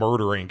he's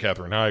murdering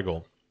Katherine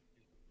Heigl,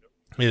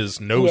 his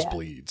nose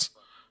bleeds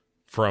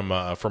from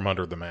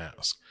under the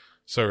mask.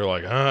 So you're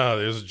like,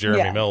 this is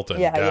Jeremy Milton.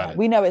 Yeah.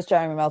 We know it's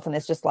Jeremy Milton.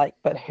 It's just like,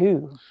 but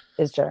who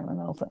is Jeremy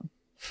Milton?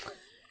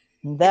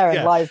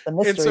 Therein lies the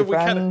mystery,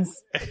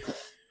 friends.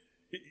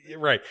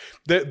 Right.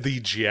 The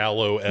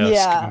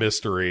Giallo-esque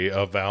mystery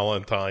of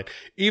Valentine,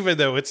 even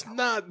though it's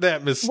not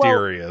that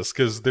mysterious,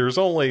 because there's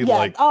only two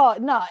people.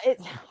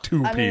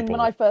 I mean,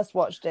 when I first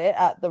watched it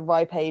at the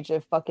ripe age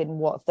of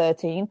fucking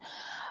 13,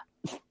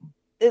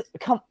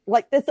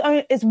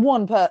 it's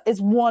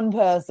one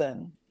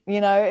person.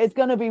 It's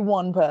going to be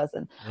one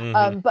person.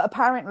 But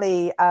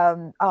apparently,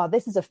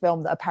 this is a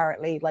film that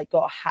apparently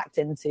got hacked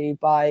into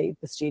by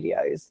the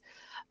studios.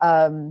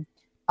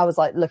 I was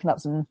looking up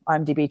some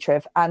IMDb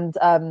triv, and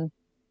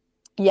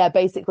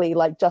basically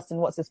Justin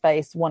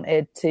What's-His-Face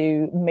wanted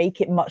to make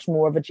it much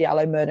more of a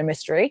Giallo murder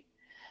mystery.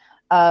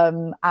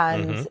 And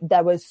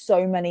there was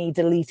so many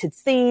deleted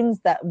scenes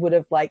that would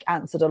have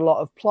answered a lot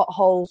of plot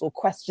holes or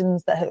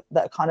questions that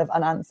are kind of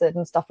unanswered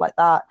and stuff like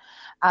that.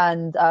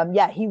 And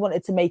he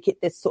wanted to make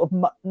it this sort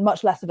of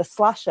much less of a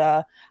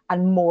slasher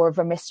and more of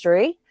a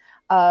mystery.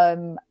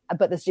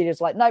 But the studio's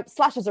like, nope,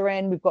 slashers are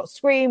in. We've got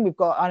Scream. We've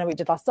got I Know We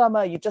Did Last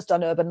Summer. You've just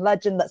done Urban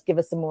Legend. Let's give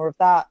us some more of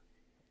that.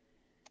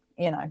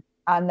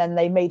 And then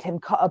they made him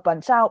cut a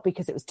bunch out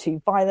because it was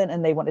too violent,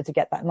 and they wanted to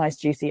get that nice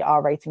juicy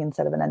R rating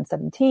instead of an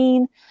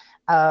N17.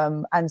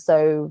 And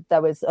so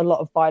there was a lot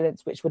of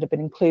violence which would have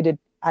been included,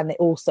 and it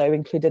also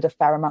included a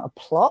fair amount of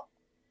plot,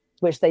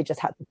 which they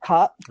just had to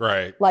cut.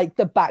 Right.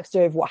 The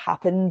backstory of what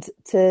happened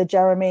to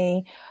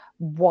Jeremy,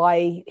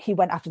 why he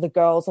went after the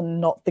girls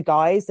and not the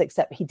guys,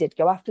 except he did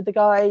go after the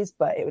guys,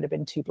 but it would have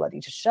been too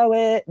bloody to show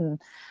it.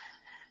 And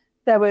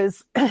there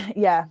was,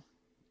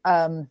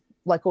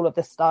 all of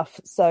this stuff.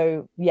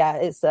 So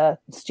it's a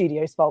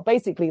studio's fault.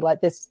 Basically,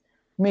 this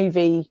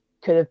movie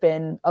could have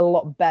been a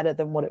lot better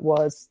than what it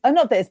was. And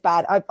not that it's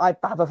bad. I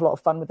have a lot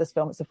of fun with this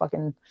film. It's a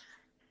fucking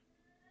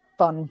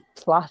fun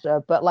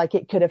slasher, but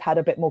it could have had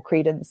a bit more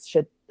credence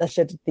should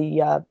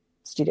the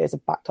studios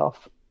have backed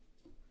off.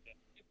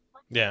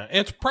 Yeah, and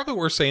it's probably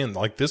worth saying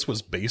this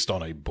was based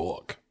on a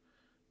book.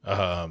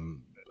 That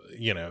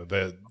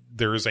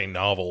there is a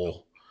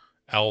novel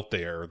out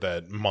there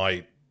that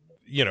might,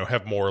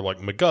 have more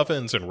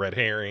MacGuffins and red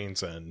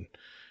herrings and,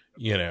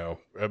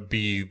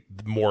 be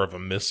more of a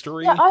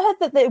mystery. Yeah, I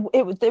heard that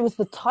it was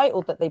the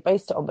title that they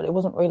based it on, but it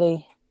wasn't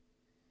really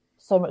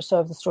so much so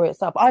of the story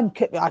itself. I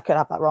could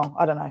have that wrong.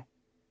 I don't know.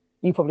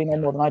 You probably know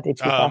more than I do.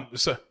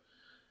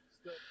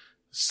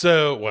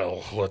 So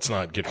well, let's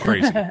not get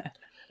crazy.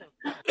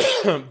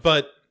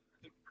 But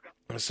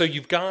so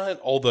you've got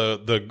all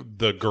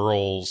the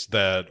girls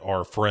that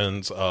are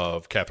friends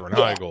of Katherine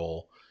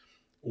Heigl,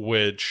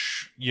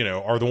 which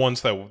are the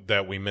ones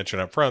that we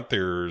mentioned up front.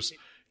 There's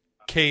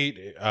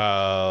Kate,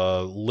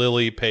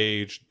 Lily,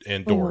 Paige,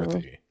 and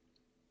Dorothy.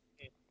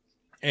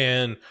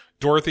 And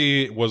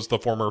Dorothy was the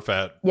former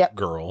fat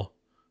girl,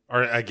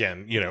 or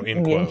again,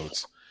 in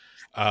quotes.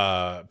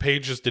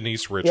 Paige is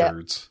Denise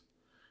Richards.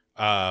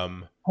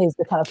 He's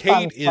the kind of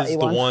Kate is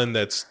the one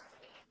that's.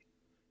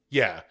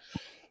 Yeah.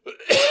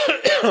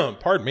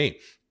 Pardon me.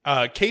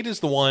 Kate is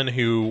the one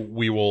who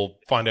we will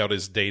find out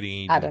is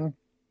dating Adam.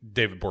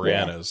 David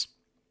Boreanaz.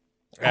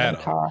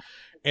 Adam.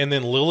 And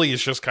then Lily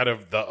is just kind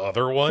of the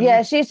other one.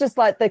 Yeah, she's just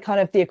the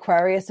kind of the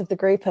Aquarius of the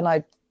group. And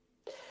I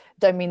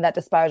don't mean that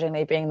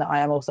disparagingly, being that I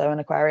am also an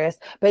Aquarius.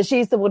 But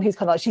she's the one who's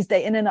kind of she's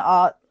dating an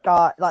art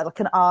guy,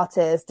 like an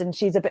artist. And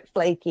she's a bit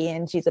flaky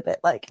and she's a bit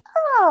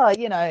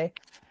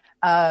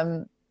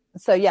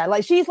So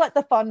she's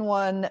the fun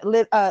one.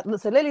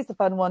 So Lily's the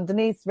fun one.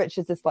 Denise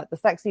Richards is the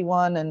sexy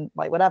one, and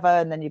whatever.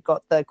 And then you've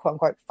got the quote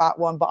unquote fat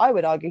one, but I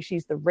would argue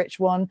she's the rich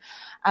one.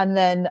 And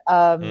then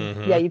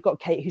you've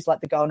got Kate, who's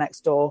the girl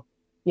next door,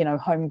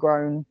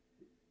 homegrown,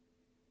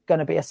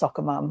 gonna be a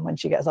soccer mum when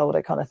she gets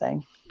older, kind of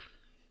thing.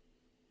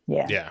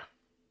 Yeah. Yeah.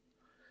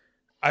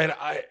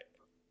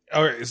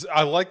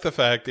 I like the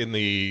fact in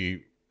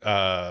the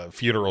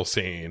funeral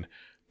scene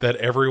that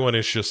everyone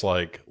is just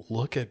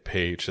look at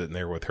Paige sitting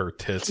there with her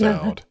tits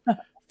out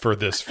for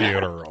this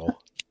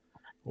funeral,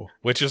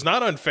 which is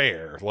not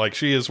unfair.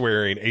 She is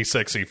wearing a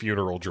sexy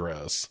funeral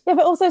dress. Yeah,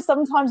 but also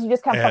sometimes you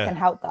just can't fucking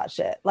help that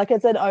shit.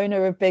 As an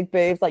owner of big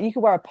boobs, you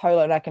could wear a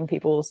polo neck and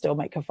people will still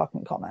make a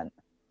fucking comment.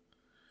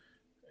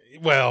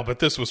 Well, but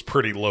this was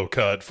pretty low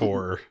cut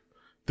for.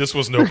 This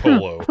was no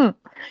polo.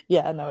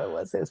 Yeah, no, it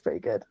was. It was pretty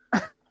good.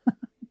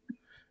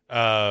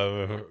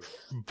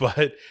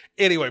 But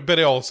anyway, but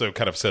it also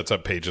kind of sets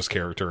up Paige's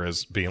character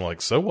as being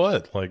so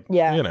what?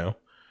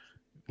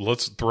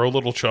 let's throw a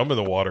little chum in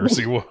the water,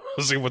 see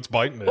what's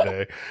biting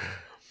today.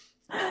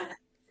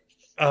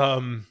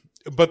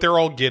 But they're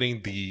all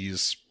getting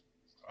these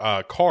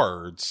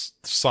cards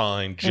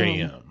signed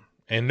JM,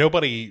 and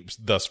nobody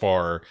thus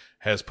far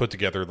has put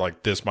together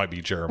like this might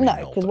be Jeremy.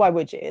 No, because why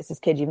would you? It's this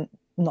kid you've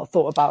not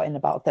thought about in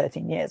about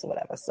 13 years or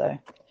whatever. So,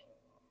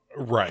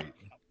 right.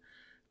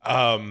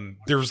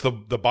 There's the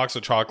box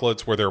of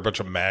chocolates where there are a bunch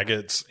of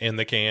maggots in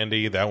the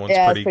candy. That one's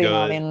pretty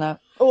good.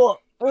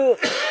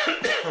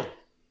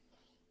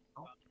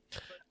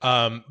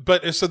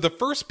 But so the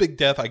first big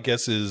death, I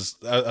guess, is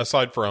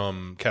aside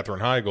from Katherine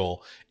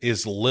Heigl,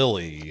 is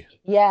Lily.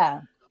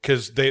 Yeah,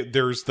 because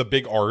there's the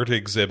big art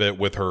exhibit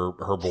with her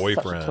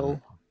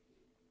boyfriend.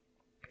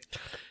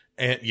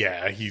 And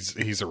yeah,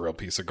 he's a real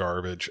piece of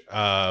garbage.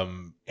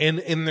 And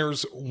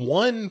there's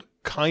one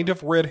kind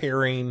of red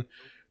herring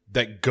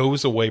that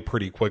goes away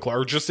pretty quickly,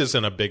 or just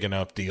isn't a big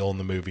enough deal in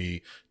the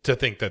movie to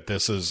think that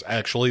this is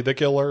actually the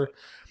killer.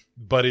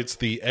 But it's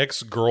the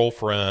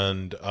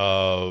ex-girlfriend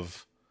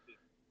of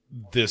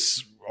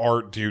this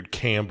art dude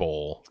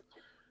Campbell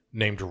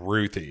named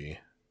Ruthie,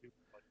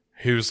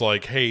 who's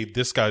like, hey,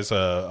 this guy's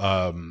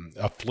a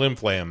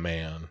flim-flam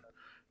man.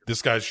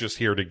 This guy's just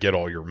here to get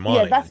all your money.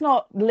 Yeah, that's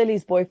not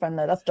Lily's boyfriend,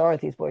 though. That's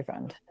Dorothy's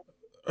boyfriend.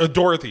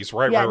 Dorothy's,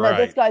 right, yeah, right.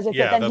 This guy's just,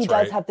 yeah, but then he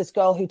does have this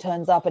girl who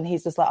turns up and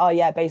he's just like, oh,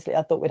 yeah, basically,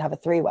 I thought we'd have a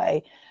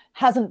three-way.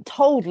 Hasn't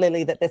told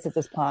Lily that this is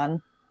his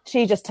plan.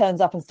 She just turns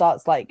up and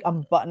starts, like,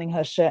 unbuttoning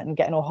her shirt and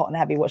getting all hot and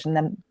heavy, watching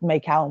them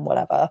make out and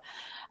whatever.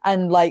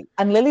 And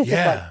Lily's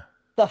just like,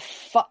 the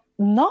fuck?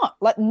 Not.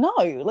 Like, no.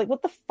 Like,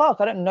 what the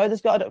fuck? I don't know this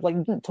guy. I don't, like,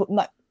 didn't talk,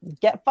 no,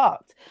 get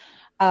fucked.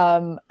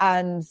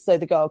 And so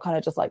the girl kind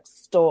of just, like,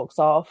 stalks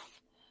off.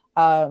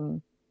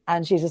 And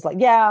she's just like,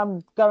 yeah,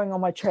 I'm going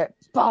on my trip.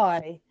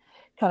 Bye.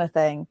 Kind of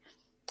thing.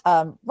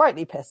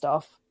 Rightly pissed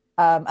off.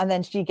 And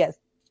then she gets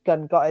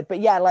gun-gotted. But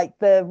yeah, like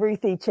the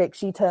Ruthie chick,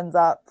 she turns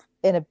up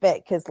in a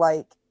bit because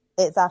like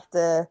it's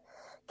after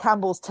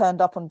Campbell's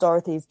turned up on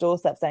Dorothy's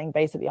doorstep saying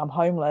basically, I'm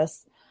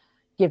homeless.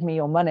 Give me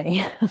your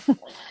money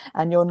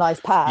and your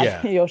nice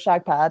pad, your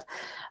shag pad.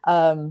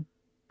 But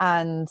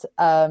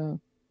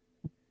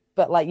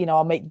like, you know,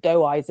 I'll make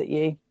doe eyes at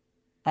you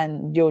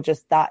and you're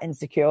just that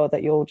insecure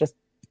that you'll just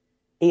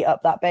eat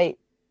up that bait.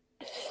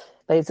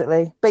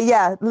 Basically. But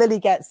yeah, Lily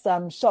gets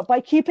shot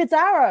by Cupid's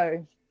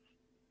arrow.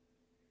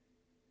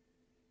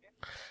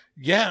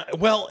 Yeah,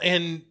 well,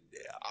 and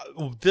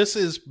this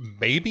is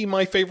maybe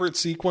my favorite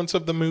sequence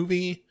of the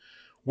movie,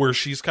 where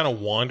she's kind of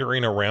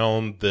wandering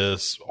around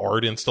this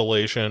art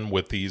installation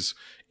with these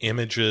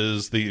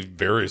images, the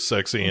very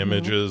sexy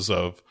images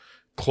of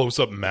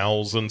close-up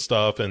mouths and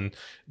stuff, and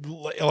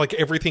like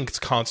everything's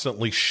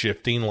constantly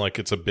shifting like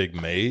it's a big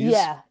maze.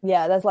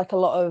 Yeah, there's like a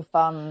lot of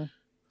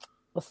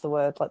what's the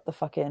word? Like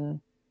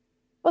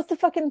what's the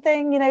fucking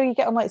thing? You know, you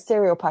get on like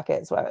cereal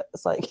packets where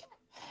it's like,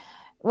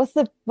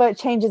 where it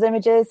changes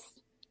images?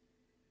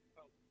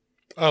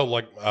 Oh,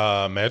 like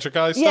Magic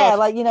Eye stuff? Yeah,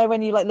 like, you know,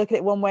 when you like look at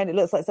it one way and it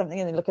looks like something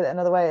and you look at it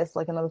another way, it's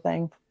like another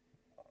thing.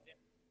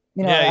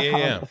 You know, I can't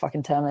remember what the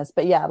fucking term is.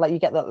 But yeah, like you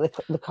get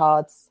the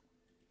cards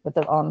with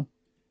them on.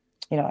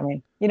 You know what I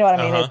mean? You know what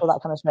I mean? It's all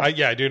that kind of stuff.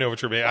 I do know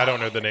what you mean. I don't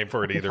know the name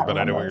for it either, but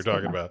I know what you're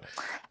talking about.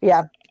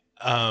 Yeah.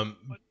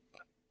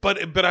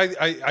 But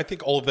I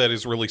think all of that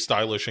is really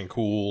stylish and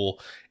cool.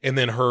 And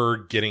then her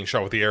getting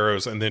shot with the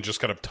arrows and then just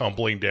kind of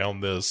tumbling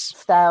down this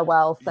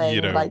stairwell thing,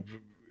 you know, like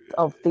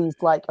of these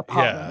like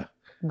apartment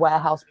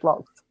warehouse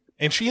blocks.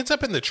 And she ends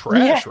up in the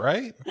trash,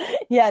 right?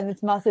 Yeah, and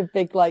this massive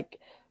big like,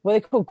 what are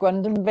they called,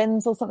 Grundon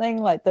bins or something?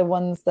 Like the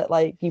ones that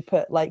like you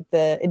put like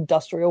the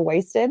industrial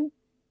waste in.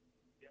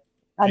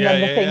 And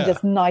then the thing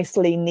just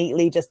nicely,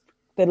 neatly, just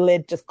the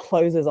lid just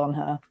closes on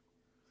her.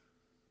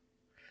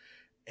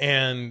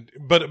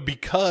 But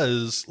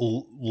because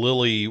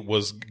Lily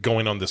was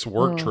going on this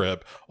work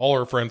trip, all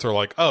her friends are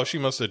like, oh, she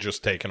must have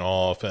just taken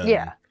off.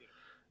 And,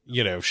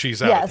 you know,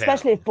 she's out of town.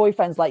 Especially if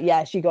boyfriend's like,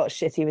 yeah, she got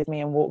shitty with me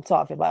and walked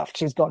off. It's like,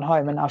 she's gone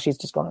home and now she's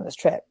just gone on this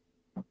trip.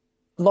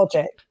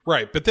 Logic.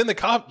 Right. But then the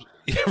cops,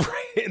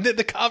 and then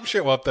the cops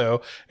show up though.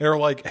 And they're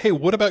like, hey,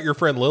 what about your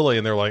friend Lily?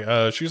 And they're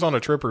like, she's on a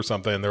trip or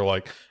something. And they're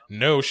like,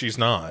 no, she's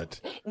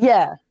not.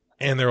 Yeah.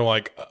 And they're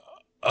like,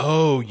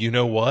 oh, you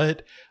know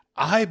what?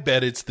 I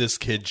bet it's this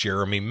kid,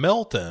 Jeremy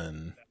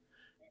Melton,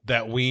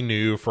 that we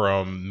knew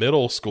from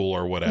middle school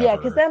or whatever. Yeah,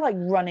 because they're like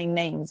running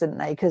names, aren't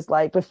they? Because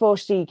like before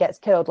she gets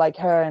killed, like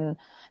her and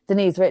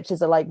Denise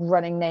Richards are like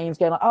running names,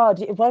 going like, oh,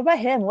 what about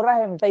him? What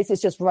about him? Basically,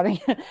 it's just running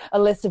a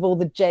list of all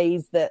the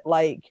J's that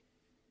like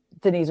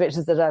Denise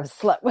Richards had ever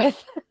slept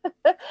with.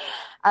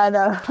 And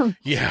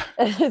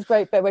it's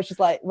great bit where she's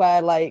like,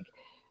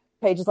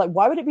 Paige is like,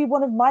 why would it be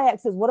one of my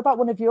exes? What about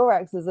one of your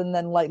exes? And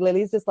then like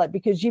Lily's just like,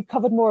 because you've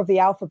covered more of the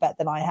alphabet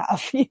than I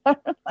have. You know?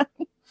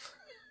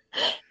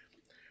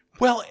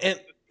 Well, and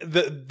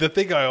the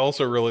thing I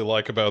also really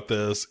like about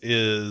this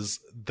is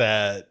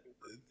that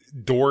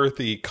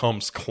Dorothy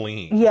comes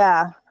clean.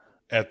 Yeah.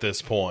 At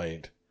this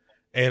point,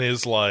 and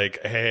is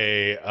like,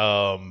 hey,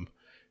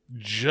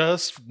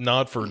 just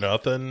not for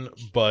nothing,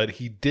 but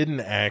he didn't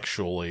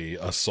actually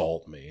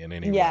assault me in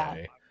any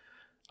way.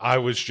 I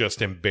was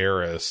just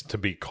embarrassed to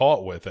be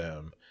caught with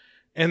him.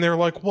 And they're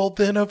like, well,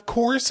 then of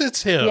course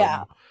it's him.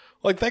 Yeah.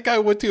 Like, that guy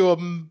went to a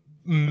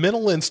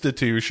mental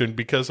institution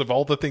because of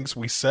all the things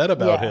we said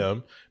about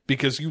him,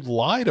 because you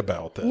lied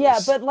about this. Yeah,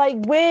 but like,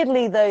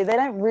 weirdly though, they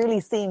don't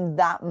really seem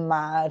that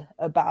mad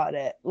about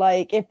it.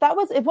 Like, if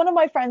one of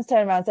my friends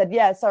turned around and said,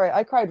 yeah, sorry,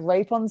 I cried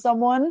rape on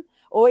someone,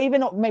 or even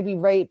not maybe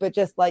rape, but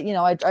just like, you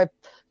know, I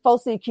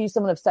falsely accused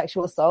someone of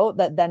sexual assault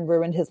that then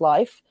ruined his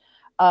life.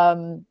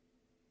 And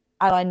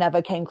I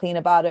never came clean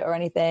about it or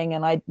anything.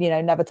 And I, you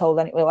know, never told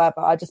anyone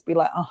whatever. I'd just be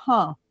like,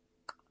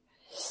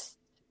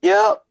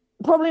 yeah,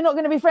 probably not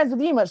going to be friends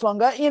with you much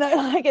longer, you know,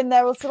 like, and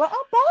they're also like,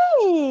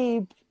 oh,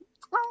 babe.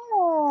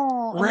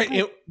 Oh,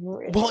 right.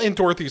 Well, and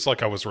Dorothy's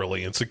like, I was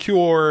really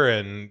insecure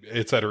and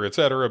et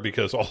cetera,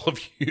 because all of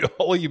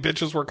you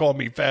bitches were calling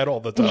me fat all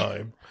the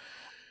time.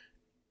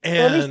 And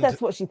well, at least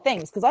that's what she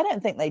thinks, because I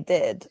don't think they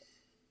did.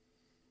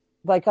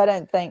 Like, I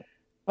don't think,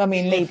 I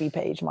mean, maybe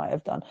Paige might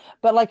have done,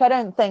 but like, I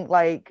don't think,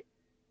 like,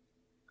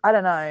 I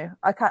don't know.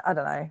 I don't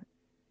know.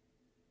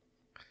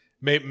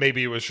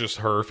 Maybe it was just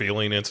her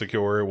feeling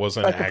insecure. It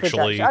wasn't like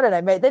actually. I don't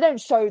know, mate. They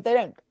don't show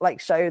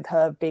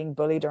her being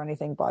bullied or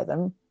anything by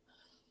them.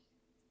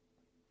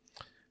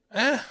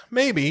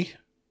 Maybe.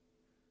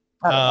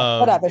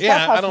 Whatever. So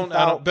yeah, I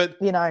don't, but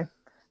you know,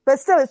 but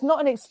still, it's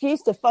not an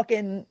excuse to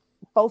fucking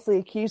falsely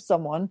accuse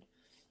someone.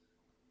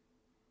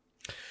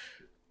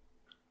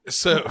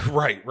 So,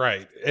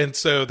 right. And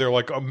so they're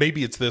like, oh,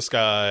 maybe it's this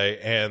guy.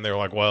 And they're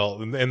like,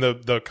 well, and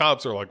the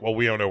cops are like, well,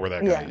 we don't know where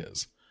that guy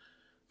is.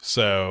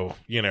 So,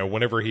 you know,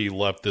 whenever he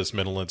left this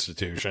mental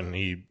institution,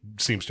 he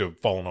seems to have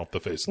fallen off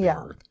the face of the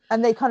earth.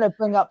 And they kind of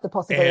bring up the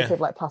possibility of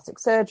like plastic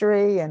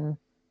surgery and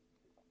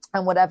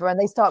whatever. And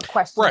they start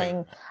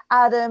questioning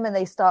Adam, and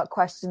they start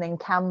questioning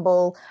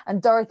Campbell, and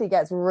Dorothy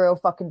gets real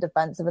fucking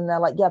defensive. And they're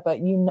like, yeah, but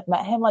you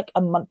met him like a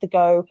month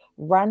ago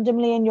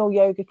randomly in your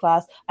yoga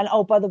class. And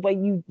oh, by the way,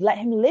 you let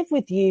him live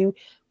with you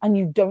and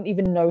you don't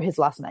even know his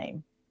last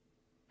name.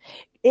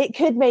 It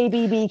could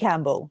maybe be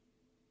Campbell,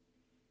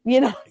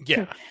 you know?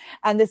 Yeah.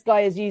 And this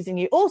guy is using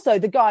you. Also,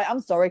 the guy, I'm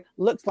sorry,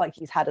 looks like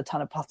he's had a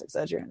ton of plastic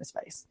surgery on his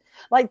face.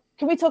 Like,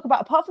 can we talk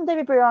about, apart from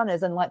David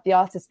Boreanaz and like the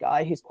artist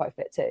guy who's quite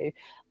fit too,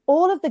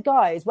 all of the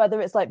guys, whether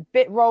it's like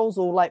bit roles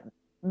or like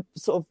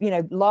sort of, you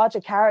know,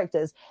 larger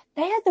characters,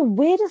 they are the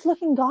weirdest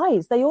looking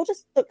guys. They all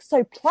just look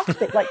so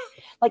plastic, like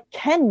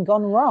Ken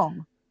gone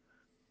wrong.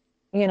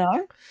 You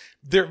know?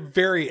 They're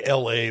very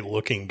LA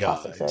looking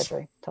guys. Plastic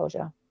surgery, told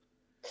you.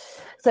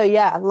 So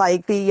yeah,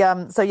 like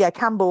the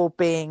Campbell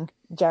being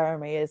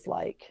Jeremy is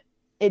like,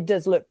 it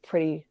does look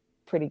pretty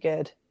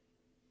good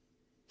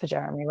for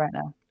Jeremy right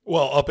now.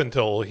 Well, up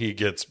until he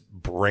gets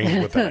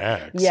brained with an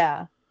axe.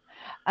 Yeah.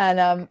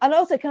 And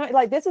also,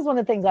 this is one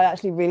of the things I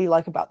actually really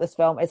like about this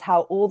film is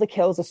how all the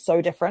kills are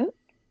so different.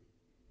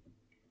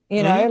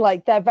 You know,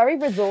 like they're very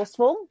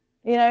resourceful.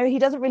 You know, he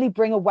doesn't really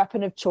bring a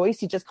weapon of choice.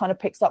 He just kind of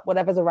picks up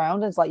whatever's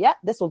around and it's like, yeah,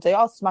 this will do.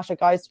 I'll smash a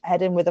guy's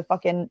head in with a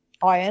fucking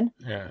iron.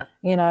 Yeah.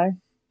 You know?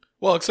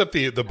 Well, except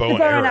the bow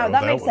and arrow.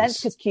 That makes sense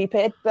because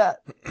Cupid,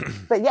 but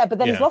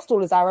then he's lost all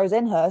his arrows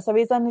in her. So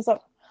he's like,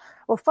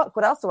 well, fuck,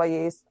 what else do I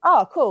use?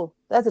 Oh, cool.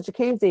 There's a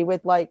jacuzzi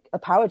with like a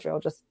power drill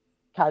just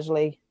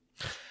casually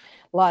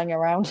lying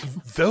around.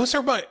 Those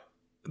are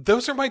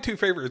my two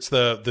favorites.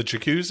 The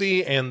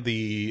jacuzzi and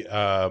the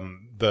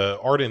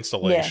art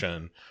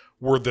installation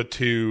were the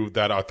two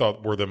that I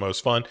thought were the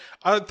most fun.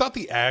 I thought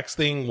the axe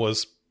thing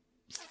was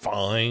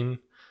fine.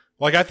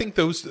 Like, I think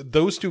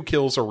those two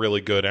kills are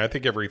really good. I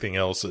think everything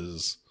else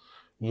is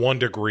one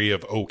degree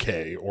of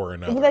okay or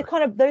another.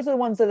 They're those are the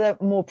ones that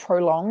are more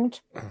prolonged.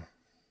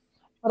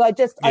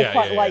 But I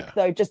quite like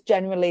though, just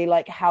generally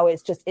like how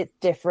it's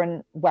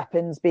different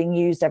weapons being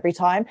used every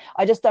time.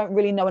 I just don't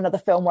really know another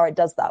film where it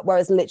does that,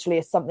 whereas literally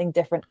it's something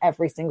different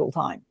every single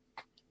time.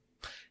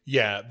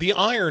 Yeah, the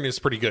iron is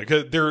pretty good.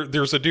 'Cause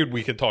there's a dude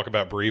we could talk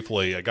about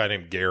briefly, a guy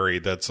named Gary,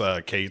 that's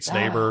Kate's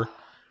neighbor.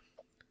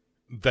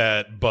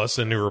 That busts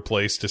into her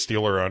place to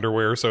steal her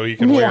underwear so he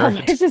can wear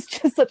it. It's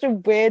just such a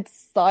weird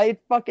side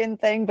fucking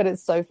thing, but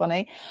it's so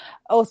funny.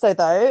 Also,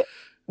 though,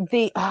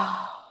 the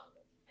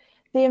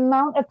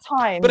amount of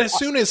time. But as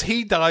soon as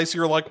he dies,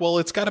 you're like, well,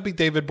 it's got to be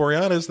David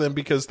Boreanaz then,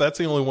 because that's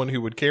the only one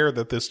who would care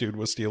that this dude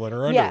was stealing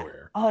her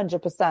underwear.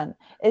 100%.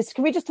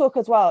 Can we just talk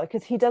as well?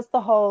 Because he does the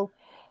whole,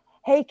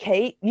 hey,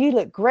 Kate, you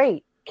look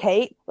great.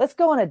 Kate, let's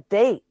go on a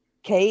date.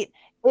 Kate,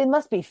 it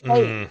must be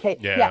fate. Kate.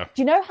 Yeah.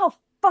 Do you know how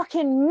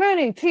fucking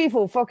many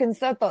people fucking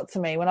said that to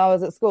me when I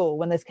was at school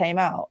when this came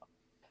out?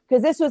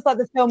 Because this was like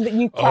the film that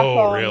you crack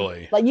on.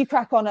 Really? Like you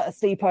crack on at a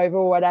sleepover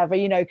or whatever,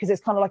 you know, because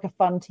it's kind of like a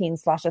fun teen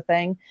slasher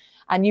thing.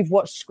 And you've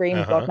watched Scream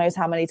God knows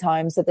how many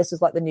times. So this was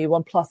like the new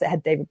one. Plus it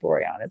had David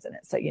Boreanaz in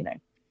it. So, you know.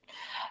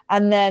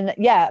 And then,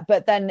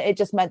 but then it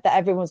just meant that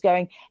everyone was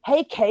going,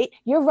 hey, Kate,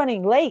 you're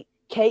running late.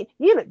 Kate,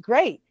 you look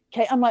great.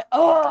 Kate, I'm like,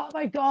 oh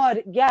my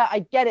God. Yeah, I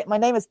get it. My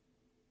name is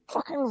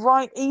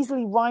fucking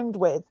easily rhymed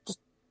with. Just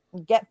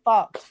get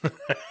fucked.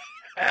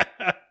 I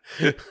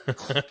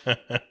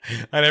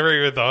never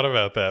even thought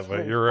about that,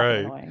 but you're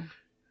right. Annoying.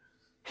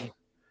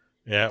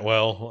 Yeah,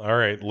 well, all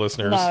right,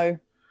 listeners. No.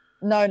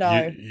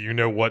 No. You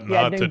know what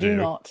not to do.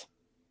 Not.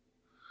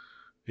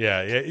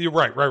 Yeah, you're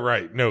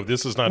right. No,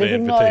 this is not an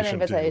invitation. Not an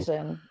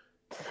invitation.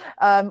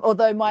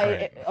 Although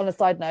on a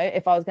side note,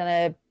 if I was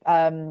going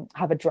to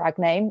have a drag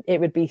name, it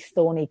would be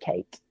Thorny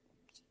Kate.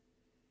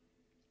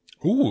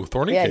 Ooh,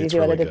 Thorny Kate's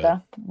really good.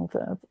 That's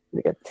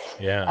really good.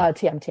 Yeah.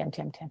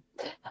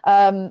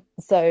 TM.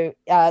 So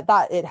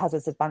that it has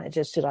its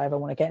advantages should I ever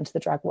want to get into the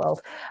drag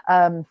world.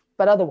 But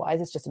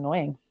otherwise, it's just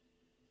annoying.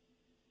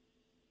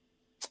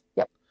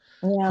 Yep.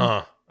 Yeah.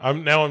 Huh.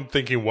 I'm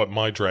thinking what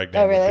my drag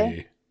name would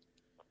be.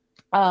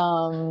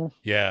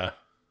 Yeah.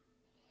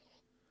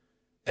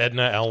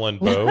 Edna Allen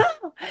Bow.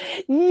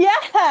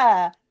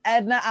 Yeah.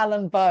 Edna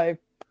Allen Bow.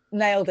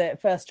 Nailed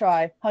it. First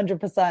try.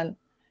 100%.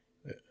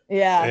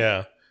 Yeah.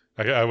 Yeah.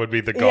 I would be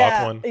the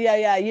goth one.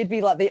 Yeah. You'd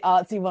be like the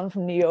artsy one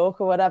from New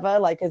York or whatever,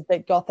 like a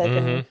bit gothic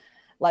and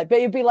like,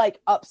 but you'd be like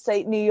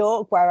upstate New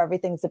York where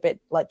everything's a bit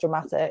like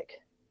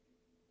dramatic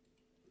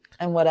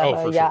and whatever.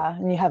 Oh, yeah.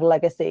 Sure. And you have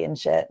legacy and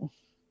shit.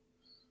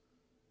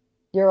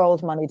 You're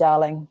old money,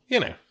 darling. You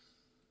know.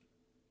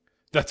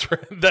 That's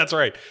right. That's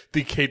right.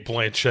 The Kate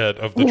Blanchett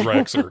of the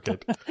drag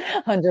circuit.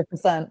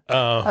 100%.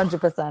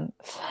 100%.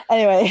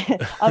 Anyway,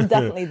 I'm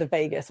definitely the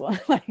Vegas one.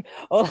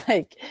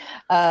 Probably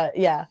a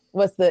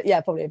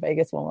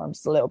Vegas one where I'm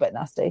just a little bit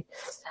nasty.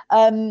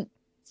 No,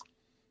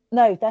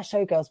 they're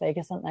Showgirls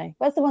Vegas, aren't they?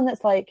 Where's the one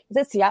that's like, is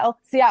it Seattle?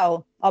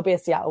 Seattle. I'll be a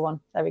Seattle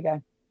one. There we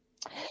go.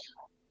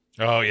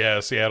 Oh yeah,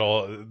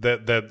 Seattle.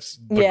 That's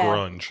the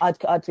grunge.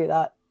 I'd do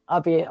that.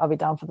 I'll be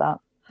down for that.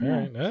 All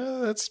right,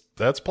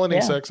 that's plenty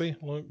sexy.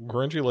 Look,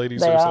 grungy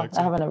ladies are sexy.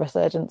 They're having a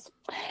resurgence.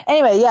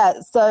 Anyway, yeah.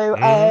 So,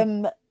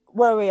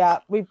 where are we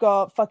at? We've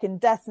got fucking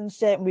death and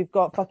shit, and we've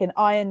got fucking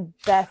Iron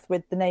Death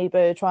with the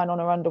neighbor trying on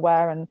her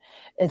underwear, and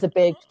is a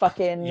big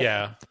fucking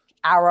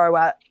arrow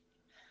at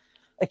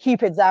a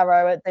Cupid's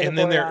arrow at. And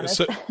then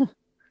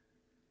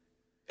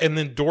and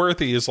then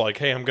Dorothy is like,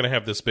 "Hey, I'm going to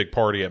have this big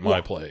party at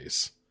my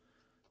place,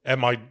 at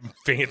my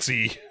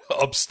fancy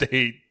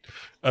upstate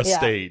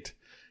estate,"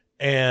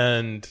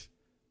 and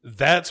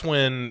that's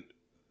when,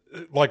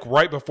 like,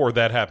 right before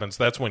that happens,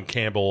 that's when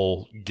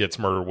Campbell gets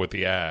murdered with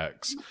the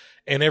axe.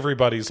 And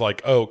everybody's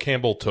like, oh,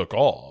 Campbell took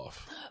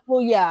off.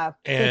 Well, yeah,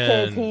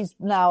 because he's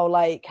now,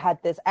 like,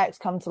 had this ex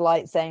come to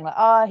light saying,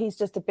 like, he's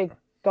just a big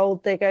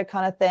gold digger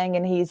kind of thing.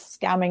 And he's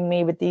scamming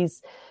me with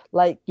these,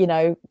 like, you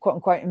know, quote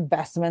unquote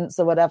investments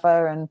or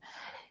whatever. And,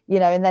 you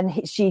know, and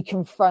then she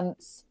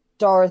confronts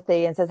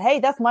Dorothy and says, hey,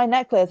 that's my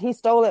necklace. He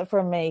stole it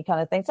from me kind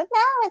of thing. It's like,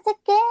 no, it's a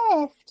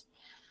gift.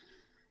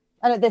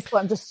 And at this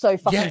point, I'm just so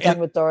fucking done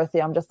with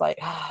Dorothy. I'm just like,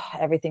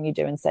 everything you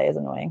do and say is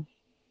annoying.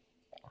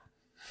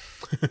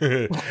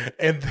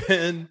 And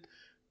then,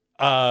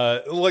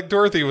 like,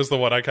 Dorothy was the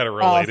one I kind of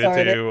related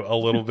to a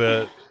little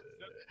bit.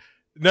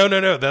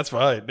 No, that's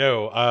fine.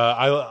 No,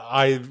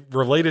 I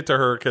related to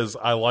her because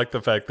I like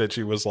the fact that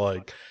she was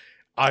like,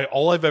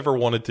 all I've ever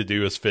wanted to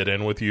do is fit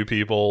in with you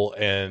people,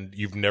 and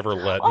you've never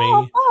let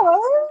me.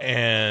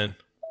 And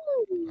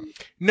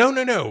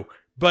no.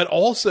 But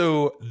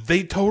also,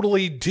 they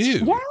totally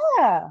do.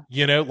 Yeah.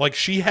 You know, like,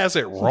 she has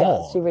it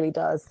wrong. She really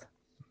does.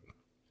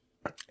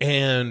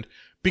 And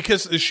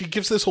because she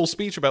gives this whole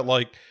speech about,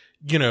 like,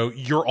 you know,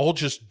 you're all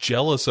just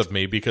jealous of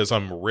me because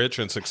I'm rich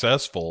and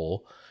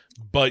successful,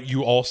 but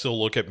you all still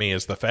look at me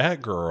as the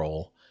fat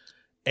girl.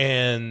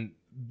 And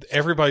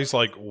everybody's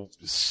like,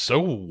 so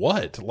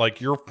what? Like,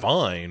 you're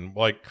fine.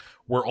 Like,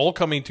 we're all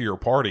coming to your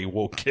party.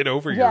 Well, get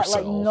over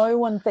yourself. Yeah, like, no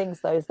one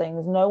thinks those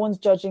things. No one's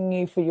judging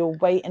you for your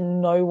weight,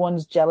 and no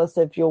one's jealous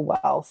of your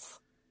wealth.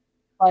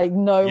 Like,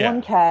 no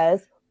one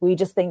cares. We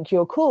just think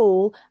you're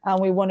cool,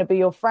 and we want to be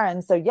your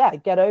friend. So, yeah,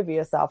 get over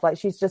yourself. Like,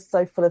 she's just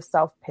so full of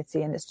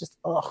self-pity, and it's just,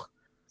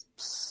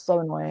 so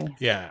annoying.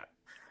 Yeah.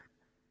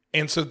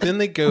 And so then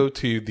they go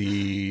to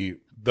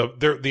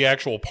the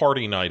actual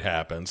party night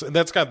happens, and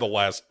that's kind of the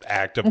last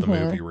act of the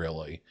movie,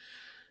 really,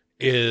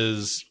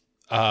 is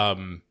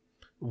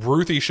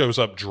Ruthie shows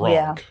up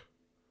drunk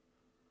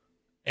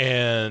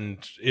and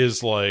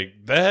is like,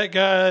 that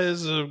guy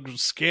is a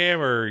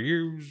scammer.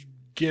 You're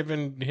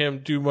giving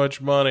him too much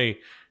money.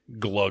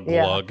 Glug,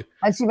 glug.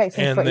 And she makes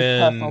some pretty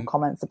personal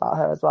comments about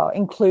her as well,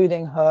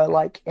 including her,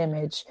 like,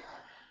 image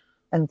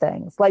and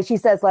things. Like, she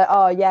says, like,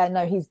 oh, yeah,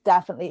 no, he's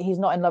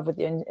not in love with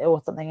you,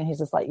 or something. And he's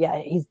just like, yeah,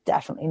 he's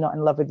definitely not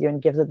in love with you,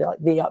 and gives her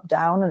the up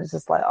down. And it's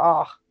just like,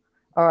 all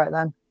right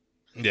then.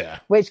 Yeah.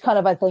 Which kind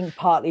of, I think,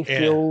 partly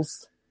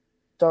fuels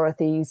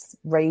Dorothy's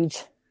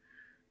rage.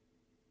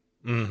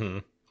 Mm-hmm.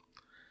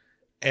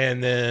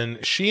 And then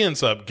she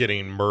ends up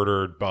getting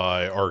murdered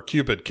by our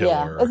Cupid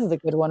killer. Yeah, this is a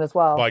good one as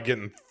well. By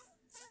getting,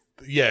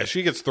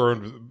 she gets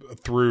thrown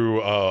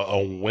through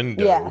a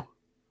window. Yeah.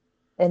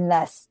 In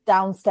this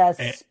downstairs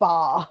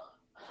spa.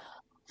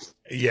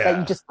 Yeah. That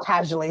you just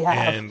casually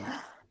have.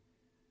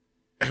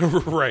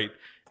 And, right.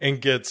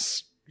 And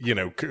gets, you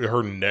know,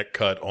 her neck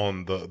cut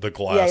on the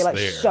glass. Yeah, he, like,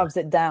 there. shoves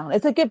it down.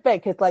 It's a good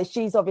bit because, like,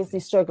 she's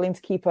obviously struggling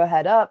to keep her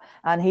head up,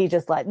 and he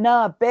just like,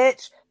 nah,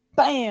 bitch,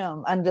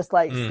 bam, and just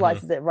like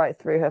slices it right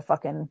through her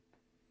fucking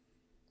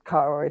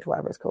carotid,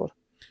 whatever it's called.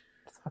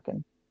 It's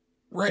fucking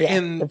right.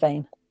 And the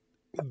vein.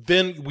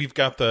 then we've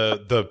got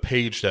the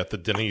Paige death, the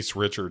Denise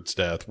Richards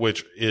death,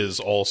 which is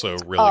also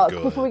really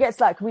good. Before we get to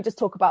that, can we just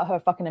talk about her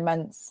fucking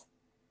immense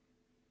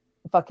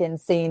fucking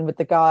scene with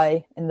the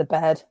guy in the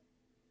bed?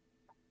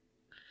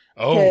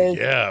 Oh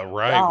yeah,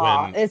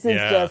 right. When this is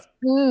just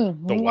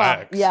the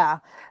wax. Yeah,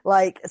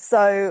 like,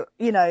 so,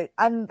 you know,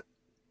 and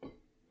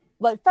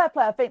like, fair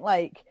play. I think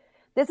like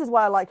this is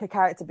why I like her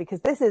character,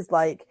 because this is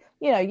like,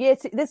 you know,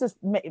 this was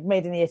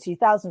made in the year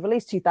 2000,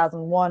 released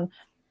 2001.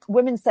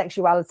 Women's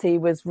sexuality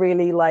was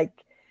really like,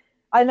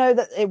 I know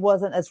that it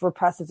wasn't as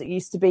repressed as it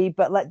used to be,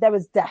 but like there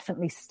was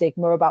definitely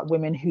stigma about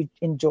women who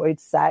enjoyed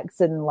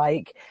sex, and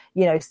like,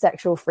 you know,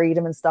 sexual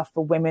freedom and stuff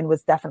for women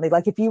was definitely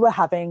like, if you were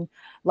having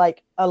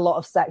like a lot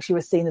of sex, you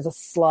were seen as a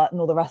slut and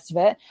all the rest of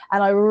it.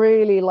 And I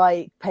really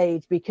like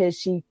Paige because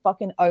she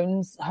fucking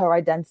owns her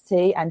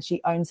identity and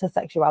she owns her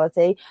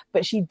sexuality,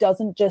 but she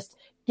doesn't just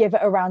give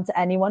it around to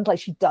anyone. Like,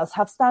 she does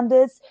have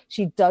standards.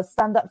 She does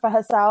stand up for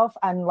herself,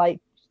 and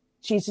like,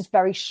 she's just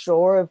very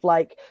sure of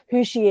like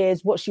who she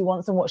is, what she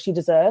wants and what she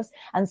deserves.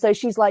 And so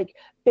she's like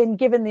been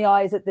given the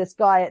eyes at this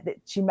guy that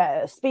she met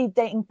at a speed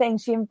dating thing.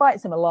 She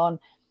invites him along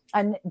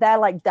and they're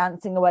like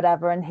dancing or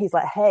whatever. And he's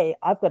like, hey,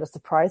 I've got a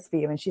surprise for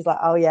you. And she's like,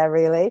 oh yeah,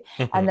 really?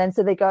 And then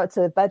so they go up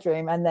to the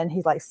bedroom and then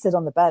he's like, sit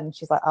on the bed. And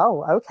she's like,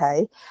 oh,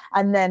 okay.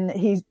 And then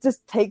he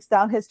just takes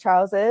down his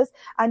trousers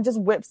and just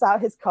whips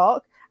out his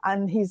cock.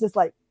 And he's just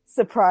like,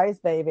 surprise,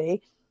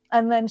 baby.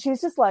 And then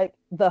she's just like,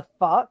 the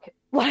fuck?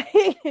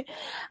 Like,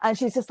 and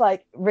she's just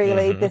like,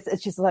 really? This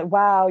is just like,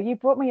 wow, you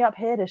brought me up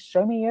here to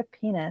show me your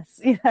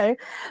penis, you know?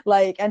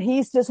 Like, and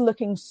he's just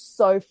looking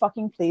so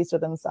fucking pleased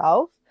with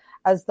himself,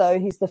 as though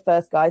he's the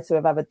first guy to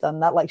have ever done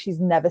that. Like, she's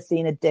never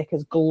seen a dick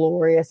as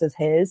glorious as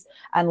his.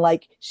 And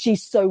like,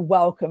 she's so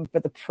welcome for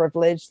the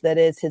privilege that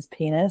is his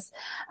penis.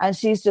 And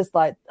she's just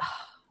like, oh,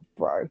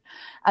 bro.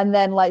 And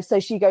then like, so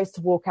she goes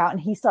to walk out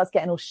and he starts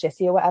getting all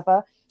shitty or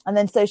whatever. And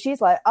then so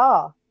she's like,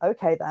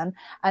 okay then.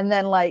 And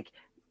then like,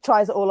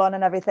 tries it all on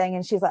and everything,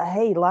 and she's like,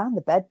 hey, lie on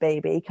the bed,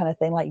 baby, kind of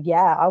thing, like,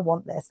 yeah, I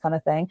want this kind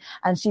of thing.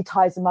 And she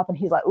ties him up and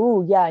he's like,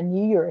 oh yeah, I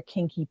knew you were a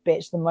kinky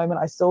bitch the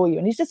moment I saw you.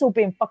 And he's just all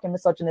being fucking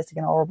misogynistic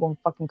and horrible and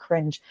fucking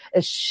cringe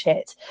as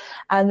shit.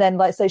 And then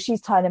like, so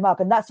she's tying him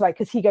up, and that's right,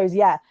 because he goes,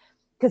 yeah,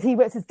 because he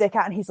whips his dick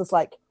out and he's just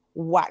like,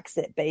 wax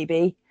it,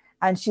 baby.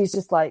 And she's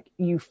just like,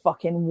 you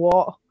fucking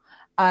what?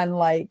 And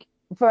like,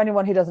 for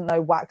anyone who doesn't know,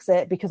 wax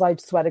it, because I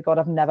swear to God,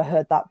 I've never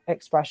heard that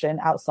expression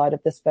outside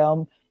of this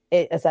film.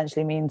 It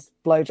essentially means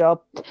blowjob.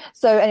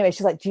 So anyway,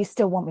 she's like, do you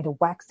still want me to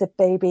wax it,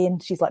 baby?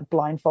 And she's like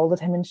blindfolded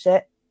him and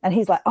shit. And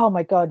he's like, oh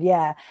my God,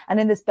 yeah. And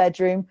in this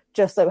bedroom,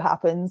 just so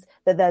happens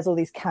that there's all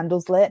these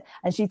candles lit.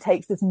 And she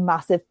takes this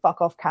massive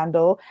fuck off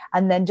candle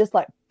and then just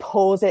like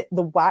pours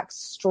the wax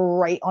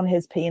straight on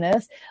his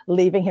penis,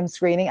 leaving him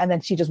screaming. And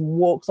then she just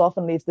walks off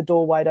and leaves the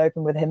door wide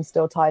open with him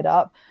still tied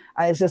up.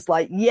 And it's just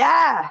like,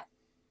 yeah,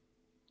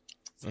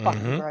 it's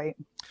fucking great.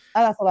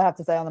 And that's all I have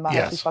to say on the matter.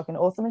 Yes. She's fucking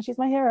awesome and she's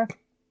my hero.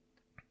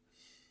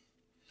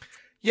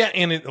 Yeah,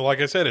 and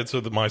like I said, it's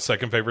my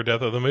second favorite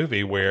death of the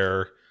movie,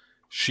 where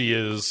she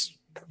is,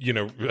 you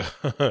know,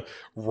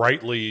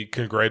 rightly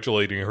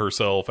congratulating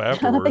herself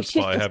afterwards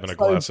by having a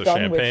glass of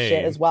champagne. With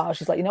shit as well.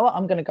 She's like, you know what,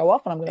 I'm going to go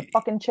off and I'm going to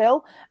fucking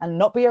chill and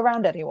not be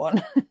around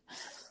anyone.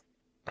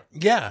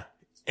 Yeah,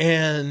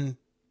 and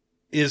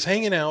is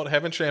hanging out,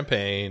 having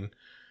champagne,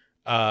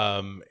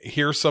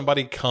 hears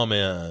somebody come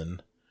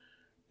in,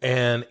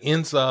 and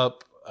ends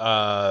up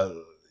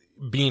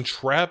being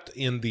trapped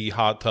in the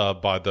hot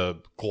tub by the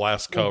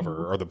glass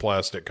cover or the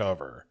plastic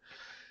cover.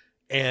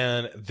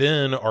 And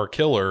then our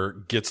killer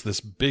gets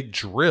this big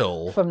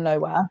drill from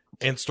nowhere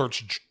and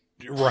starts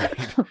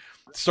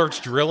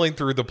drilling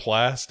through the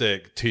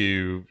plastic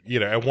to, you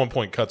know, at one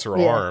point cuts her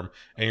arm,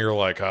 and you're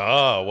like,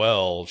 oh,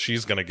 well,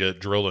 she's going to get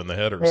drilled in the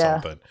head or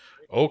something.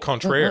 Au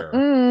contraire.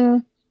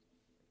 And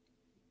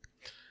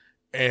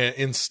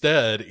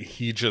instead,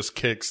 he just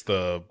kicks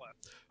the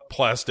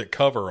plastic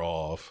cover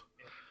off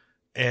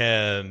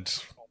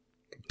and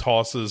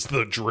tosses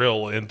the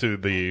drill into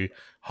the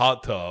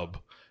hot tub,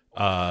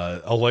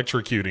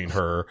 electrocuting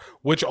her,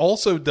 which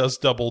also does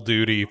double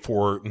duty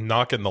for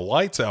knocking the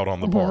lights out on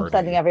the party.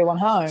 Sending everyone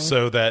home.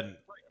 So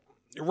that,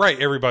 right,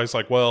 everybody's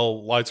like,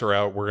 well, lights are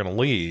out, we're going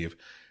to leave.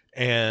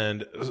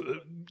 And,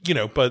 you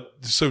know, but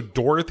so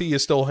Dorothy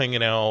is still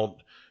hanging out.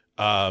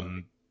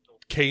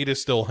 Kate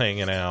is still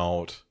hanging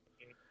out.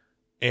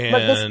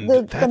 And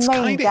but the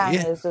main gang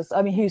is just,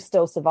 I mean, who's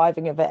still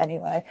surviving of it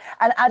anyway.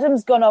 And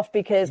Adam's gone off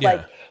because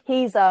like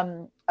he's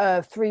a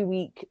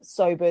 3-week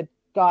sobered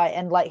guy,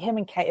 and like him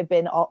and Kate have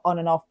been on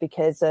and off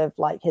because of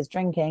like his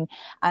drinking.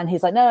 And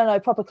he's like, no,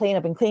 proper clean.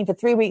 I've been clean for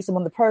 3 weeks. I'm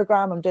on the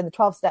program. I'm doing the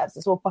 12 steps.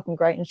 It's all fucking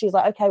great. And she's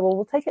like, okay, well,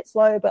 we'll take it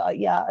slow. But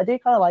yeah, I do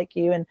kind of like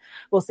you, and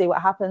we'll see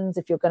what happens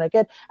if you're going to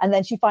good. And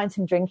then she finds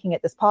him drinking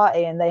at this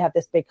party, and they have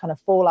this big kind of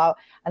fallout.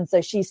 And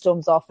so she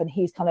storms off, and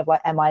he's kind of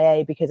like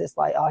MIA because it's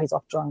like, oh, he's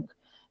off drunk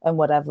and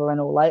whatever,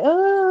 and all like,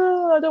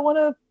 oh, I don't want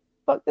to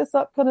fuck this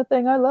up kind of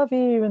thing. I love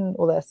you and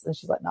all this. And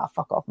she's like, nah,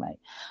 fuck off, mate.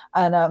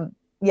 And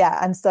yeah,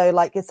 and so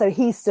like, so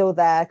he's still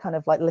there, kind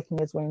of like licking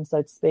his wounds,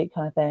 so to speak,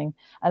 kind of thing.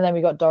 And then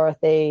we got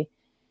Dorothy,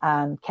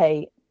 and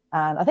Kate,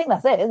 and I think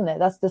that's it, isn't it?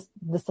 That's just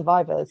the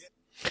survivors.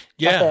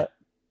 Yeah.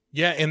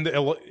 Yeah, and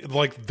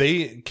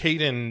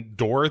Kate and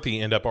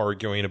Dorothy end up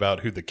arguing about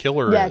who the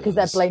killer is. Yeah, because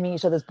they're blaming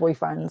each other's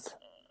boyfriends.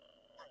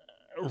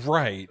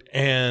 Right.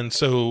 And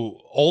so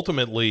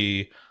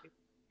ultimately,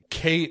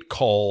 Kate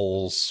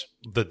calls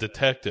the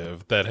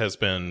detective that has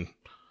been,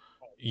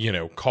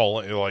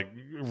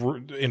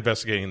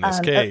 investigating this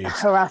case.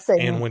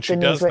 Harassing and when she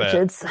Denise does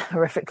Richards that,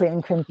 horrifically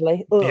and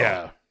crimply. Ugh.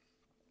 Yeah.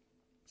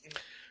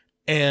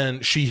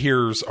 And she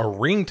hears a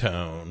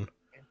ringtone.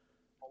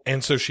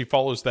 And so she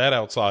follows that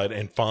outside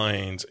and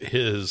finds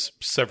his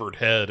severed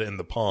head in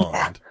the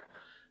pond.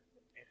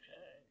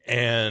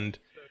 And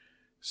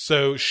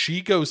so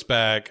she goes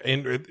back,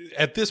 and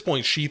at this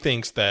point she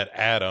thinks that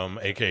Adam,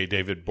 aka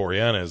David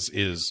Boreanaz,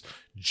 is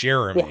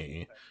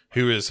Jeremy,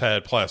 who has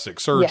had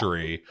plastic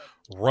surgery,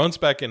 runs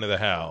back into the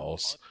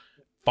house,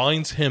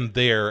 finds him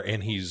there,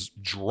 and he's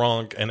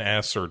drunk and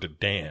asks her to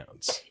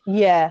dance.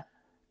 Yeah.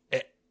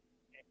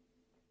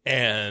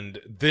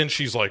 And then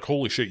she's like,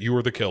 holy shit, you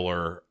were the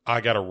killer.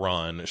 I gotta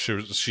run.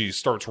 She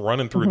starts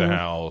running through the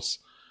house,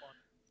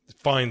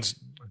 finds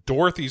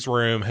Dorothy's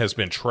room has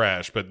been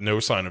trashed, but no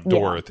sign of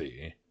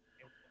Dorothy.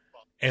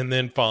 And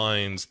then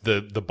finds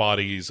the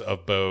bodies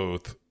of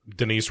both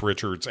Denise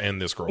Richards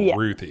and this girl,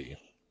 Ruthie.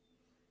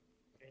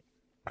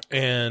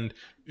 And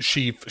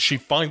she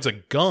finds a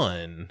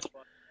gun,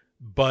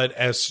 but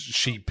as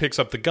she picks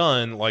up the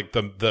gun, like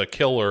the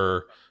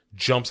killer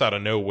jumps out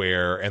of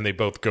nowhere and they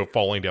both go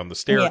falling down the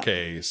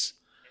staircase.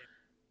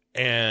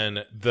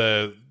 And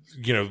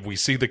we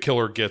see the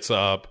killer gets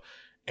up,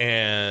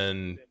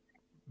 and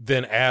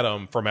then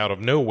Adam from out of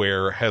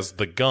nowhere has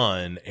the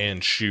gun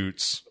and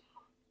shoots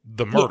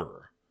the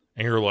murderer.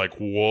 And you're like,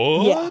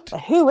 what? Yeah.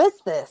 Who is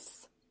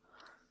this?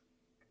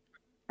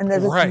 And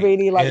there's this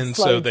really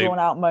slow drawn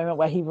out moment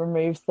where he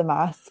removes the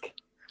mask.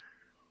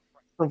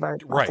 Very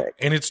dramatic. Right.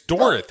 And it's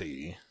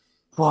Dorothy.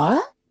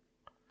 What?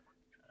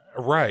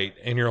 Right.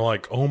 And you're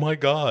like, oh my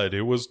God,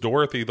 it was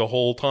Dorothy the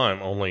whole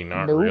time. Only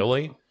not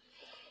really.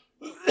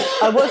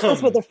 I watched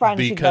this with a friend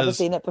who'd never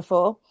seen it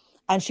before.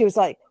 And she was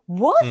like,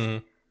 what?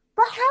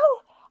 But how?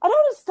 I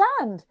don't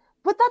understand.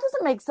 But that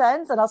doesn't make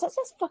sense. And I was like,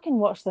 just fucking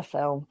watch the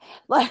film.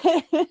 Like,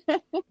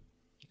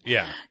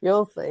 yeah.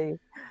 You'll see.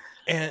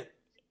 And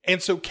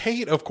so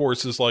Kate, of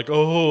course, is like,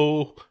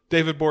 oh,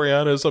 David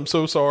Boreanaz, I'm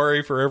so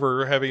sorry for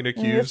ever having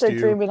accused you. You're so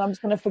dreaming. I'm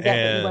just going to forget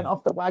that you went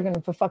off the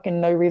wagon for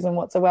fucking no reason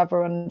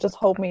whatsoever and just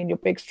hold me in your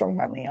big, strong,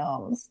 manly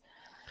arms.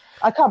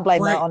 I can't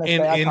blame that,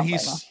 honestly. I can't blame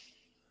her.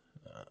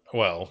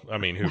 Well, I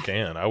mean, who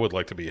can? I would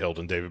like to be held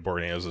in David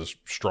Boreanaz's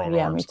strong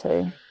arms. Yeah,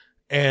 me too.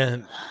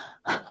 And,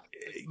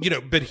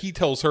 but he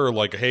tells her,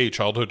 like, hey,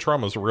 childhood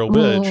trauma is a real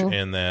bitch,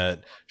 and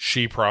that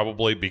she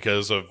probably,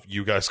 because of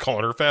you guys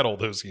calling her fat all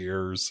those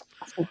years,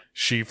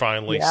 she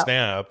finally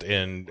snapped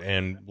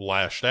and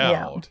lashed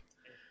out.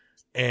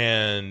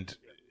 And,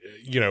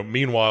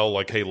 meanwhile,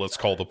 like, hey, let's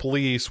call the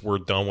police. We're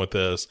done with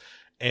this.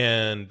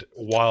 And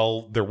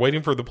while they're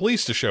waiting for the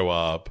police to show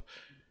up,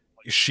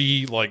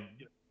 she, like,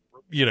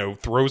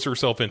 throws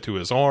herself into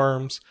his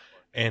arms.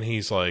 And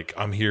he's like,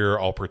 I'm here.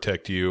 I'll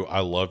protect you. I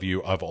love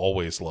you. I've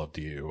always loved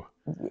you.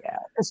 Yeah.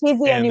 She's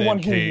the only one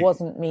who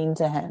wasn't mean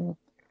to him.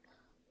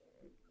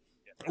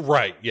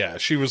 Right. Yeah.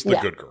 She was the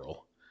good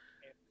girl.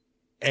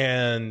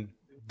 And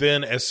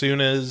then as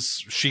soon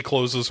as she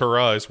closes her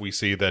eyes, we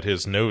see that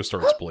his nose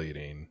starts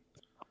bleeding.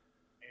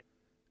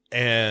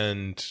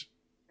 And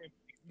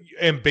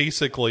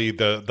basically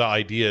the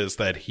idea is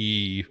that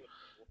he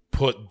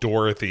put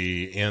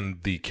Dorothy in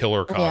the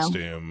killer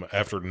costume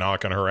after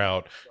knocking her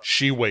out.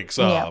 She wakes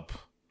up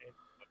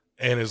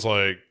and is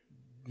like,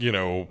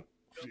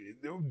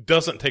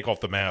 doesn't take off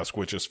the mask,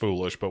 which is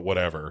foolish, but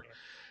whatever.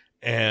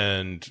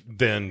 And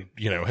then,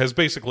 has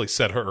basically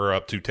set her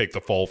up to take the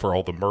fall for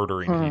all the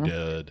murdering he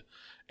did.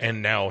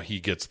 And now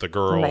he gets the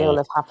girl. And they all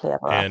live happily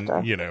ever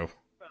after.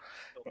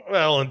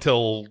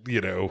 Until,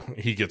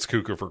 he gets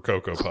Cuckoo for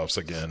Cocoa Puffs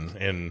again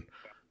in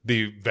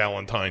the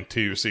Valentine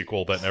 2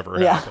 sequel that never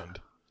happened.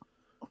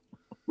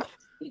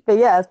 But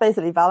yeah, it's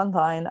basically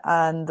Valentine,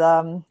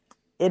 and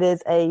it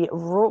is a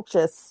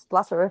raucous,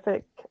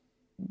 splatterific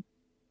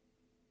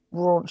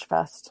raunch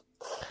fest.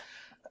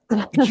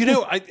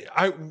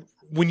 I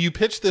when you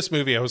pitched this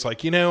movie, I was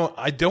like,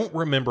 I don't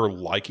remember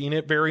liking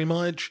it very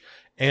much,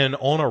 and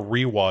on a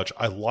rewatch,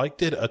 I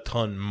liked it a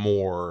ton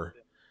more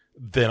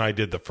than I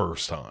did the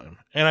first time.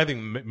 And I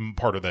think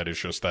part of that is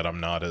just that I'm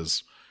not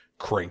as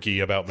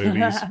cranky about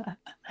movies.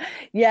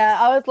 Yeah,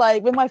 I was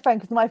like with my friend,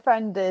 because my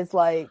friend is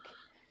like,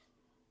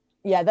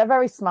 yeah, they're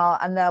very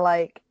smart, and they're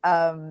like,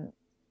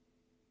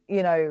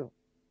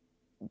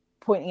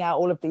 pointing out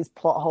all of these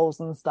plot holes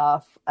and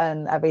stuff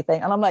and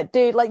everything. And I'm like,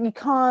 dude, like, you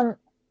can't,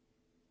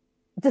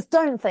 just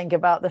don't think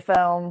about the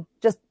film.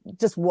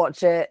 Just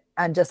watch it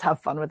and just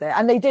have fun with it.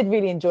 And they did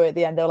really enjoy it at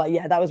the end. They were like,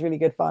 yeah, that was really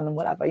good fun and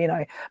whatever, But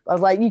I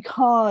was like, you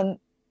can't,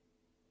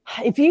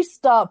 if you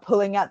start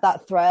pulling at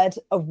that thread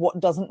of what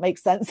doesn't make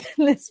sense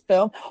in this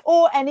film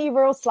or any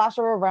real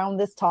slasher around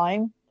this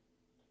time,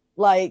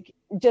 like,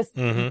 just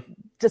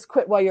just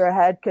quit while you're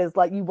ahead, because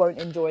like you won't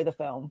enjoy the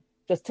film.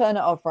 Just turn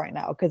it off right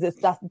now, because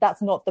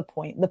that's not the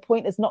point. The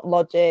point is not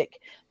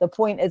logic. The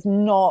point is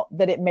not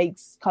that it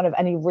makes kind of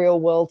any real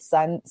world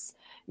sense,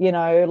 you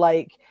know,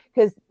 like,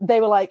 because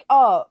they were like,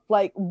 oh,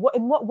 like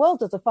in what world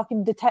does a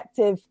fucking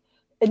detective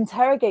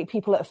interrogate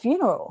people at a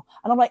funeral?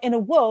 And I'm like, in a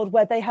world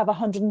where they have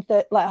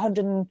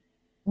 100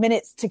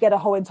 minutes to get a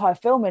whole entire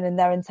film in, and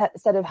they're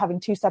instead of having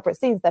 2 separate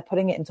scenes, they're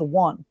putting it into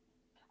one.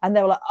 And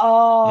they were like,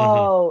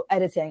 oh,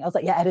 editing. I was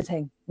like, yeah,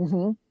 editing.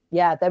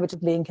 Yeah, they were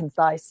just being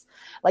concise.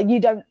 Like, you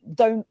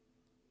don't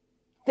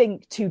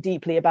think too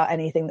deeply about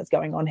anything that's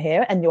going on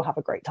here, and you'll have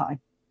a great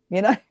time,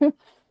 you know?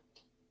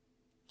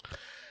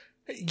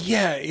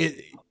 Yeah,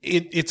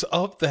 it's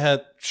of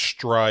that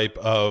stripe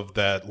of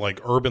that, like,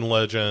 urban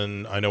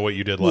legend, I Know What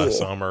You Did Last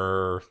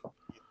Summer,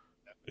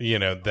 you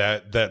know,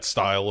 that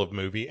style of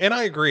movie. And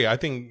I agree. I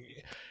think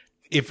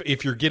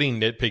if you're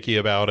getting nitpicky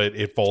about it,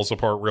 it falls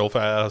apart real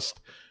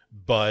fast.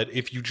 But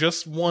if you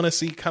just want to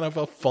see kind of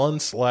a fun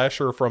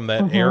slasher from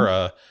that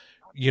era,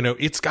 you know,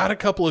 it's got a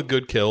couple of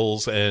good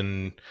kills,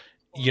 and,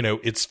 you know,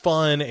 it's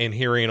fun, and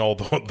hearing all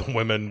the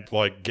women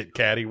like get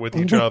catty with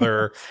each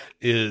other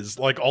is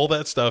like, all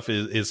that stuff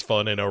is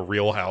fun in a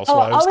Real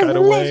Housewives kind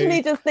of way. I was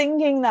literally just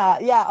thinking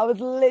that. Yeah, I was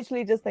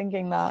literally just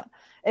thinking that.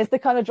 It's the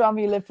kind of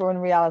drama you live for in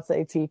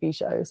reality TV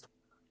shows.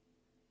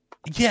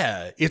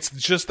 Yeah, it's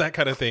just that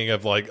kind of thing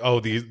of like, oh,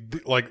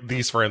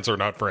 these friends are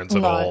not friends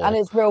at all. And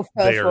it's real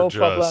first world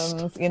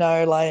problems, you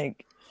know,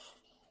 like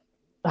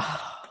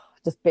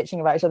just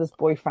bitching about each other's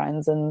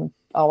boyfriends, and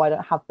I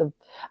don't have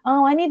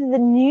I needed the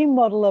new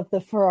model of the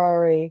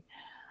Ferrari.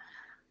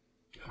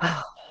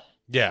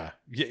 Yeah,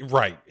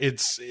 right.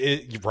 It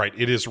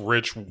is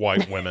rich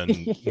white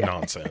women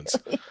nonsense.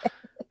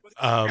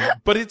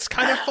 But it's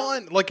kind of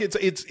fun. Like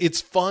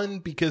it's fun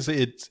because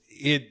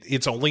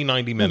it's only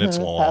 90 minutes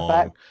long.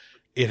 Perfect.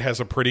 It has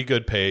a pretty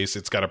good pace.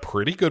 It's got a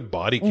pretty good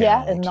body count.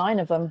 Yeah, and 9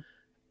 of them.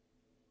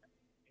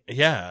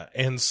 Yeah,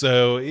 and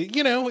so,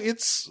 you know,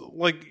 it's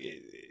like,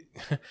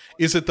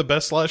 is it the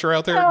best slasher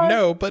out there?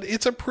 No, but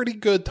it's a pretty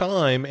good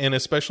time, and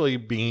especially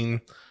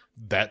being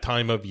that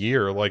time of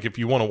year. Like, if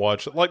you want to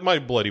watch, like, My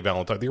Bloody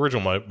Valentine, the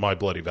original My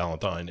Bloody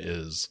Valentine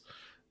is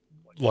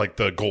like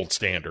the gold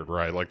standard,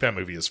 right? Like, that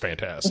movie is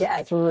fantastic. Yeah,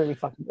 it's really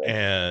fucking good.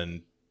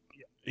 And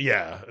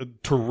yeah,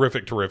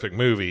 terrific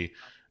movie.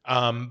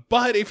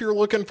 But if you're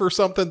looking for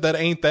something that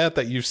ain't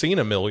that you've seen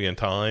a million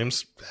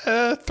times,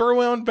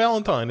 throw on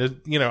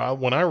Valentine. You know,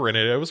 when I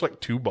rented it, it was like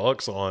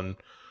 $2 on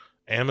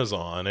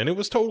Amazon, and it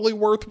was totally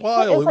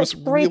worthwhile. It was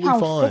really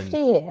fun.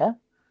 £3.50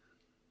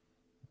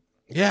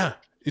 Yeah,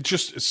 it's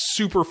just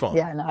super fun.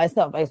 Yeah, no, it's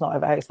not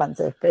very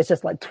expensive, but it's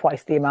just like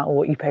twice the amount of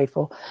what you paid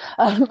for.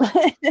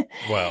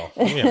 Well,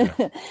 yeah.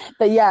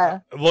 But yeah,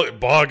 look,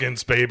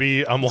 bargains,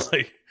 baby. I'm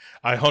like,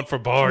 I hunt for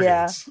bargains.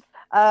 Yeah.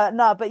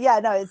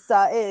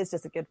 It is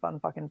just a good fun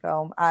fucking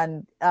film,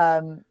 and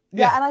and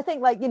I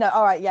think, like, you know,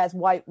 all right, it's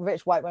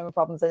rich white women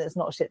problems, and it's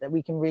not shit that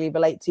we can really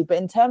relate to, but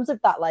in terms of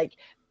that, like,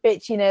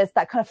 bitchiness,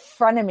 that kind of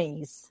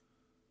frenemies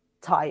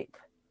type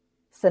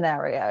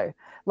scenario,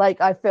 like,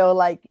 I feel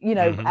like, you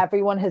know,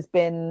 everyone has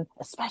been,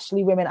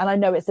 especially women, and I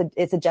know it's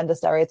a gender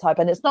stereotype,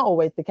 and it's not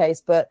always the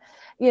case, but,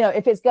 you know,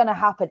 if it's going to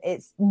happen,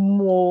 it's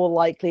more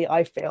likely,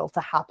 I feel,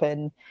 to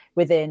happen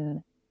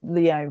within,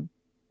 you know,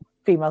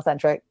 female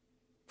centric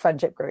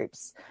friendship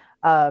groups,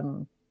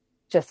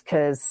 just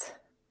because,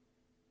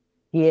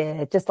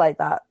 just like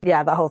that,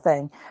 that whole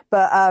thing,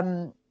 but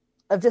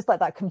of just like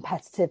that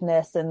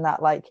competitiveness, and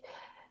that, like,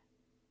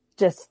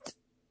 just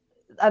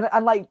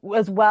and like,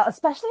 as well,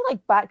 especially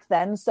like back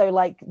then. So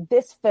like,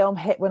 this film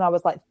hit when I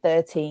was like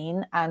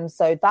 13, and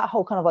so that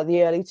whole kind of like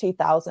the early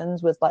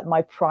 2000s was like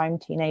my prime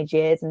teenage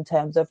years in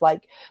terms of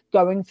like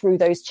going through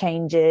those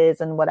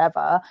changes and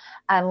whatever,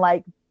 and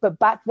like, but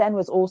back then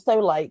was also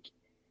like,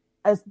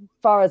 as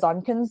far as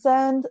I'm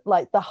concerned,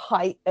 like the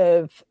height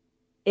of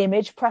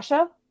image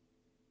pressure,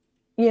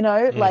 you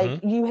know, like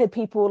you had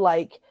people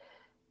like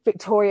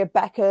Victoria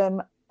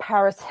Beckham,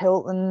 Paris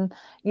Hilton,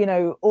 you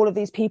know, all of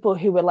these people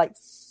who were like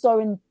so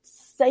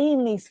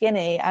insanely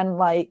skinny, and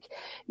like,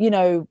 you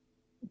know,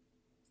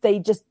 they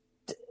just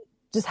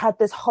had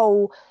this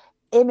whole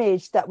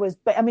image that was,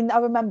 but I mean, I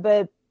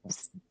remember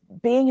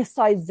being a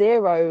size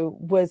 0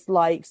 was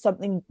like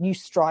something you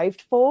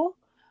strived for.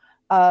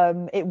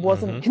 It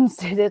wasn't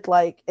considered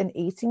like an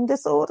eating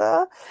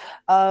disorder,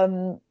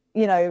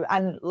 you know,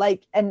 and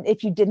like, and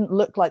if you didn't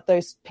look like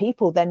those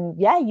people, then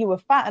you were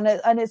fat.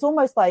 And it's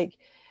almost like,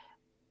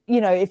 you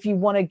know, if you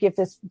want to give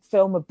this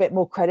film a bit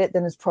more credit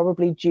than is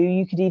probably due,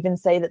 you could even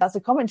say that that's a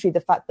commentary,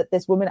 the fact that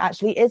this woman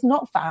actually is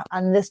not fat,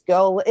 and this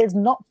girl is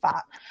not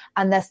fat,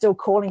 and they're still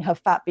calling her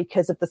fat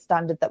because of the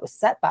standard that was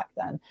set back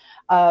then.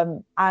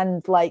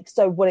 And like,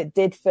 so what it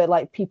did for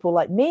like people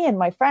like me and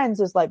my friends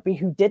was like,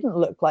 who didn't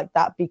look like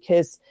that,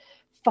 because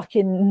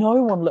fucking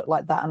no one looked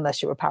like that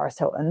unless you were Paris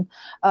Hilton.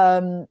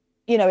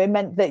 You know, it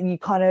meant that you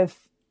kind of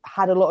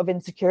had a lot of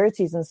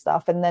insecurities and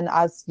stuff. And then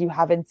as you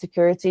have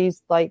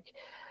insecurities, like,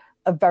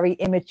 a very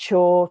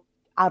immature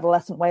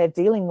adolescent way of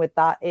dealing with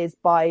that is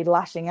by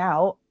lashing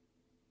out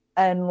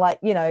And like,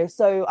 you know,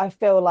 so I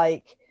feel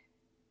like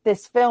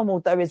this film,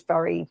 although is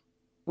very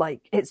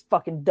like, it's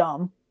fucking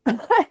dumb. And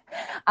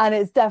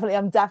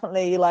I'm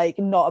definitely like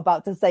not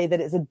about to say that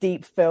it's a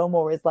deep film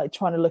or is like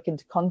trying to look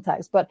into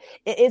context, but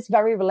it is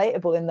very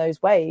relatable in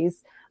those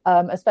ways.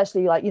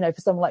 Especially like, you know,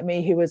 for someone like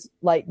me who was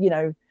like, you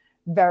know,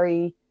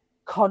 very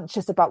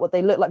conscious about what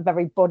they look like,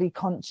 very body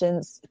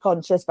conscious,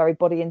 very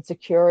body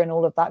insecure and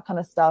all of that kind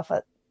of stuff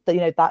at the, you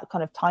know, that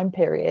kind of time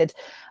period.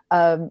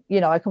 You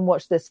know, I can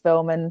watch this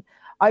film and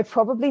I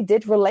probably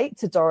did relate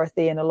to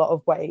Dorothy in a lot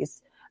of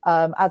ways.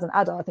 As an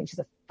adult, I think she's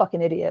a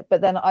fucking idiot.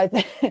 But then I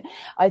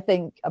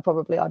think I'd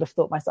have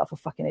thought myself a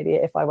fucking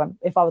idiot if I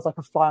was like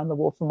a fly on the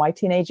wall from my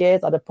teenage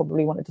years. I'd have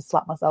probably wanted to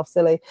slap myself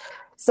silly.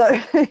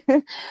 So,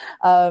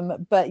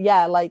 but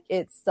yeah, like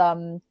it's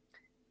an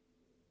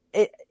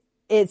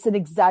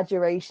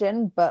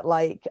exaggeration, but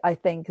like I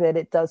think that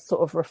it does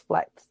sort of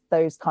reflect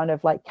those kind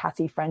of like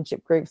catty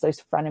friendship groups, those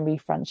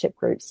frenemy friendship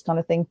groups kind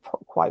of thing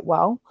quite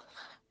well.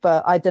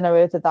 But I don't know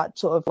whether that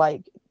sort of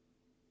like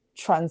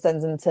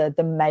transcends into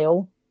the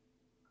male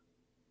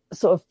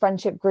sort of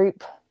friendship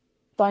group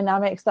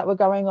dynamics that were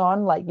going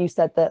on. Like you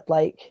said that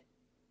like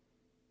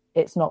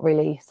it's not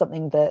really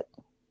something that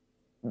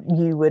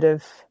you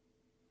wouldn't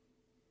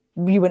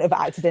have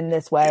acted in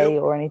this way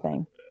or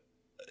anything.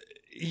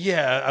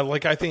 Yeah,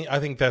 like I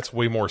think that's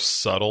way more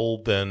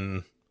subtle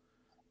than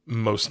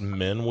most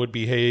men would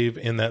behave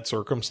in that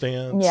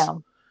circumstance.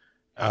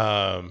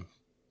 Yeah.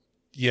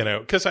 You know,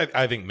 because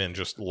I think men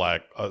just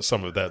lack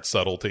some of that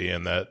subtlety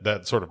and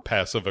that sort of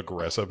passive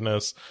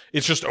aggressiveness.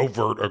 It's just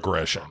overt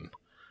aggression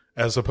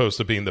as opposed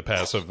to being the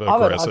passive aggressive. I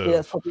would argue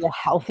that's probably a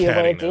healthier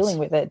way of dealing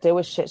with it. Deal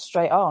with shit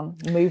straight on,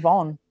 move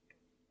on.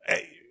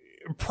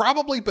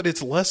 Probably, but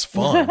it's less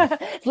fun.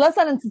 It's less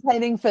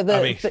entertaining for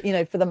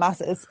the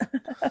masses.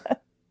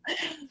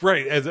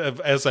 Right,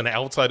 as an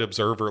outside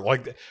observer,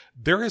 like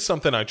there is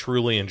something I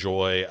truly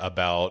enjoy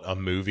about a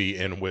movie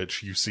in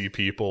which you see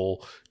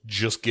people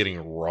just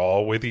getting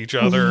raw with each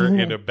other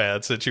in a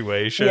bad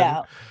situation.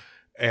 Yeah.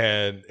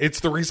 And it's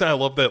the reason I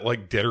love that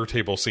like dinner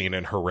table scene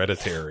in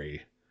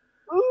Hereditary.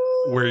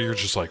 Ooh. Where you're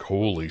just like,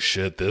 holy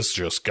shit, this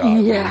just got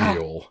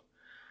real.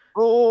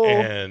 Oh.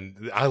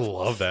 And I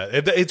love that.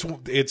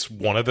 It's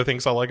one of the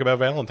things I like about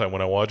Valentine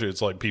when I watch it.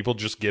 It's like people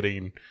just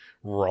getting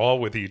raw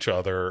with each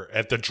other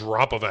at the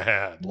drop of a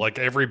hat. Like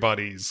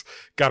everybody's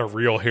got a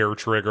real hair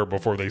trigger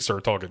before they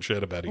start talking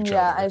shit about each other.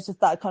 Yeah, it's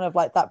just that kind of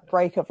like that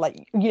break of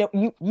like, you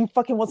know, you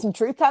fucking want some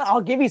truth talent?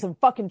 I'll give you some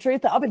fucking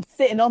truth talent. I've been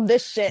sitting on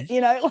this shit,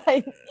 you know,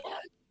 like.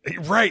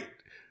 Right.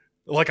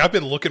 Like I've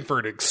been looking for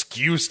an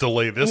excuse to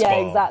lay this bomb.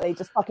 Yeah, exactly.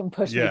 Just fucking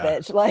push me,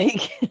 bitch.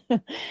 Like,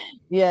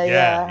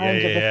 yeah,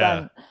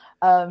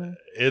 100%.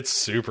 It's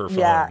super fun.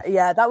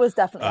 Yeah, that was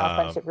definitely our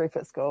friendship group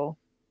at school.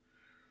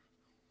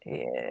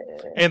 Yeah.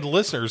 And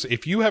listeners,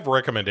 if you have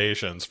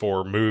recommendations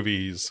for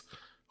movies,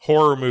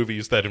 horror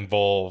movies that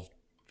involve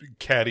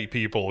catty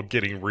people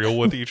getting real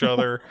with each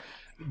other,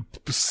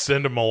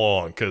 send them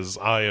along because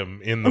I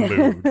am in the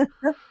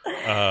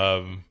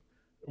mood.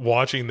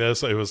 Watching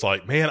this, it was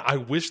like, man, I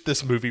wish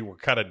this movie were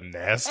kind of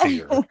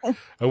nastier.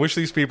 I wish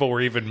these people were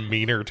even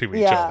meaner to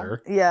each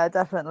other. Yeah,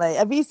 definitely.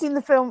 Have you seen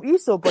the film? You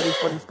saw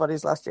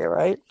Bodies last year,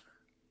 right?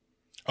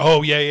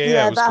 Oh, yeah.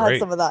 It was that great. had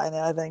some of that in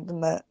it, I think,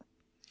 didn't it?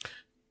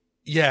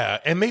 Yeah,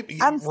 and maybe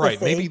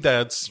maybe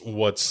that's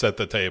what set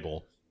the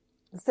table.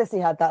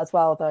 Sissy had that as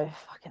well, though.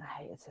 Fucking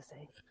hated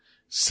Sissy.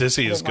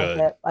 Sissy is good.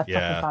 Like I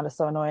fucking found it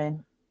so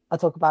annoying. I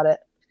talk about it.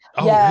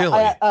 Oh,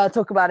 really? I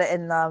talk about it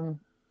in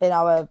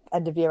our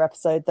end of year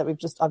episode that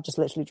I've just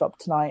literally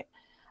dropped tonight.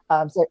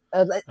 All right.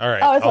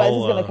 Oh, it's this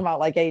is going to come out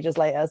like ages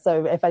later.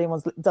 So if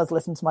anyone does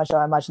listen to my show,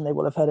 I imagine they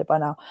will have heard it by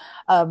now.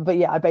 But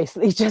yeah, I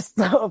basically just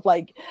sort of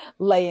like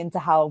lay into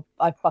how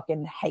I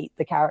fucking hate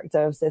the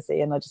character of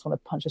Sissy, and I just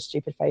want to punch a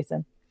stupid face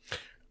in.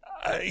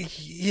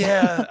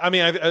 Yeah, I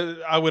mean,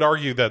 I would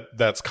argue that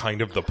that's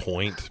kind of the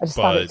point. I just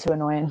found it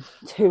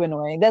too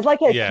annoying. There's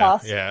like a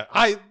cuss. Yeah,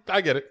 I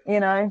get it. You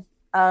know,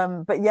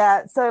 but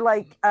yeah, so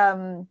like,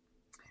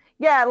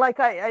 yeah, like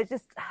I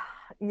just.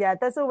 Yeah,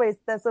 there's always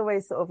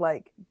sort of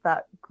like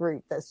that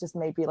group that's just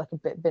maybe like a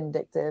bit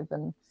vindictive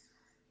and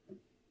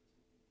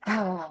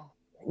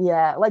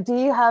yeah. Like, do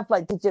you have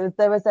like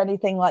there was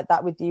anything like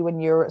that with you when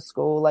you were at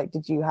school? Like,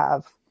 did you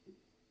have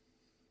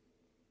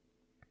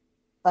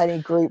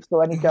any groups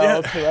or any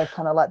girls who are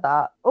kind of like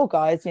that, or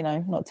guys? You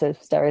know, not to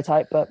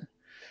stereotype, but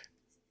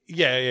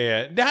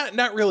yeah.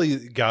 Not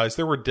really, guys.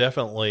 There were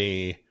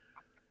definitely.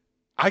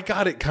 I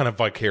got it kind of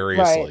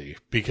vicariously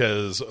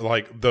because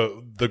like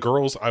the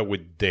girls I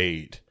would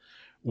date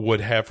would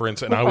have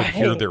friends and I would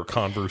hear their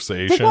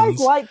conversations. Do guys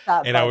like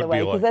that, and by I would the way?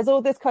 be Because like, there's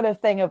all this kind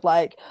of thing of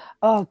like,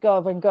 oh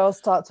God, when girls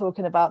start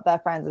talking about their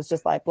friends, it's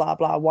just like blah,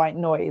 blah, white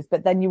noise.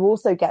 But then you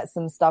also get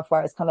some stuff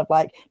where it's kind of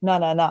like,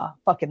 no,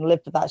 fucking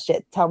live for that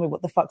shit. Tell me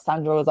what the fuck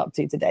Sandra was up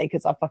to today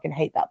because I fucking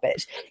hate that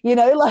bitch. You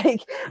know,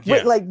 like,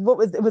 like what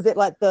was it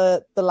like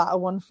the latter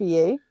one for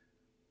you?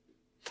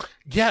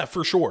 Yeah,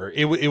 for sure.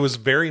 It was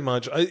very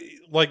much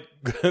like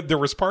there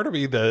was part of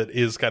me that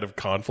is kind of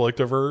conflict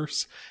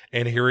averse,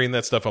 and hearing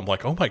that stuff, I'm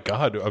like, oh my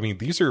God. I mean,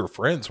 these are your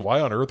friends. Why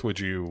on earth would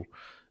you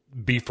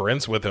be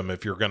friends with them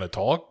if you're going to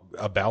talk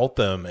about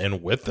them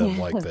and with them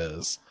like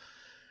this?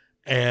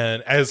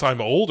 And as I'm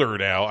older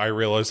now, I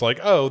realize like,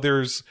 oh,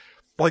 there's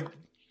like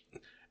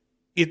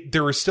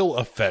there is still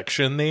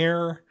affection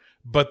there,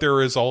 but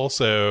there is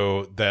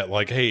also that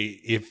like,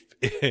 hey,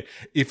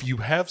 if you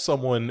have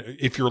someone,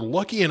 if you're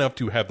lucky enough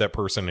to have that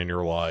person in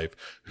your life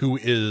who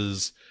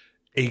is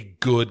a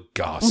good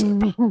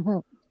gossip,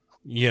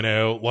 you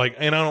know, like,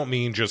 and I don't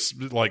mean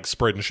just like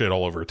spreading shit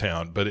all over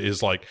town, but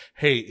is like,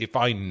 hey, if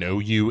I know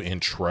you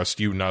and trust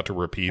you not to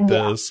repeat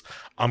this,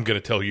 I'm going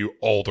to tell you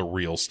all the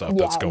real stuff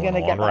that's going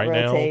on right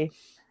now.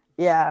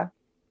 Yeah.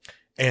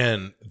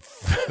 And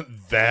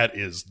that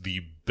is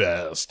the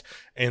best.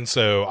 And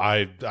so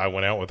I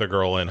went out with a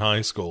girl in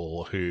high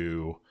school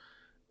who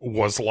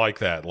was like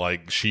that.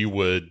 Like she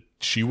would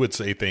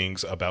say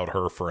things about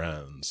her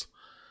friends.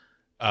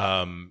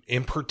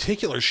 In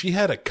particular, she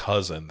had a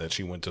cousin that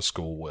she went to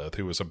school with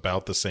who was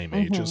about the same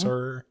age as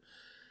her.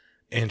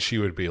 And she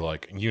would be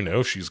like, you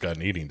know, she's got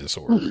an eating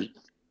disorder.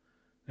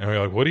 And we're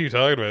like, what are you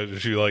talking about?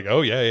 And she's like,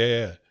 oh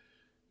yeah.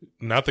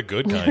 Not the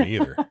good kind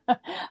either.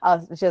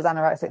 She was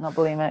anorexic, not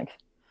bulimic.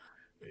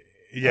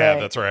 Yeah, right.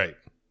 That's right.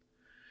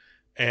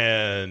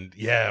 And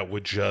yeah,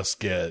 would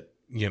just get,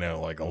 you know,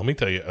 like, let me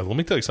tell you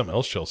something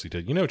else Chelsea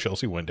did. You know,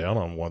 Chelsea went down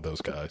on one of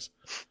those guys.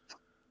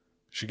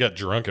 She got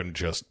drunk and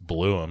just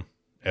blew him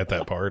at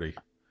that party.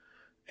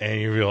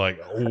 And you'd be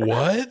like,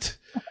 what?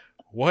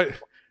 What?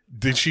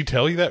 Did she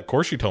tell you that? Of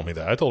course she told me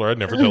that. I told her I'd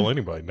never tell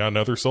anybody, not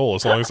another soul,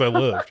 as long as I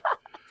lived.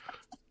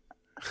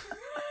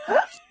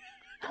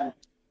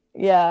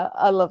 Yeah,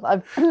 I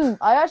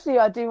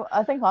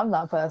think I'm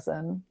that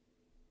person.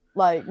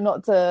 Like,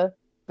 not to,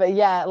 but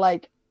yeah,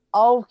 like,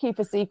 I'll keep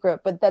a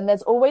secret, but then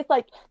there's always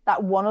like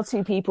that one or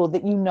two people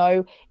that, you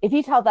know, if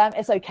you tell them,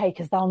 it's okay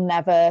because they'll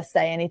never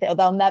say anything,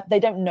 or they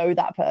don't know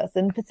that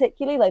person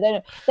particularly. Like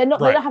they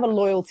don't have a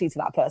loyalty to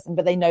that person,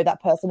 but they know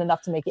that person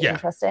enough to make it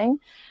interesting.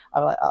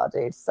 I'm like, oh,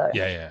 dude, so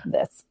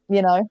this,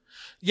 you know?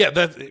 Yeah,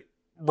 that's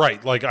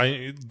right. Like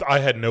I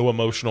had no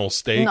emotional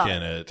stake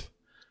in it,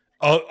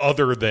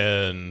 other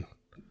than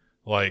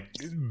like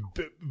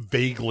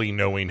vaguely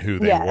knowing who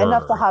they were.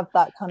 Enough to have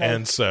that kind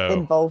of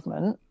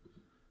involvement.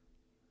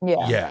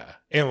 Yeah.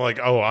 And like,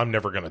 oh, I'm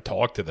never going to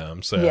talk to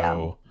them.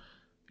 So,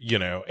 you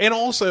know, and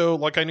also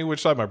like I knew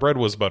which side my bread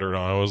was buttered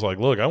on. I was like,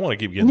 look, I want to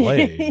keep getting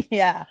laid.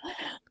 Yeah.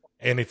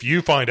 And if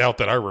you find out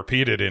that I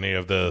repeated any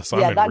of this, I'm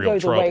in real trouble. That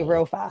goes away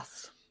real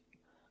fast.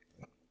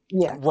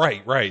 Yeah.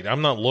 Right.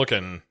 I'm not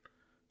looking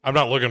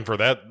for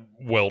that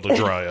well to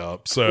dry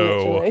up.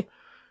 So,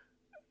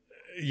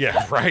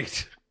 yeah,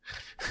 right.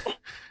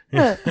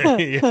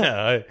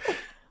 Yeah.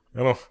 I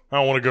don't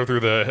want to go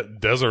through the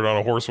desert on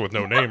a horse with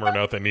no name or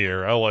nothing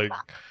either. I like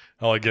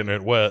getting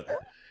it wet.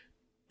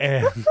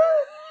 And is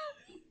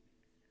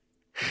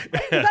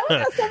that what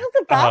that song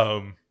is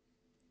about?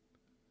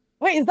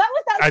 Wait, is that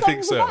what that song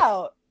is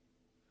about?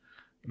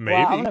 Maybe.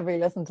 Wow, I'm gonna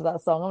re-listen to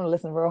that song. I'm gonna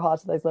listen real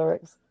hard to those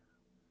lyrics.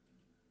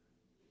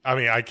 I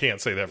mean, I can't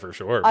say that for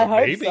sure. I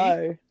hope maybe.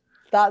 So.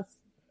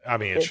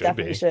 It should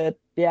definitely be. Should.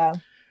 Yeah.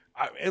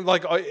 And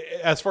like,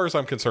 as far as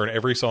I'm concerned,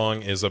 every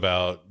song is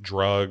about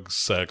drugs,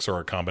 sex, or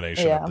a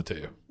combination of the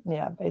two.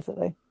 Yeah,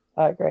 basically.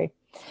 I agree.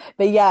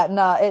 But yeah,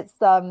 no, it's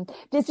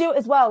this duo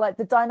as well. Like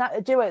the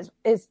dynamic duo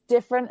is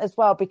different as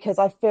well, because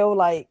I feel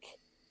like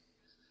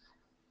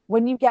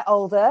when you get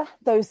older,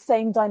 those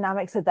same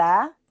dynamics are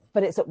there,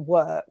 but it's at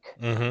work.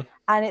 Mm-hmm.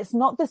 And it's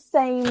not the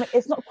same.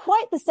 It's not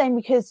quite the same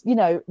because, you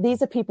know,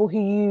 these are people who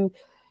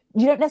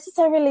you don't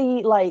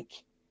necessarily like.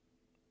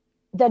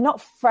 They're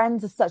not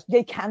friends as such.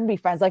 They can be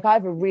friends. Like I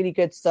have a really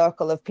good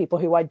circle of people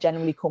who I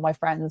generally call my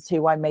friends,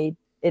 who I made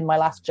in my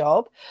last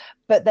job,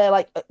 but they're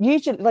like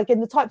usually like in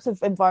the types of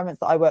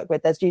environments that I work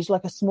with, there's usually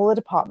like a smaller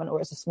department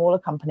or it's a smaller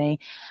company,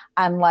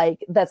 and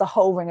like there's a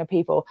whole ring of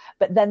people.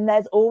 But then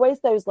there's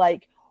always those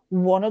like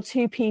one or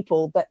two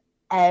people that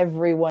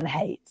everyone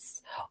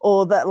hates,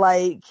 or that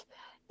like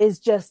is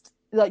just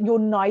like you're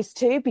nice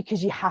to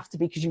because you have to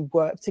be because you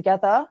work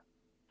together.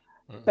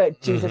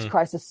 But Jesus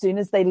Christ, as soon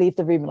as they leave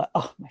the room, you're like,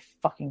 oh my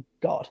fucking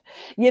God,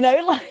 you know,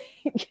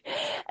 like.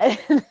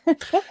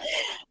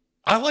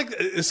 I like,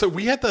 so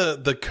we had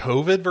the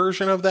COVID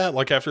version of that,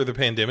 like after the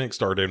pandemic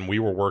started and we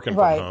were working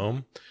from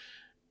home,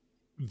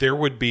 there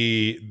would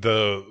be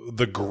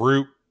the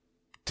group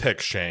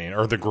text chain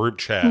or the group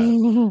chat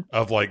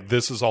of like,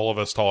 this is all of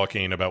us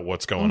talking about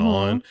what's going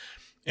on.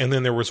 And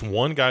then there was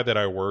one guy that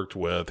I worked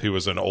with who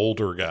was an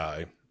older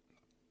guy.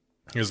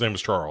 His name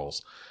was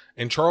Charles.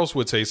 And Charles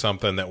would say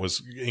something that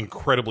was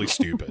incredibly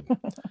stupid.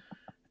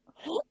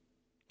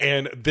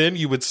 And then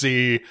you would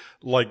see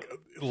like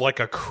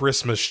a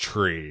Christmas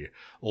tree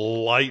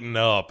lighten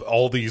up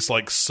all these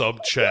like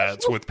sub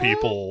chats with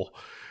people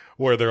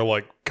where they're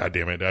like, God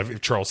damn it,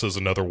 if Charles says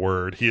another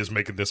word, he is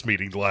making this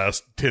meeting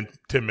last 10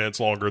 minutes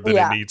longer than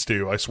it needs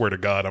to. I swear to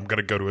God, I'm going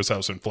to go to his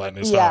house and flatten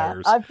his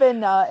tires. I've been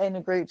in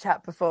a group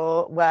chat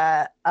before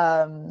where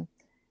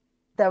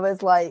there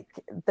was like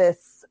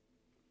this,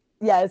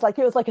 it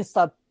was like a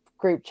sub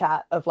group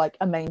chat of like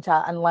a main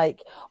chat, and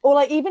like, or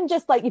like even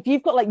just like if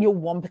you've got like your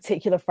one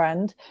particular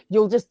friend,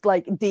 you'll just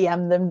like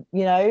DM them,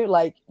 you know,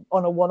 like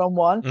on a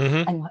one-on-one,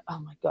 and like, oh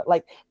my God,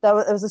 like there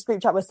was this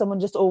group chat where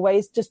someone just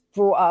always just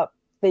brought up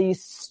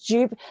these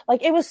stupid,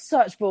 like it was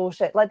such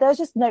bullshit, like there's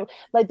just no,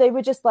 like they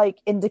would just like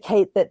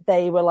indicate that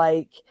they were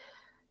like,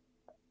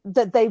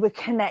 that they were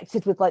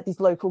connected with like these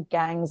local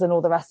gangs and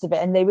all the rest of it,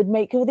 and they would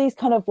make all these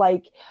kind of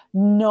like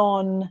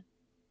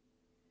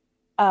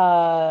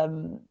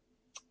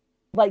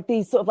like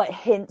these sort of like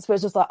hints where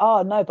it's just like,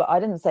 oh no, but I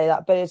didn't say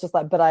that, but it's just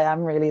like, but I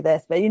am really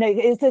this, but you know,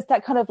 it's just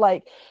that kind of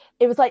like,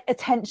 it was like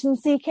attention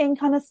seeking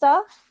kind of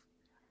stuff,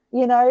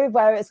 you know,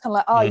 where it's kind of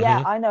like, oh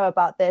yeah, I know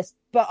about this,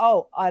 but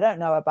oh, I don't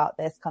know about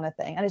this kind of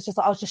thing. And it's just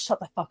like, I'll just shut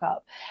the fuck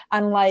up.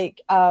 And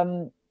like,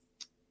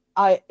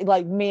 I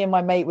like, me and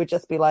my mate would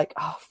just be like,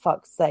 oh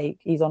fuck's sake,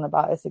 he's on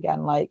about this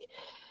again. Like,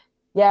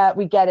 yeah,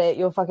 we get it.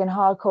 You're fucking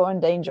hardcore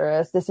and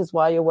dangerous. This is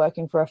why you're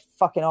working for a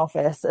fucking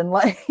office. And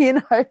like, you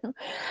know,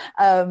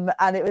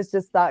 and it was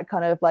just that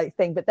kind of like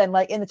thing. But then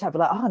like in the chat,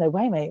 we're like, oh no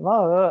way, mate.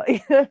 Whoa. You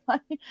know,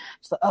 like,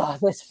 just like, oh,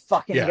 this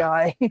fucking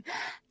guy.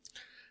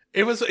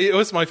 It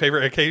was my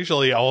favorite.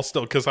 Occasionally I'll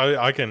still, cause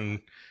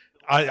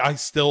I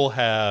still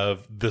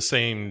have the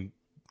same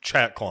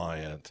chat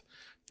client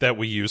that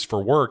we use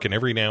for work. And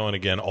every now and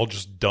again, I'll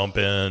just dump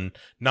in,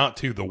 not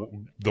to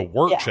the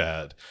work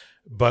chat,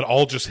 but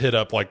I'll just hit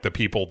up like the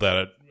people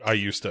that I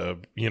used to,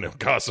 you know,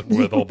 gossip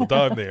with all the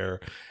time there,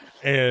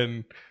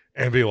 and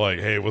be like,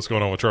 hey, what's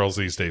going on with Charles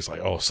these days? Like,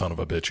 oh, son of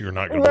a bitch, you're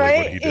not going to believe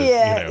what he did.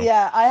 Yeah, you know?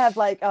 Yeah. I have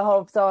like a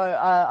whole, so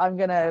I'm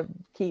going to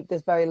keep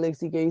this very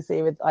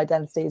loosey-goosey with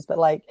identities, but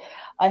like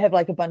I have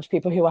like a bunch of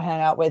people who I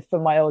hang out with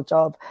from my old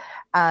job.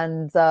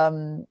 And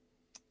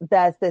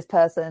there's this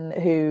person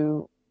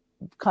who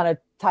kind of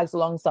tags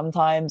along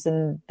sometimes,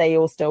 and they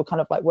all still kind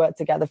of like work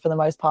together for the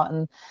most part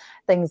and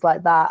things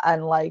like that.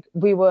 And like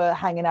we were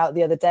hanging out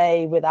the other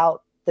day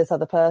without this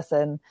other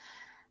person,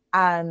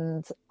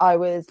 and I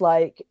was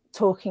like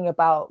talking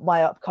about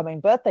my upcoming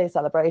birthday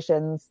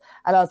celebrations,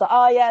 and I was like,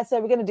 oh yeah, so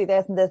we're going to do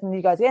this and this, and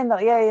you guys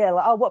like, yeah,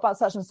 like, oh, what about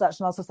such and such?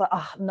 And I was just like,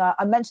 oh no,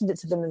 I mentioned it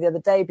to them the other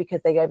day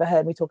because they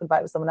overheard me talking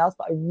about it with someone else,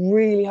 but I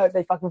really hope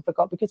they fucking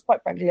forgot, because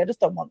quite frankly I just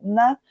don't want them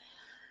there.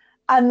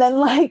 And then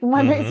like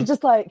my mates are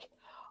just like,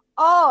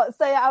 oh,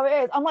 say it how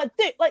it is. I'm like,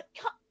 dude, like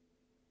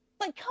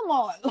come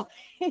on.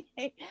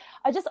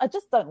 I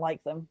just don't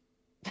like them.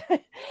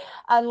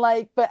 And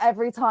like, but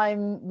every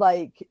time,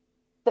 like,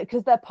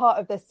 because they're part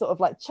of this sort of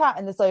like chat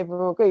in this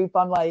overall group,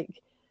 I'm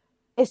like,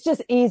 it's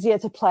just easier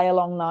to play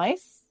along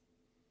nice,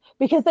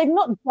 because they've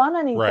not done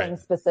anything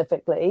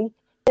specifically.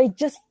 They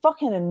just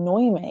fucking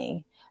annoy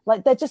me.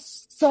 Like, they're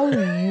just so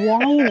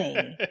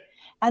whiny.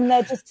 And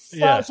they're just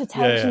such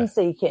attention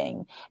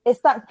seeking. It's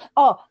that,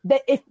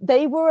 if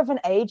they were of an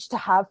age to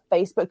have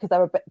Facebook, because they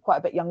were quite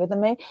a bit younger than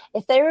me,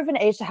 if they were of an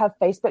age to have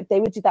Facebook, they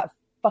would do that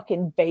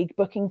fucking vague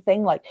booking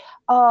thing. Like,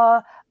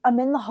 I'm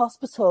in the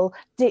hospital.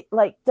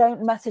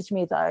 Don't message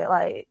me though.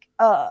 Like,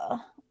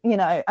 you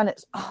know, and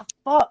it's,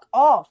 fuck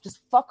off. Just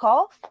fuck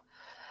off.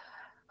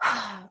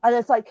 And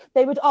it's like,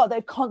 they'd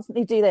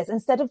constantly do this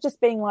instead of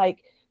just being like,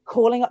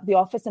 calling up the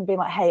office and being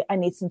like, hey, I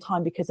need some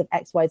time because of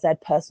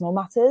XYZ personal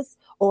matters,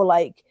 or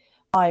like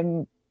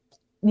I'm,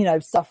 you know,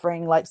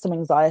 suffering like some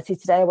anxiety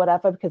today or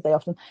whatever, because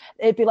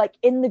it'd be like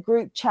in the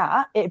group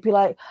chat, it'd be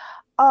like,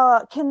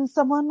 can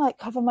someone like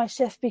cover my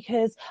shift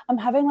because I'm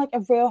having like a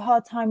real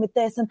hard time with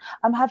this, and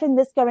I'm having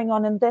this going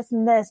on and this,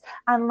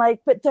 and like,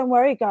 but don't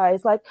worry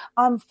guys, like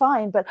I'm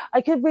fine, but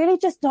I could really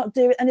just not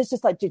do it. And it's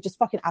just like, dude, just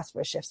fucking ask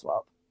for a shift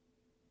swap.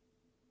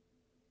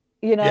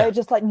 You know,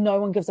 just like no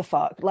one gives a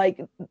fuck.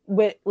 Like,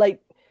 we're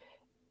like,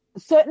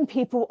 certain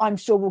people I'm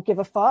sure will give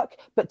a fuck,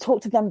 but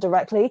talk to them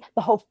directly.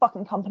 The whole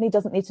fucking company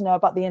doesn't need to know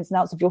about the ins and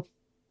outs of your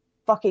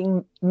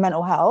fucking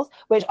mental health,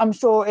 which I'm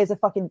sure is a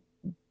fucking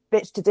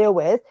bitch to deal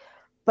with.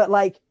 But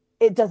like,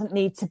 it doesn't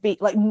need to be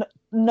like,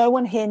 no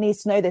one here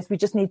needs to know this. We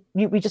just need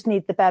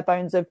the bare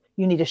bones of,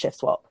 you need a shift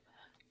swap,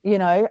 you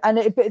know? And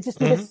it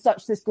just was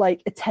such this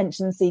like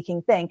attention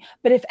seeking thing.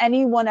 But if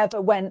anyone ever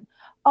went,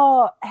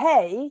 oh,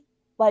 hey,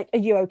 like, are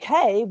you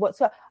okay? What's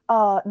up?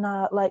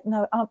 No, like,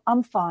 no,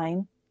 I'm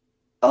fine.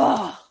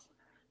 Oh,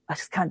 I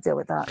just can't deal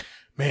with that.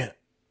 Man.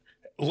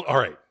 All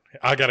right.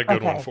 I got a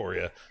good one for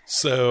you.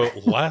 So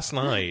last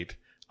night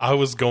I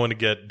was going to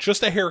get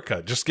just a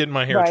haircut, just getting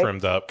my hair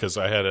trimmed up, because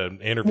I had an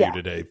interview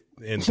today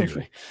in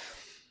theory,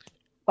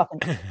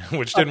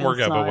 which didn't work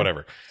out, but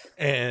whatever.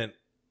 And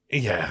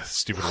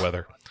stupid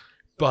weather.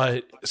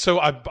 But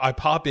so I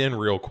pop in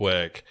real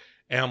quick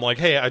and I'm like,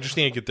 hey, I just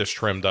need to get this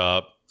trimmed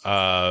up.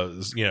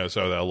 You know,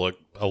 so that I look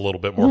a little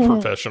bit more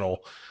professional,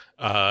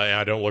 and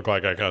I don't look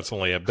like I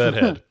constantly have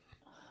bedhead.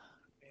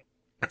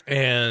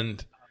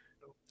 And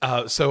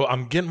so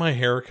I'm getting my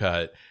hair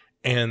cut,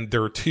 and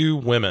there are two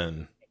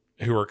women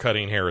who were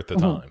cutting hair at the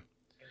time.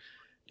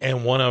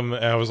 And one of them,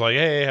 I was like,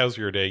 "Hey, how's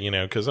your day?"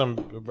 Because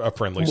I'm a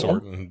friendly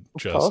sort and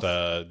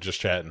just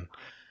chatting.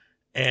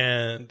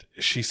 And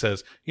she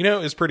says,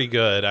 it's pretty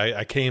good.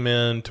 I came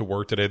in to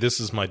work today. This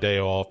is my day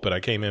off, but I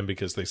came in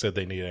because they said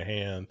they need a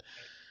hand.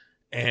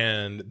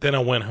 And then I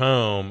went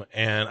home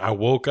and I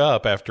woke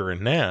up after a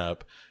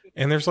nap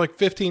and there's like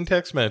 15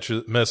 text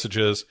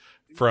messages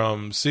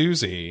from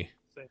Susie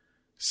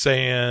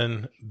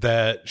saying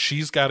that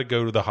she's got to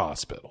go to the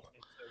hospital.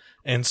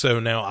 And so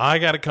now I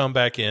got to come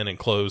back in and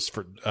close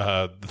for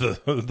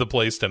the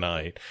place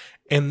tonight.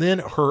 And then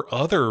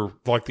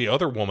the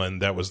other woman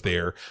that was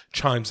there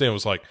chimes in and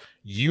was like,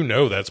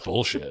 that's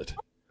bullshit.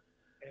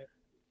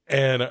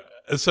 And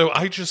so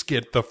I just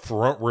get the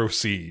front row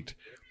seat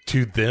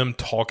to them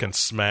talking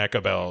smack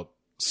about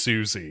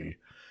Susie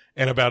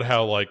and about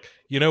how, like,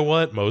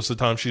 what? Most of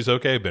the time she's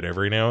okay, but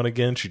every now and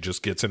again she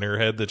just gets in her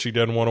head that she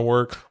doesn't want to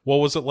work. What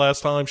was it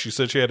last time? She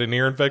said she had an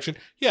ear infection?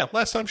 Yeah,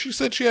 last time she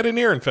said she had an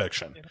ear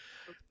infection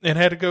and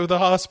had to go to the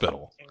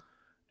hospital.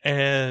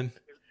 And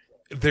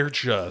they're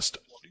just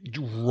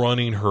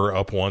running her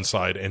up one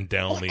side and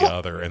down the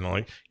other. And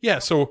like, yeah,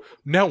 so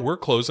now we're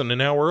closing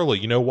an hour early.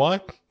 You know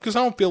why? Because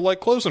I don't feel like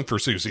closing for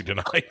Susie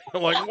tonight.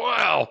 I'm like,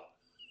 wow.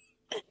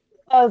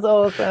 That was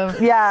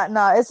awesome. Yeah,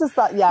 no, it's just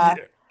that, yeah.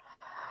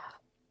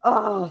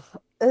 Oh,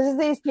 it's just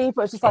these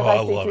people. It's just like,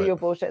 I see through your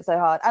bullshit so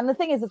hard. And the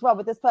thing is as well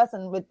with this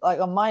person, with like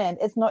on my end,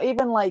 it's not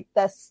even like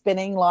they're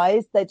spinning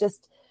lies.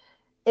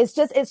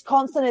 It's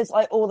constant. It's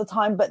like all the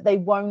time, but they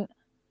won't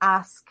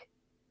ask.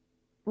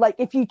 Like,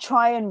 if you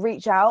try and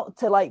reach out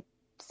to like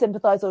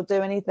sympathize or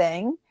do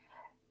anything,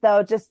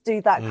 they'll just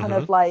do that kind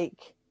of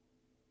like,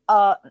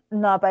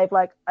 no, babe,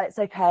 like, it's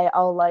okay.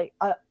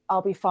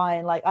 I'll be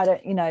fine. Like, I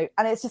don't,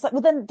 and it's just like,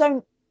 well, then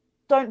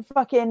don't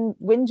fucking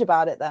whinge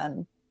about it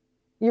then.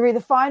 You're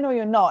either fine or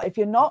you're not. If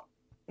you're not,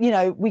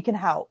 we can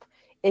help.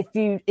 If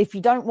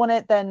you don't want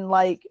it, then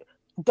like,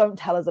 don't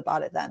tell us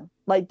about it then.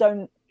 Like,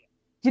 don't,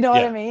 do you know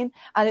what I mean?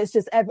 And it's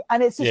just,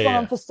 gone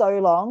on for so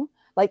long.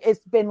 Like,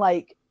 it's been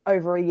like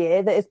over a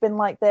year that it's been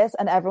like this,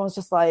 and everyone's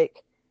just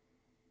like,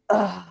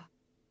 ugh.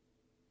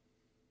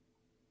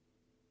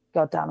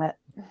 God damn it.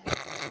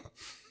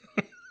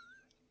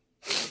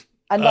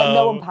 And like,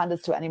 no one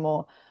panders to it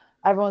anymore.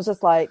 Everyone's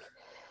just like,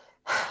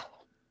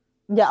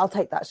 yeah, I'll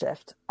take that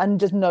shift. And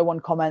just no one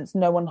comments,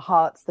 no one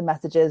hearts the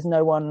messages,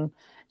 no one, do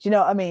you know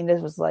what I mean?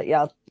 It was like,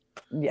 yeah.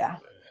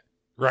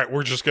 Right,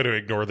 we're just going to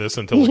ignore this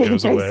until it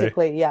goes away.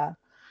 Basically, yeah.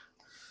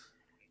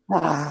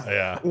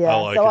 Yeah.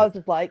 I was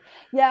just like,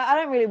 yeah, I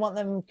don't really want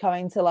them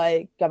going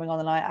on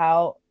the night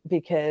out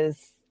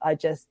because I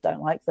just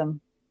don't like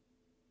them.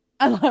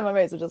 And like, my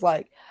mates were just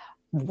like,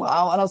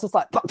 wow. And I was just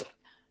like,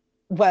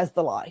 where's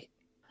the lie?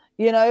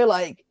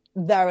 Like,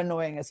 they're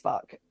annoying as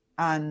fuck.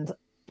 And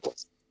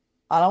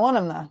I don't want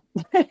them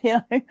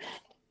there,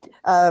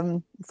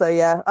 So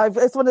yeah,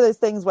 it's one of those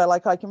things where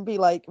like I can be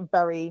like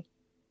very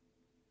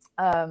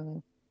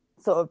sort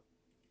of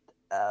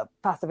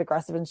passive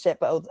aggressive and shit,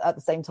 but at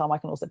the same time I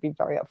can also be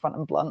very upfront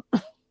and blunt.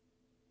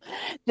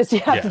 You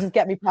have to just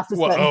get me past a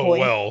certain point.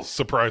 Well,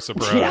 surprise.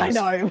 Yeah, I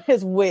know,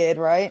 it's weird,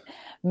 right?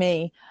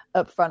 Me,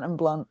 upfront and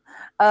blunt.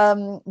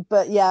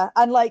 But yeah,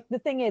 and like the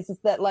thing is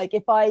that like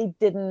if I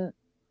didn't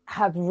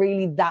have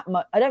really that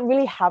much, I don't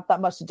really have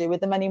that much to do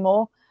with them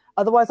anymore.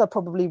 Otherwise I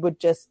probably would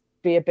just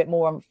be a bit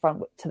more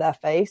upfront to their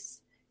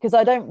face, because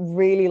I don't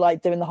really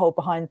like doing the whole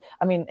behind.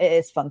 I mean, it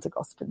is fun to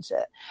gossip and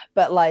shit,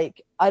 but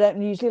like I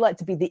don't usually like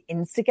to be the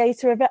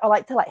instigator of it. I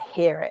like to like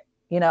hear it,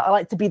 I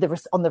like to be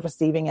on the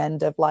receiving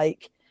end of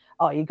like,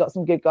 oh, you got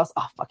some good gossip,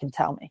 oh, fucking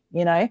tell me,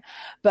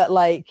 but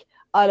like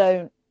I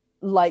don't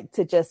like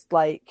to just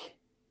like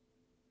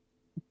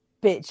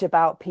bitch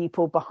about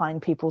people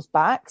behind people's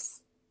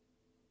backs.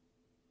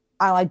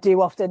 And I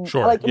do often,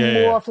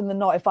 more often than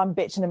not, if I'm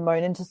bitching and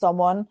moaning to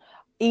someone,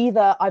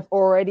 either I've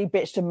already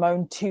bitched and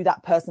moaned to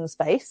that person's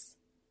face,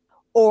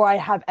 or I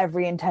have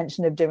every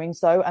intention of doing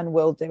so and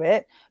will do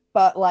it.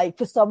 But like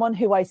for someone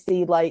who I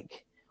see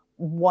like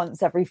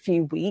once every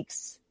few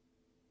weeks,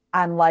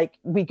 and like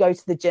we go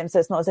to the gym, so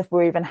it's not as if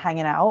we're even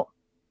hanging out,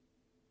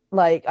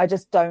 like I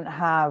just don't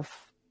have,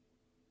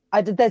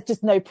 there's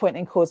just no point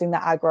in causing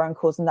that aggro and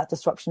causing that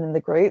disruption in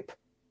the group.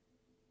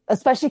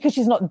 Especially because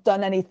she's not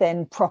done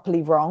anything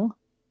properly wrong.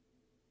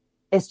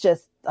 It's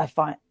just I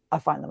find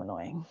them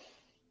annoying.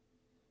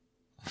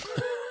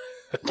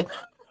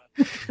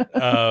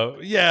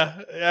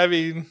 Yeah, I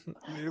mean,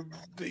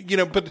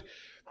 but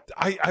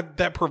I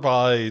that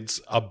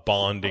provides a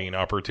bonding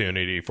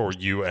opportunity for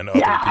you and other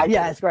people.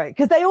 Yeah, it's great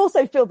because they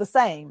also feel the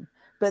same,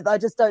 but I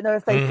just don't know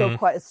if they feel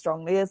quite as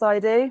strongly as I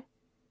do.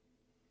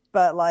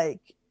 But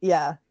like,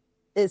 yeah.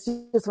 It's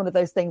just one of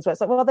those things where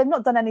it's like, well, they've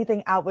not done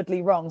anything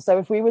outwardly wrong. So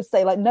if we would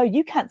say like, no,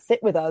 you can't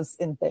sit with us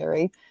in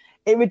theory,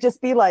 it would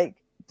just be like,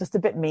 just a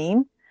bit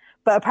mean.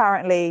 But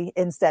apparently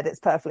instead it's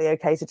perfectly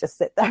okay to just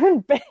sit there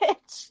and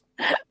bitch.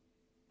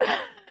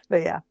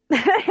 But yeah.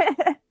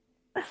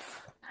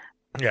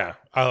 Yeah,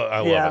 I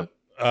love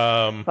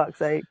it. Fuck's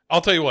sake.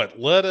 I'll tell you what,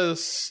 let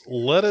us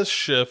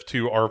shift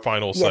to our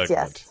final segment.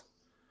 Yes.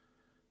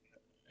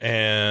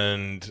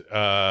 And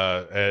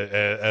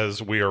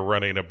as we are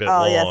running a bit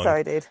long. Oh, yeah,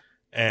 sorry, dude.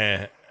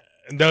 And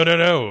no.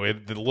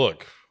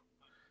 Look,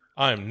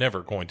 I'm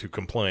never going to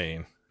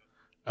complain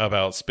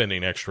about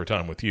spending extra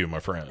time with you, my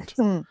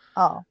friend.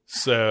 Oh.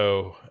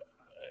 So,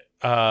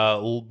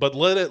 but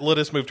let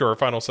us move to our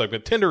final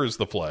segment. Tinder is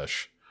the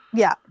flesh.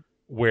 Yeah.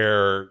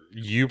 Where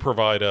you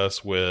provide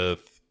us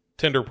with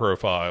Tinder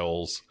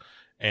profiles,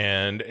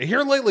 and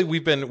here lately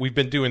we've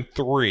been doing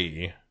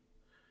 3.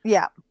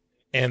 Yeah.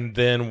 And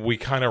then we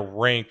kind of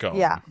rank them.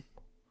 Yeah.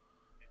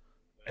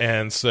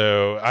 And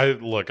so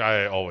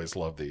I always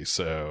love these.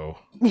 So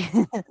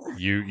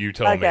you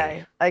tell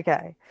me.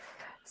 Okay.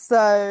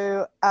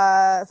 So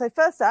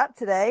first up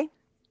today,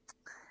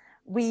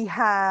 we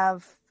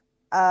have,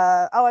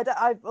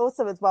 I've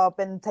also as well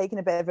been taking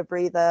a bit of a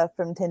breather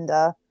from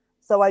Tinder.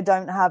 So I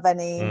don't have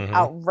any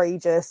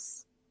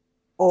outrageous,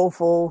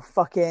 awful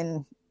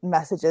fucking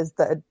messages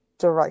that are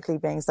directly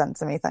being sent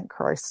to me. Thank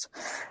Christ.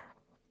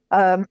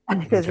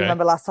 Because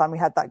remember last time we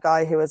had that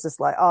guy who was just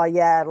like, oh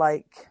yeah,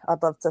 like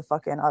I'd love to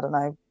fucking, I don't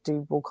know,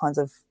 do all kinds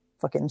of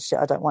fucking shit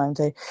I don't want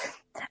him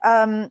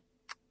to.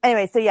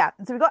 Anyway, so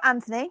we've got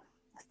Anthony,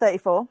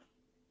 34.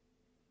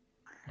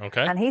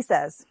 Okay. And he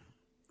says,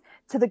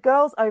 to the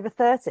girls over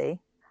 30,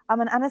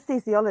 I'm an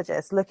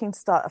anesthesiologist looking to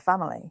start a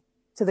family.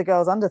 To the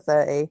girls under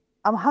 30,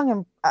 I'm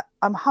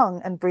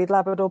hung and breed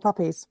Labrador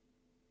puppies.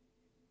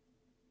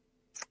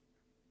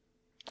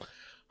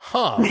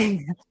 Huh.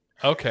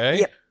 Okay.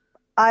 Yep.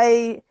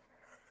 I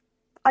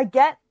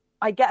get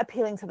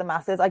appealing to the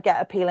masses. I get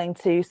appealing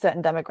to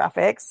certain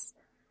demographics.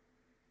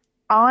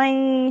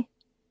 I'm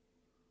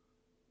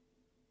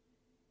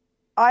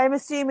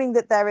assuming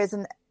that there is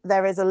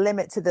a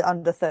limit to the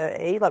under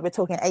 30, like we're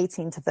talking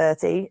 18 to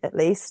 30 at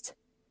least.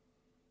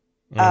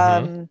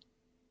 But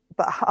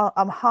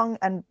I'm hung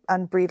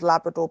and breed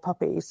Labrador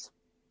puppies.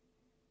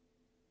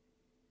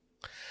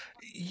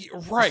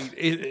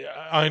 Right.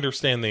 I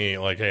understand the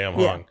hey, I'm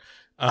hung.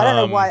 I don't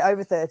know why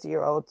over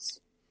 30-year-olds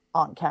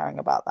aren't caring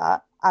about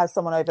that. As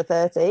someone over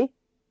 30,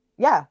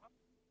 yeah.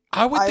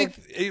 I would think,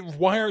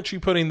 why aren't you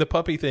putting the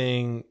puppy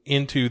thing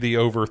into the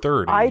over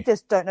 30? I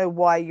just don't know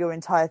why your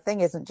entire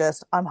thing isn't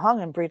just, I'm hung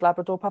and breed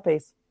Labrador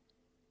puppies.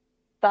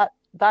 That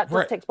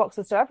just ticks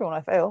boxes to everyone,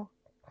 I feel.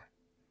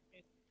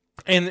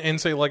 And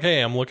say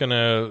hey, I'm looking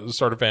to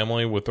start a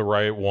family with the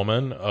right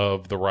woman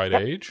of the right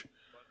age,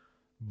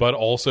 but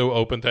also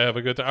open to have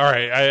a good time. All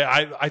right,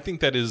 I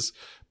think that is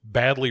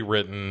badly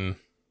written.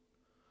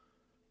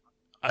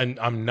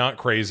 I'm not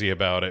crazy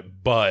about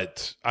it,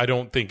 but I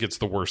don't think it's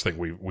the worst thing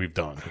we've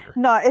done here.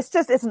 No, it's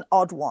an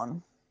odd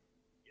one.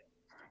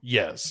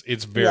 Yes,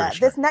 it's very strange.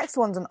 This next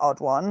one's an odd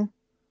one,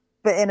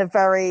 but in a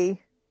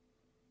very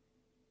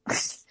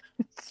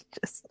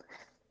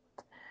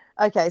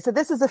okay. So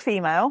this is a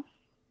female,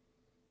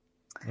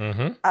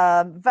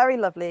 very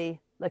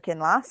lovely looking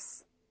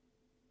lass,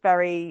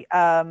 very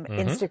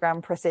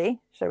Instagram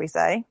pretty, shall we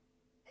say?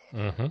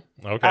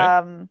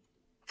 Okay.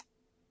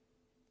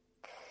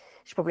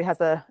 She probably has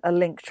a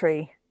link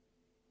tree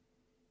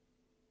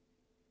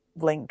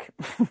link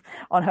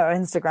on her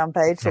Instagram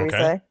page, shall we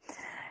say.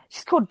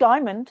 She's called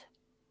Diamond.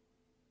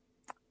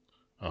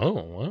 Oh,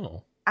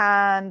 wow.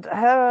 And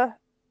her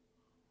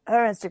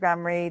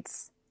Instagram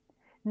reads,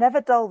 never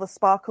dull the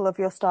sparkle of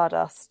your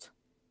stardust.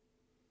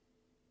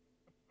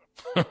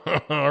 All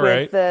with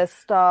right. the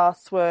star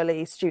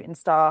swirly shooting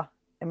star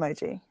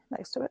emoji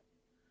next to it.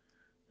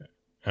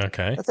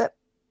 Okay. That's it.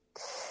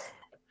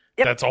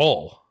 Yep. That's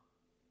all.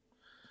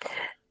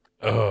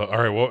 All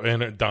right. Well,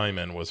 and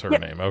Diamond was her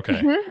name.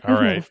 Okay. All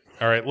right.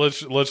 All right. Let's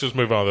just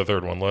move on to the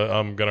third one.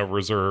 I'm gonna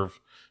reserve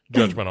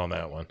judgment on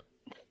that one.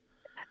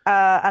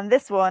 And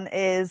this one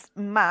is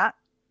Matt,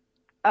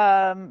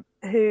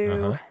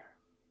 who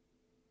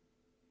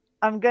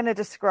I'm gonna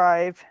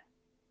describe.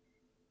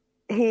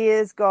 He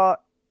has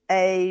got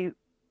a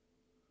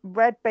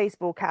red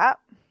baseball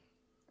cap,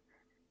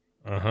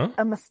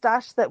 a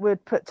mustache that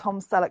would put Tom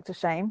Selleck to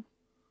shame.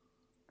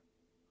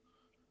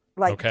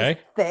 Just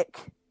thick.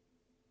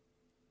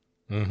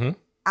 And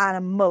a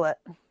mullet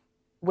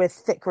with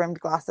thick rimmed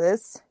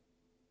glasses.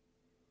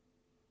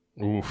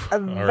 Oof. A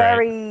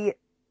very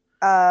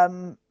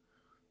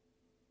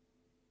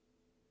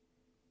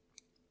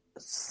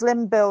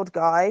slim build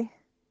guy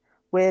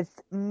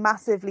with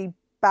massively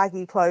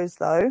baggy clothes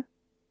though.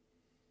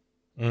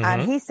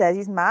 And he says,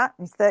 he's Matt,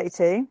 he's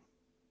 32.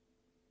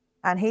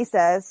 And he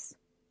says,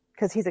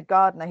 because he's a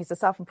gardener, he's a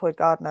self-employed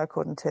gardener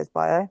according to his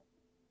bio,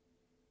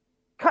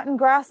 cutting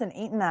grass and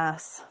eating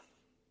ass.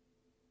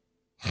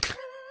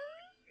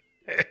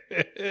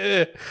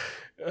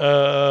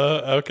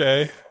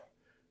 Okay.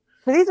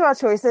 So these are our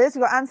choices.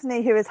 We've got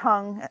Anthony, who is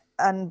hung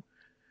and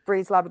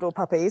breeds Labrador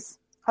puppies.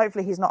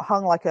 Hopefully he's not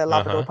hung like a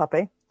Labrador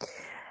puppy.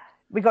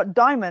 We got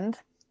Diamond,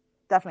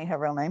 definitely her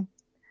real name.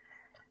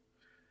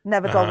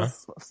 Never dull the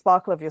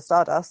sparkle of your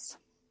stardust.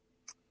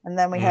 And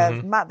then we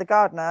have Matt the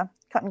gardener,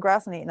 cutting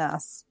grass and eating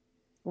ass.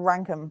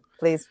 Rank 'em,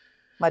 please,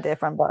 my dear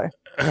friend Bo.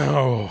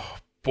 Oh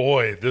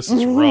boy, this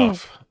is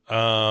rough.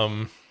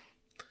 All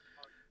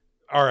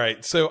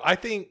right, so I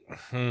think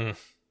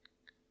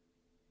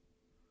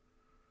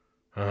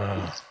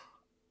This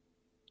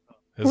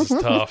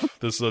is tough.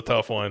 This is a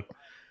tough one.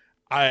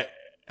 I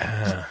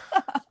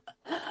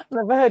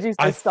never heard you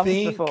say stumped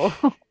before.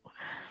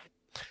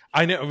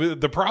 I know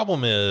the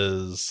problem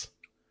is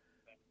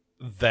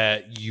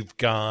that you've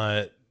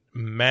got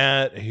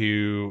Matt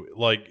who,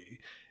 like,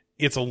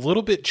 it's a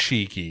little bit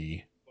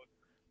cheeky,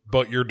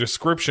 but your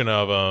description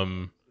of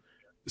him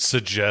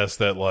suggests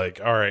that, like,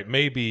 all right,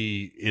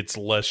 maybe it's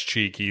less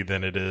cheeky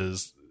than it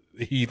is.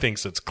 He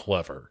thinks it's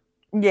clever.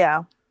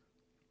 Yeah.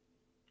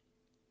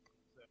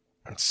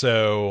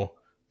 So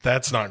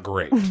that's not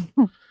great.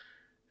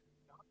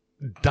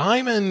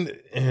 Diamond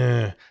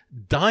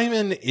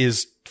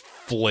is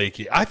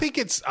flaky. I think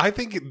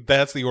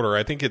that's the order.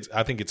 I think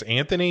it's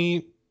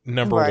Anthony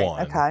number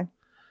one. Okay.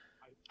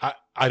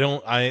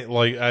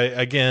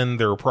 Again,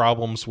 there are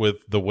problems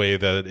with the way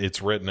that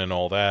it's written and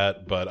all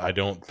that, but I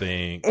don't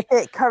think if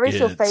it curries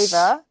your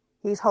favor,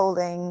 he's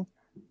holding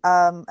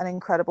an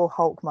incredible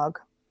Hulk mug.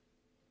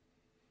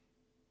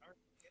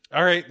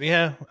 All right,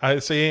 yeah, I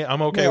see.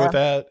 I'm okay with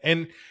that.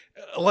 And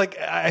like,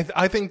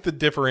 I think the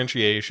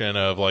differentiation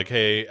of, like,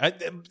 hey,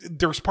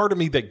 there's part of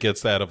me that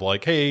gets that of,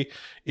 like, hey,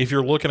 if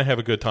you're looking to have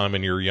a good time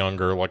and you're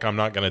younger, like, I'm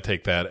not going to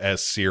take that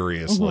as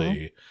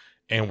seriously,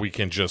 and we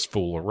can just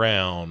fool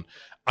around.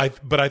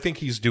 But I think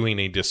he's doing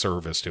a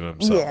disservice to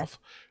himself. Yeah.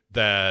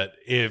 That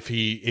if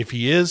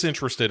he is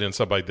interested in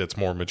somebody that's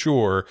more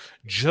mature,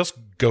 just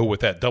go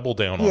with that, double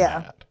down on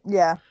that.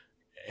 Yeah.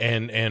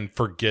 And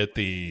forget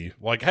the,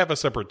 like, have a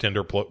separate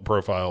Tinder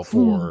profile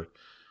for,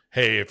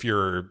 hey, if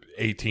you're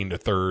 18 to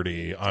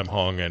 30, I'm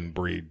hung and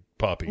breed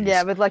puppies.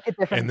 Yeah, with like a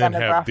different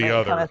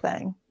demographic kind of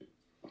thing.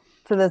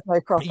 So there's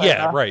no crossover.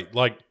 Yeah, right.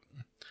 Like,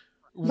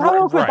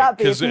 how would that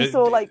be if you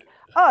saw, like,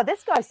 oh,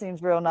 this guy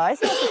seems real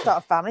nice. He wants to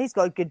start a family. He's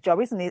got a good job.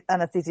 He's an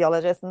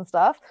anesthesiologist and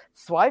stuff.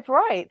 Swipe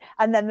right.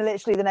 And then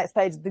literally the next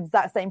page is the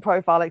exact same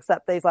profile,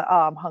 except he's like,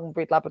 oh, I'm hung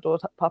breed Labrador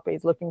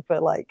puppies looking for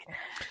like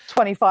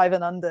 25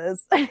 and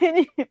unders.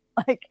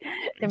 Like,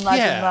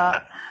 imagine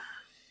that.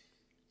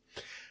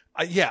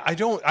 I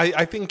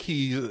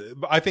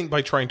think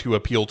by trying to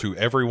appeal to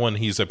everyone,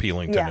 he's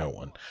appealing to no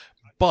one.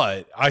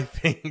 But I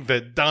think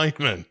that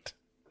Diamond,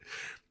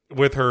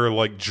 with her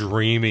like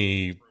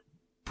dreamy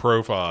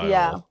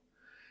profile,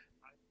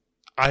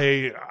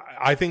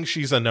 I think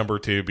she's a number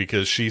 2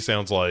 because she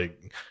sounds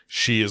like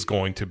she is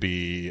going to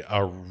be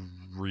a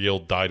real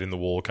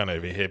dyed-in-the-wool kind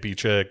of a hippie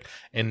chick,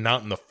 and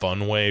not in the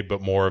fun way,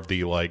 but more of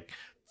the like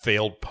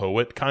failed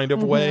poet kind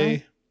of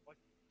way.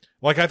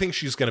 Like, I think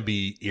she's going to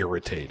be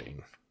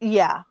irritating.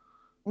 Yeah,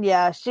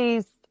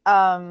 she's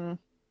going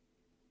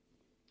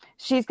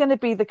to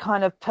be the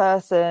kind of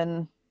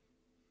person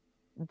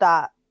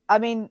that, I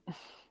mean,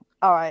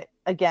 all right,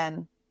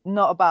 again,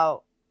 not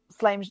about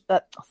slut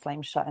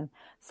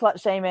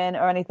shaming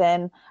or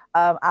anything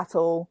at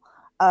all,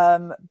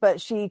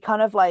 but she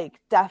kind of like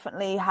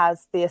definitely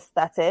has the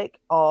aesthetic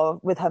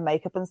of, with her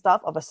makeup and stuff,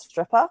 of a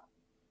stripper,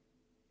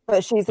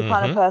 but she's the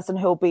kind of person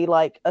who'll be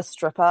like a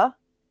stripper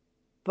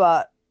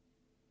but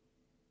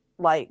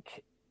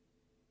like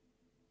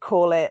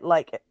call it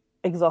like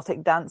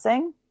exotic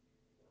dancing,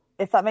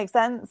 if that makes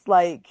sense.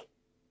 Like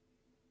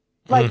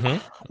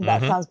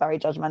that sounds very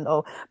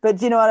judgmental, but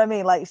do you know what I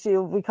mean? Like,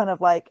 she'll be kind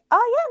of like,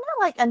 oh yeah,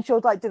 no, like, and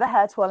she'll like do the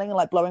hair twirling and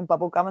like blowing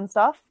bubble gum and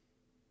stuff,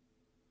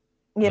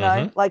 you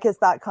know, like, it's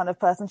that kind of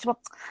person. She'll,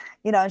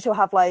 you know, and she'll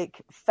have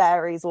like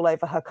fairies all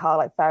over her car,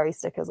 like fairy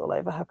stickers all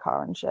over her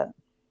car and shit.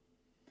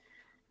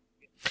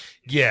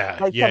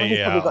 Like,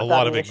 a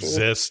lot of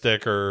exist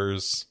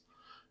stickers.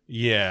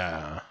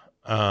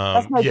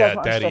 That's my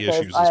daddy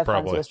issues is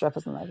probably. I have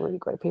strippers and they're really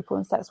great people,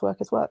 and sex work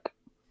is work.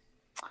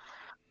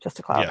 Just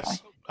to clarify.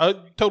 Yes, I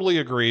totally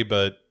agree,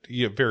 but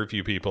very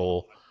few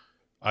people,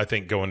 I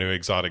think, go into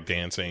exotic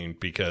dancing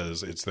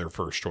because it's their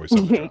first choice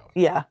of a job.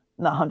 Yeah,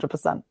 not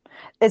 100%.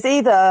 It's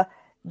either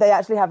they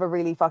actually have a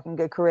really fucking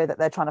good career that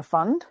they're trying to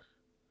fund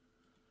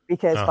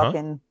because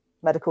fucking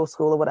medical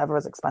school or whatever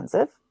is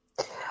expensive,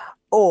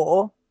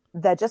 or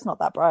they're just not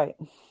that bright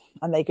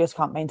and they just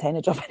can't maintain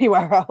a job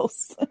anywhere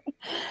else.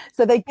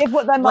 So they give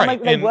what their mama,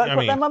 they work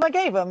what their mama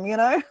gave them, you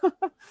know?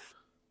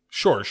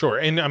 Sure.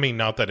 And I mean,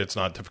 not that it's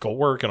not difficult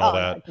work and all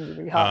that. Can be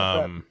really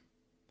hard,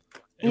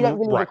 you don't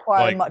really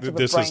require much of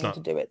a brain to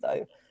do it,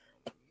 though.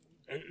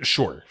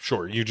 Sure.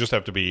 You just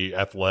have to be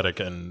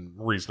athletic and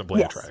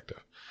reasonably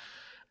attractive.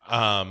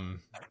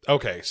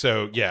 Okay,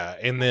 so yeah,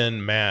 and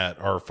then Matt,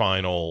 our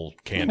final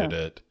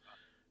candidate.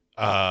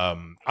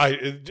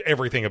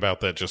 Everything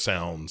about that just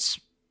sounds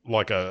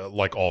like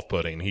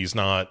off-putting. He's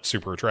not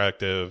super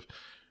attractive.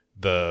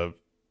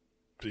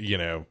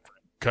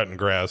 Cutting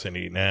grass and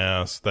eating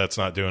ass, that's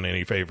not doing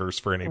any favors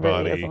for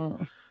anybody.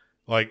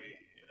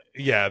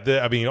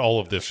 Really, all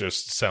of this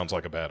just sounds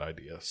like a bad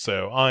idea.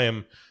 So I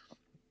am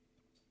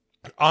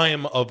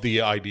of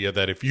the idea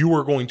that if you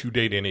were going to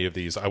date any of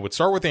these, I would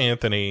start with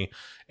Anthony,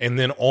 and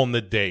then on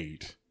the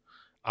date,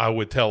 I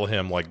would tell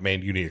him, like,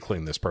 man, you need to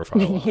clean this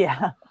profile up.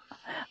 Yeah.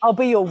 I'll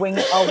be your wing.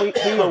 I'll be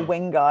your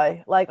wing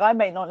guy. Like, I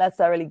may not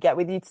necessarily get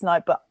with you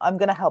tonight, but I'm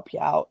going to help you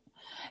out.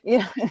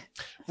 Yeah.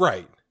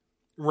 Right.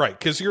 Right,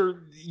 because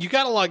you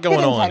got a lot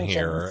going on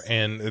here,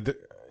 and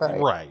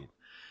right.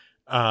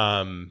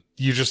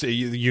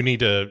 You need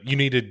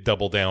to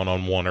double down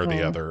on one or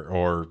the other,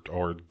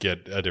 or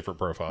get a different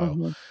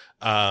profile.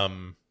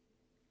 And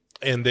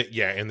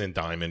then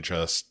Diamond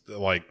just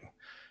like,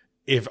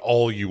 if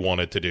all you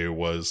wanted to do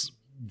was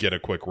get a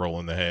quick roll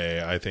in the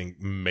hay, I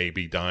think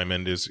maybe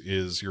Diamond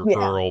is your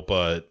girl,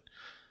 but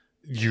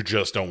you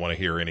just don't want to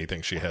hear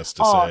anything she has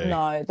to say. Oh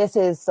no, this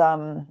is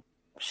honey,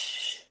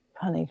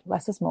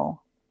 less is more.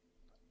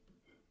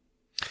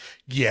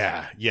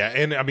 Yeah,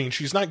 and I mean,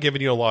 she's not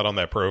giving you a lot on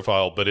that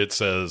profile, but it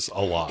says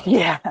a lot.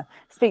 Yeah,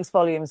 speaks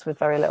volumes with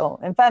very little.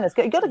 In fairness,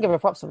 you got to give her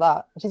props for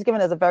that. She's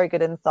given us a very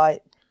good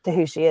insight to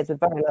who she is with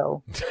very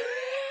little.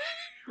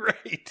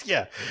 Right,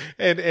 yeah.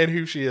 And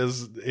who she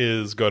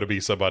is going to be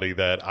somebody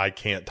that I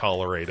can't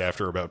tolerate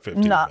after about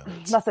 15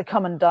 minutes. That's a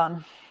come and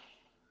done.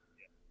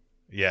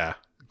 Yeah,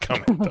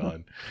 come and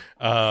done.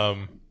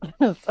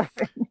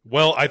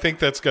 Well, I think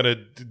that's going to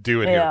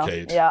do it here,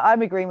 Kate. Yeah,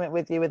 I'm in agreement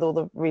with you with all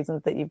the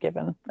reasons that you've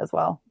given as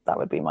well. That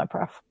would be my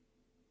pref.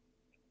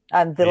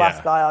 And the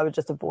last guy I would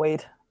just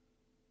avoid.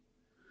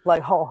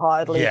 Like,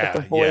 wholeheartedly just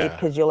avoid,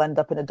 because you'll end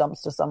up in a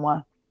dumpster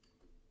somewhere.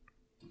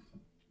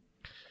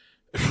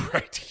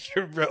 Right.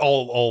 You're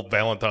all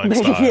Valentine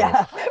style.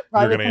 Yeah.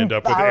 You're going to end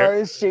up with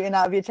arrows shooting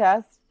out of your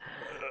chest.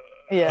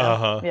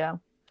 Yeah. Yeah.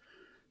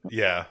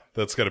 Yeah,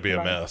 that's going to be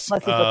a mess.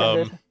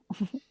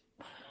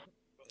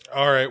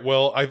 All right.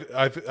 Well,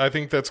 I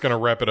think that's going to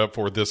wrap it up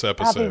for this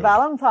episode. Happy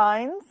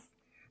Valentine's.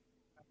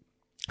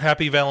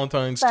 Happy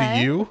Valentine's to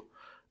you,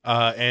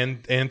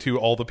 and to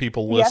all the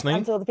people listening. Yes,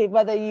 and to all the people,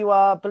 whether you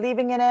are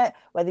believing in it,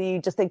 whether you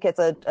just think it's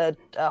a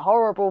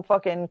horrible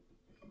fucking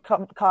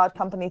card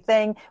company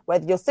thing,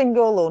 whether you're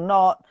single or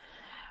not.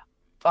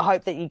 I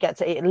hope that you get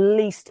to at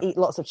least eat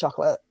lots of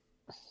chocolate.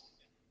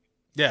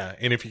 Yeah,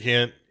 and if you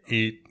can't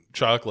eat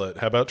chocolate,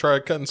 how about try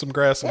cutting some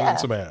grass and eating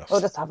some ass?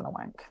 Or just having a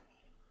wank.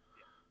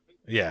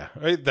 Yeah,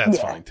 that's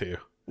fine too.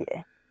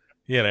 Yeah.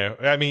 You know,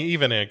 I mean,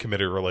 even in a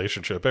committed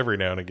relationship, every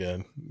now and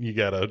again, you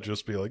gotta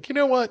just be like, you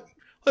know what?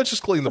 Let's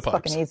just clean the pipes.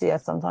 It's fucking easier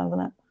sometimes,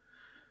 isn't it?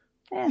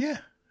 Yeah.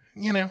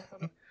 You know,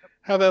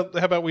 how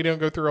about we don't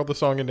go through all the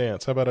song and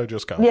dance? How about I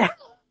just come? Yeah.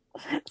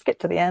 Let's get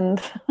to the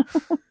end.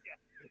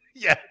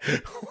 Yeah.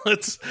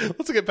 Let's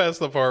get past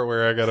the part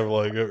where I gotta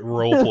like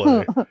role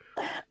play.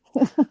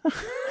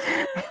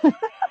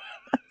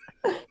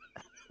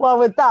 Well,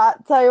 with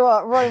that, tell you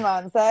what,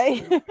 romance,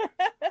 eh?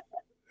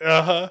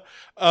 All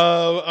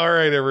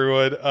right,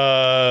 everyone.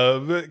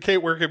 Kate,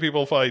 where can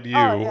people find you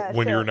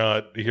when you're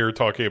not here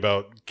talking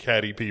about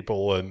catty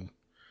people and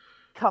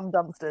cum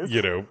dumpsters?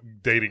 You know,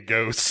 dating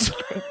ghosts.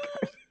 For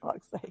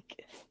fuck's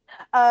sake.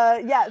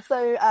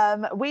 So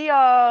we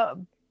are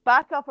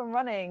back up and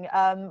running.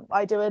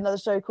 I do another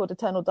show called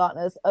Eternal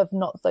Darkness of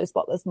Not So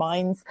Spotless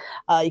Minds.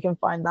 You can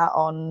find that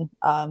on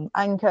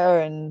Anchor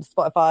and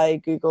Spotify,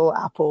 Google,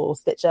 Apple,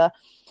 Stitcher.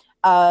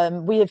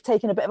 We have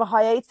taken a bit of a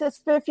hiatus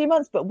for a few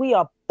months, but we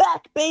are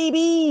back,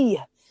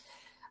 baby.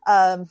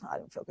 I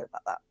don't feel good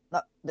about that.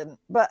 No, didn't.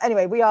 But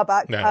anyway, we are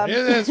back. No,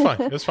 it's fine.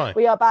 It's fine.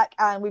 We are back,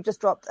 and we've just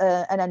dropped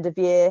an end of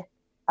year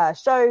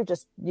show,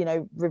 just, you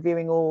know,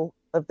 reviewing all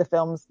of the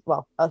films,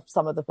 well,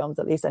 some of the films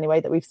at least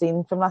anyway, that we've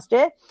seen from last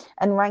year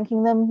and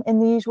ranking them in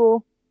the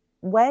usual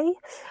way.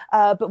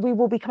 But we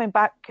will be coming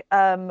back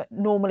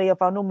normally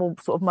of our normal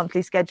sort of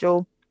monthly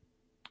schedule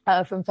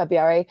from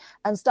February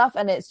and stuff.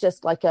 And it's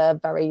just like a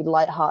very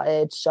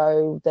lighthearted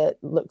show that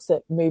looks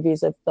at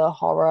movies of the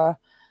horror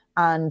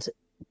and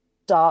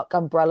dark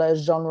umbrella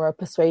genre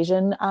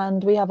persuasion.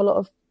 And we have a lot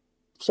of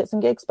shits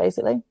and gigs,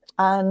 basically.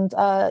 And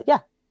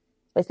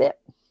basically it.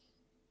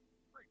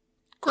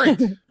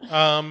 Great.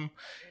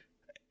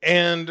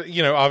 And,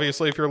 you know,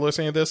 obviously, if you're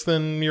listening to this,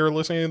 then you're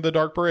listening to The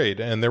Dark Parade,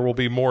 and there will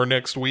be more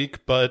next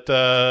week. But,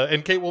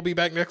 and Kate will be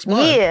back next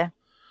month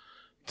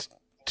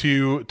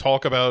to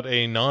talk about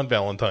a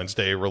non-Valentine's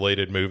Day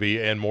related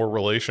movie and more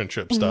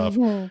relationship stuff.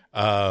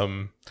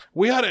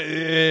 We ought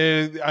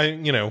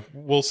to,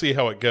 we'll see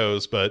how it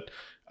goes. But,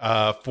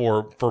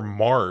 for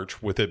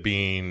March, with it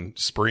being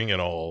spring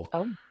and all,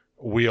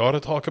 we ought to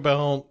talk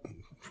about,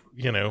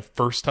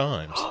 first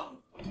times.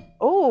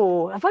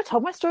 Oh, have I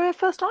told my story of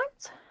first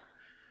times?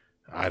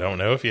 I don't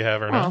know if you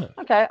have or not.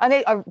 Okay.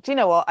 Do you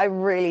know what? I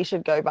really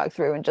should go back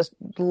through and just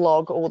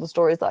log all the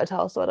stories that I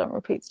tell so I don't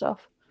repeat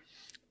stuff.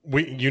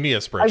 You need a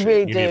spreadsheet. I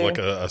really do. Need like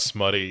a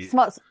smutty...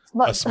 a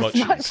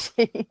smut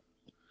sheet.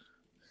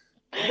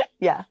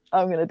 Yeah,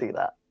 I'm going to do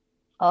that.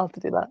 I'll have to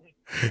do that.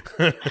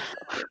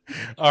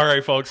 All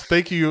right, folks.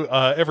 Thank you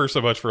ever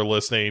so much for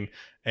listening.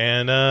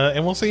 And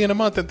we'll see you in a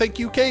month. And thank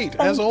you, Kate,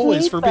 as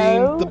always, for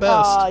being the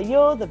best.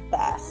 You're the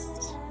best.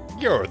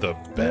 You're the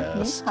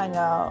best. Hang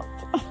out.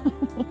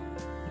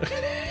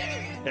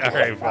 All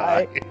right,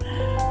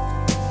 bye.